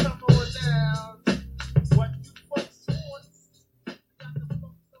 so come on down. What you folks want?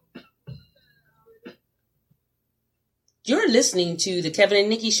 You're listening to the Kevin and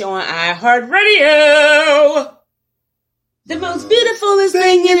Nikee Show on iHeartRadio. The most beautifulest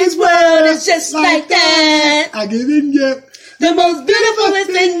thing in this world is just like that. I get in ya. The most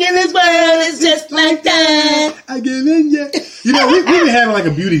beautifulest thing in this world is just like that. I get in ya. You know, we've been having like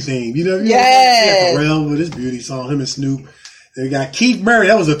a beauty theme. You know, yeah. Pharrell with his beauty song, him and Snoop. They got Keith Murray.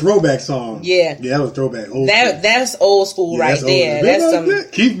 That was a throwback song. Yeah, that was a throwback. That's old school right there. That's some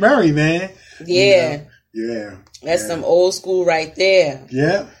Keith Murray, man. Yeah, yeah. That's some old school right there.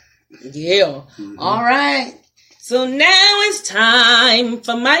 Yeah. Mm-hmm. All right. So now it's time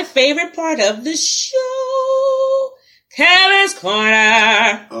for my favorite part of the show, Kevin's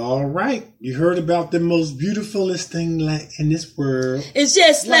Corner. All right. You heard about the most beautifulest thing in this world. It's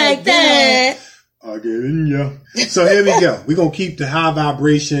just like that. I get in ya. So here we go. We're going to keep the high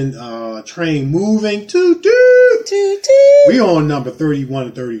vibration train moving. We on number 31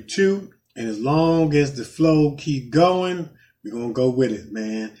 and 32. And as long as the flow keep going, we're going to go with it,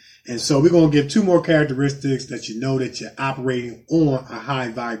 man. And so we're going to give 2 more characteristics that you know that you're operating on a high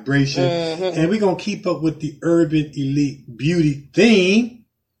vibration. Mm-hmm. And we're going to keep up with the urban elite beauty theme.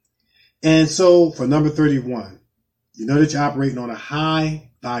 And so for number 31, you know that you're operating on a high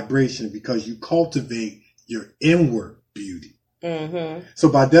vibration because you cultivate your inward beauty. Mm-hmm. So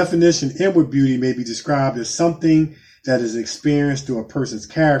by definition, inward beauty may be described as something that is experienced through a person's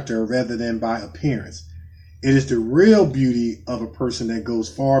character rather than by appearance. It is the real beauty of a person that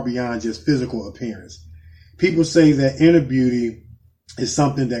goes far beyond just physical appearance. People say that inner beauty is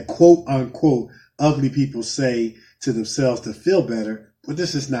something that quote unquote ugly people say to themselves to feel better, but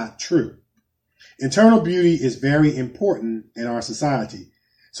this is not true. Internal beauty is very important in our society.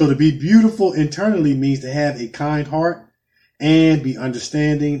 So to be beautiful internally means to have a kind heart and be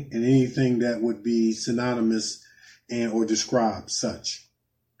understanding in anything that would be synonymous and or describe such.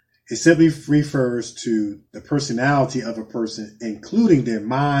 It simply refers to the personality of a person, including their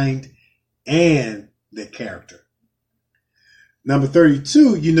mind and their character. Number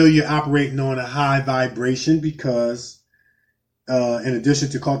 32, you know you're operating on a high vibration because in addition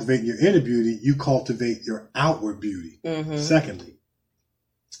to cultivating your inner beauty, you cultivate your outward beauty. Mm-hmm. Secondly,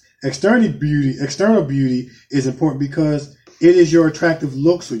 external beauty is important because it is your attractive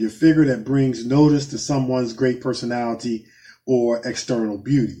looks or your figure that brings notice to someone's great personality or external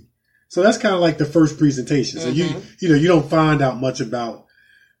beauty. So that's kind of like the first presentation. So you don't find out much about,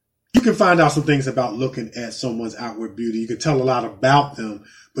 you can find out some things about looking at someone's outward beauty. You can tell a lot about them,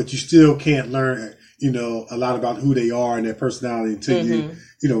 but you still can't learn, a lot about who they are and their personality until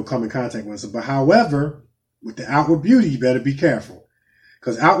you come in contact with them. But however, with the outward beauty, you better be careful.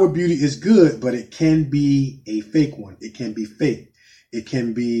 Because outward beauty is good, but it can be a fake one. It can be fake. It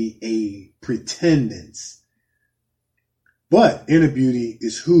can be a pretendance. But inner beauty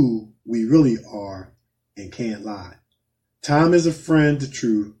is who we really are and can't lie. Time is a friend to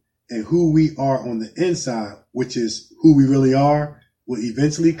truth, and who we are on the inside, which is who we really are, will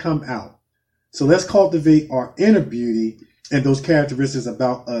eventually come out. So let's cultivate our inner beauty and those characteristics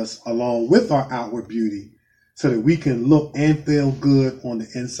about us along with our outward beauty so that we can look and feel good on the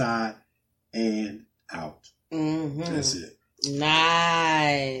inside and out. That's it.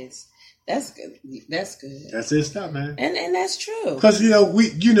 Nice. That's good. That's good. That's it stuff, man. And that's true. Because,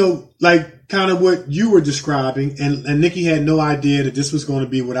 like kind of what you were describing, and Nikee had no idea that this was going to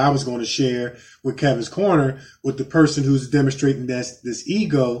be what I was going to share with Kevin's Corner with the person who's demonstrating this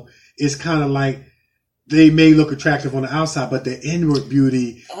ego is kind of like they may look attractive on the outside, but their inward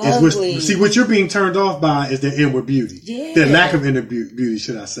beauty is what you're being turned off by is their inward beauty. Yeah. Their lack of inner beauty,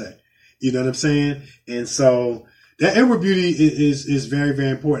 should I say. You know what I'm saying? And so that inward beauty is very, very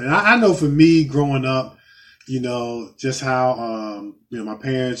important. And I know for me growing up, just how, my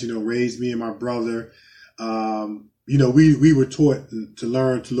parents, raised me and my brother, we were taught to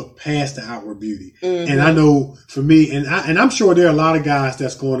learn to look past the outward beauty. And I know for me, and I'm sure there are a lot of guys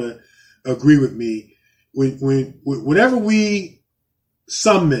that's going to agree with me. Whenever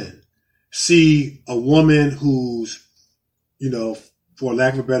some men see a woman who's, for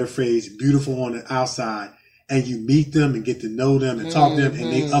lack of a better phrase, beautiful on the outside, and you meet them and get to know them and talk to them,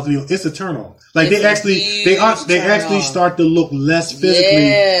 and they ugly, it's a turn on. Like they actually start to look less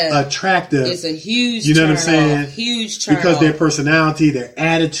physically attractive. It's a huge, you know what I'm saying? Huge turn because their personality, their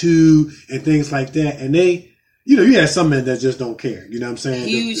attitude, and things like that, and they. You have some men that just don't care. You know what I'm saying?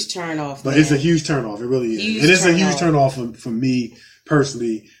 Huge turn off. But it's a huge turn off. It really is. And it's a huge turn off for me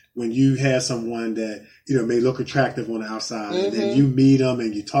personally when you have someone that, may look attractive on the outside and then you meet them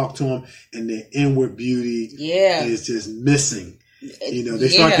and you talk to them and their inward beauty is just missing.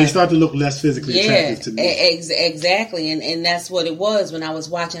 They start to look less physically attractive to me. Exactly. And that's what it was when I was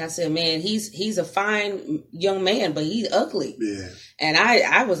watching. I said, man, he's a fine young man, but he's ugly. Yeah. And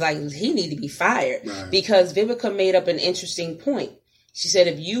I was like, he need to be fired because Vivica made up an interesting point. She said,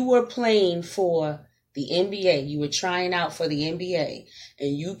 if you were playing for the NBA, you were trying out for the NBA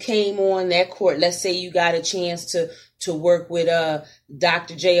and you came on that court, let's say you got a chance to work with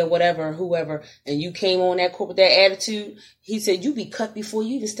Dr. J or whatever, whoever, and you came on that court with that attitude, he said you'll be cut before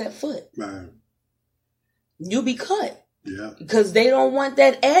you even step foot. Right. You'll be cut. Yeah. Because they don't want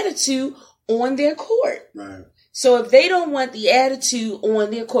that attitude on their court. Right. So if they don't want the attitude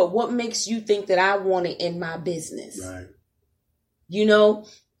on their court, what makes you think that I want it in my business? Right.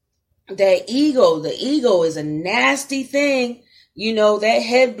 That the ego is a nasty thing. That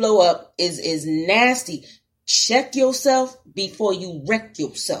head blow up is nasty. Check yourself before you wreck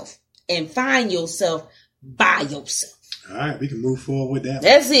yourself and find yourself by yourself. All right, we can move forward with that.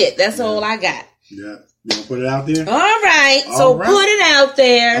 That's it. That's all I got. Yeah. You want to put it out there? All right. Put it out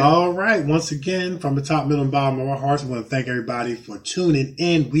there. All right. Once again, from the top, middle, and bottom of our hearts, we want to thank everybody for tuning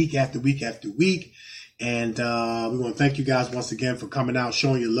in week after week after week. And we want to thank you guys once again for coming out,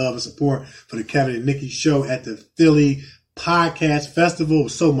 showing your love and support for the Kevin and Nikee show at the Philly Podcast Festival. It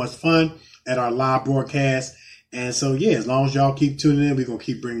was so much fun at our live broadcast. And so, as long as y'all keep tuning in, we're going to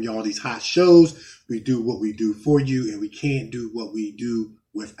keep bringing y'all these hot shows. We do what we do for you, and we can't do what we do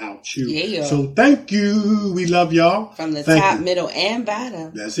without you. Yeah. So thank you. We love y'all. From the top, middle, and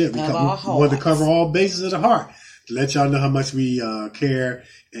bottom. That's it. We want to cover all bases of the heart to let y'all know how much we care.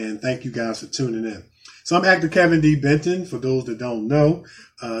 And thank you guys for tuning in. So I'm actor Kevin D. Benton. For those that don't know,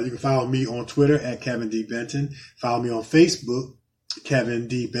 you can follow me on Twitter at Kevin D. Benton. Follow me on Facebook, Kevin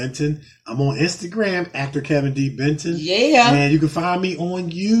D. Benton. I'm on Instagram, actor Kevin D. Benton. Yeah. And you can find me on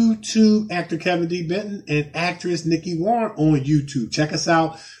YouTube, actor Kevin D. Benton, and actress Nikee Warren on YouTube. Check us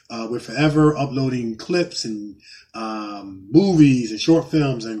out. We're forever uploading clips and movies and short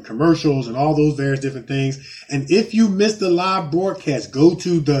films and commercials and all those various different things. And if you missed the live broadcast, go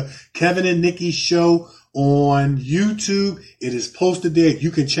to the Kevin and Nikee show on YouTube. It is posted there.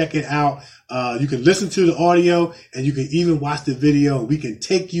 You can check it out. You can listen to the audio and you can even watch the video. We can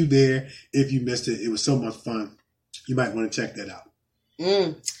take you there if you missed it. It was so much fun. You might want to check that out.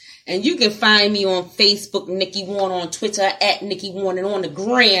 And you can find me on Facebook, Nikee Warren, on Twitter at Nikee Warren, and on the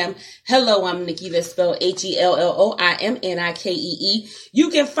gram. Hello, I'm Nikee. That's spelled HELLOIMNIKEE. You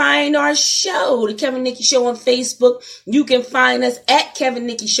can find our show, the Kevin Nikee Show, on Facebook. You can find us at Kevin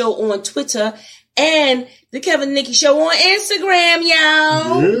Nikee Show on Twitter. And the Kevin and Nikee Show on Instagram,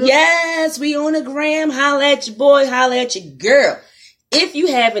 y'all. Yeah. Yes, we on the gram. Holla at your boy, holla at your girl. If you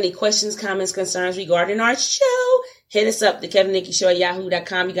have any questions, comments, concerns regarding our show, hit us up, the Kevin and Nikee Show at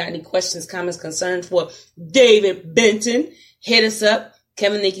yahoo.com. You got any questions, comments, concerns for David Benton? Hit us up,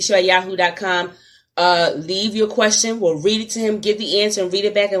 Kevin and Nikee Show at yahoo.com. Leave your question. We'll read it to him, give the answer, and read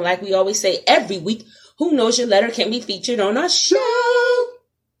it back. And like we always say every week, who knows your letter can be featured on our show.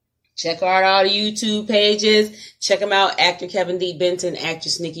 Check out our YouTube pages. Check them out. Actor Kevin D. Benton,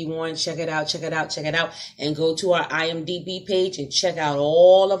 actress Nikki Warren. Check it out. And go to our IMDb page and check out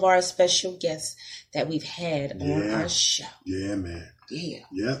all of our special guests that we've had on our show. Yeah, man. Yeah.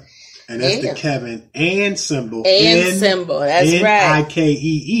 Yep. And that's the Kevin and Symbol. That's right.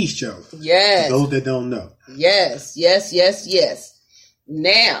 Nikee Show. Yes. For those that don't know. Yes.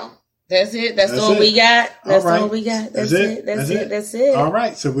 Now, that's it. That's all we got. That's all we got. That's it. All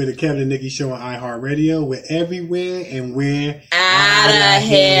right. So we're the Kevin and Nikee Show on iHeartRadio. We're everywhere and we're out of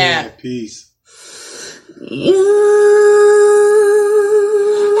here. Peace.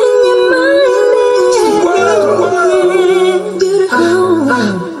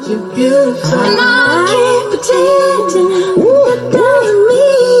 You're beautiful, and I can't pretend that doesn't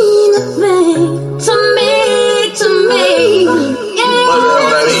mean a thing to me. Yeah,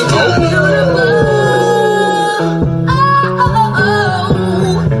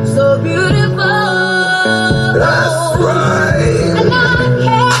 so beautiful. That's right. And I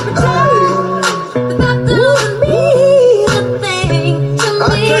can't pretend that doesn't mean a thing to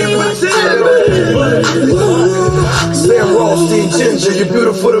me. Sam Rothstein, Ginger, you're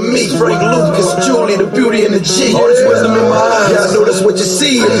beautiful to me. Frank Lucas, Julie, the beauty and the G. All this wisdom in my eyes, yeah, I know that's what you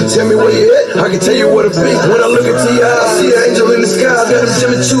see. Tell me where you at, I can tell you where to be. When I look into your eyes, see an angel in the sky. Got them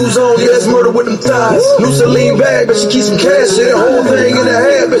Jimmy Choos on, yeah, that's murder with them thighs. New Celine bag, but she keeps some cash in it. Whole thing in her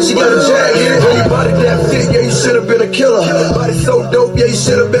hair, but she got a jag in it. Hey, body that fit, yeah, you should have been a killer. Body so dope, yeah, you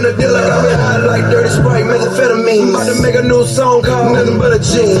should have been a dealer. Got me high like Dirty Sprite, methamphetamine. About to make a new song called Nothing But a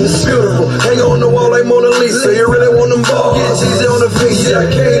Gene. It's beautiful, hang on the wall like Mona Lisa. You really want them balls? Get cheesy on the face, yeah, I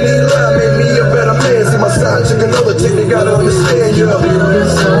can't even lie. Made me a better man. See my side chick, another chick, they gotta understand you.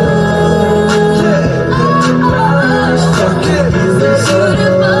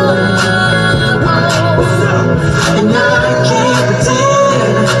 And I can't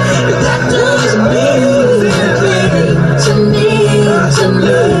pretend that doesn't mean anything to me.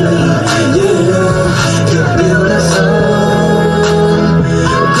 Yeah, you're beautiful.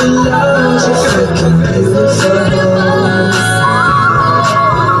 The love you're beautiful.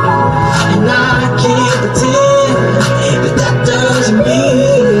 And I can't pretend that doesn't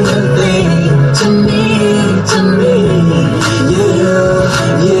mean anything to me. Yeah.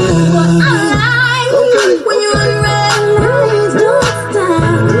 When you unwrap lines, don't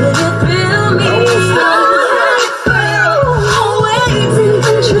stop. Did you feel me? Always in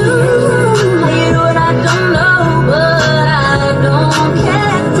control. I hear what I don't know, but I don't care.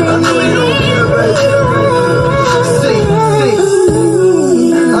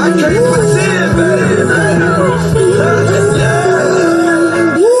 I can't pretend, baby.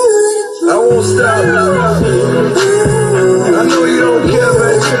 I won't stop. I know you don't care,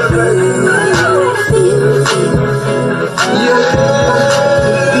 baby.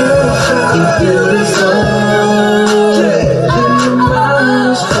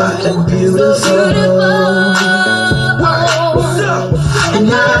 And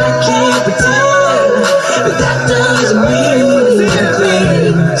I can't pretend that doesn't mean anything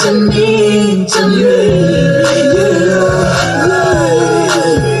to me. Yeah.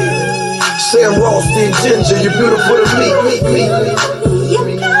 Sam Rothstein, Ginger, you're beautiful to me.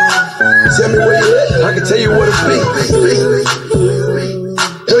 Tell me where you at, I can tell you where to be.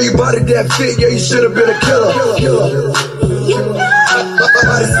 Girl, you body that fit, yeah, you should have been a killer. My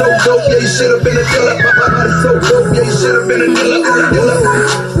body so dope, yeah, you should have been a dealer. My body so dope, yeah, you should have been a dealer.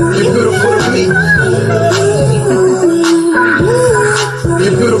 You're beautiful to me.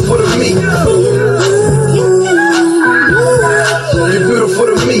 You're beautiful to me. You're beautiful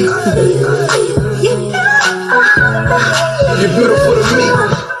to me. You're beautiful to me.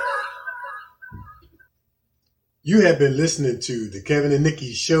 You have been listening to the Kevin and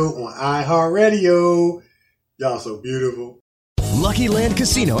Nikee Show on iHeartRadio. Y'all so beautiful. Lucky Land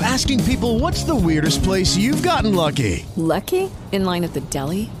Casino, asking people, what's the weirdest place you've gotten lucky? Lucky? In line at the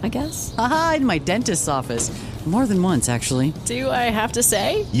deli, I guess? Aha, in my dentist's office. More than once, actually. Do I have to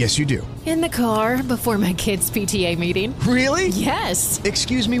say? Yes, you do. In the car before my kids' PTA meeting. Really? Yes.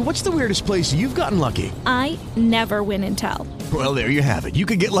 Excuse me, what's the weirdest place you've gotten lucky? I never win and tell. Well, there you have it. You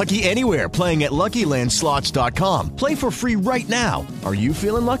can get lucky anywhere, playing at LuckyLandSlots.com. Play for free right now. Are you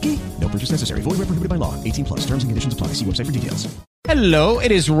feeling lucky? No purchase necessary. Void where prohibited by law. 18+. Terms and conditions apply. See website for details. Hello,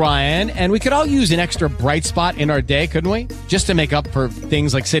 it is Ryan, and we could all use an extra bright spot in our day, couldn't we? Just to make up for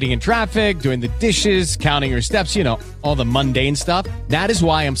things like sitting in traffic, doing the dishes, counting your steps, you know, all the mundane stuff. That is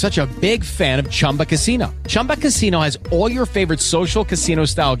why I'm such a big fan of Chumba Casino. Chumba Casino has all your favorite social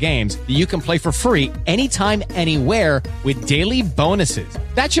casino-style games that you can play for free anytime, anywhere with daily bonuses.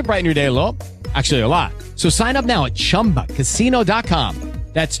 That should brighten your day a little. Actually, a lot. So sign up now at ChumbaCasino.com.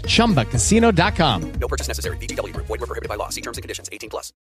 That's ChumbaCasino.com. No purchase necessary. VGW Group. Void where prohibited by law. See terms and conditions. 18+.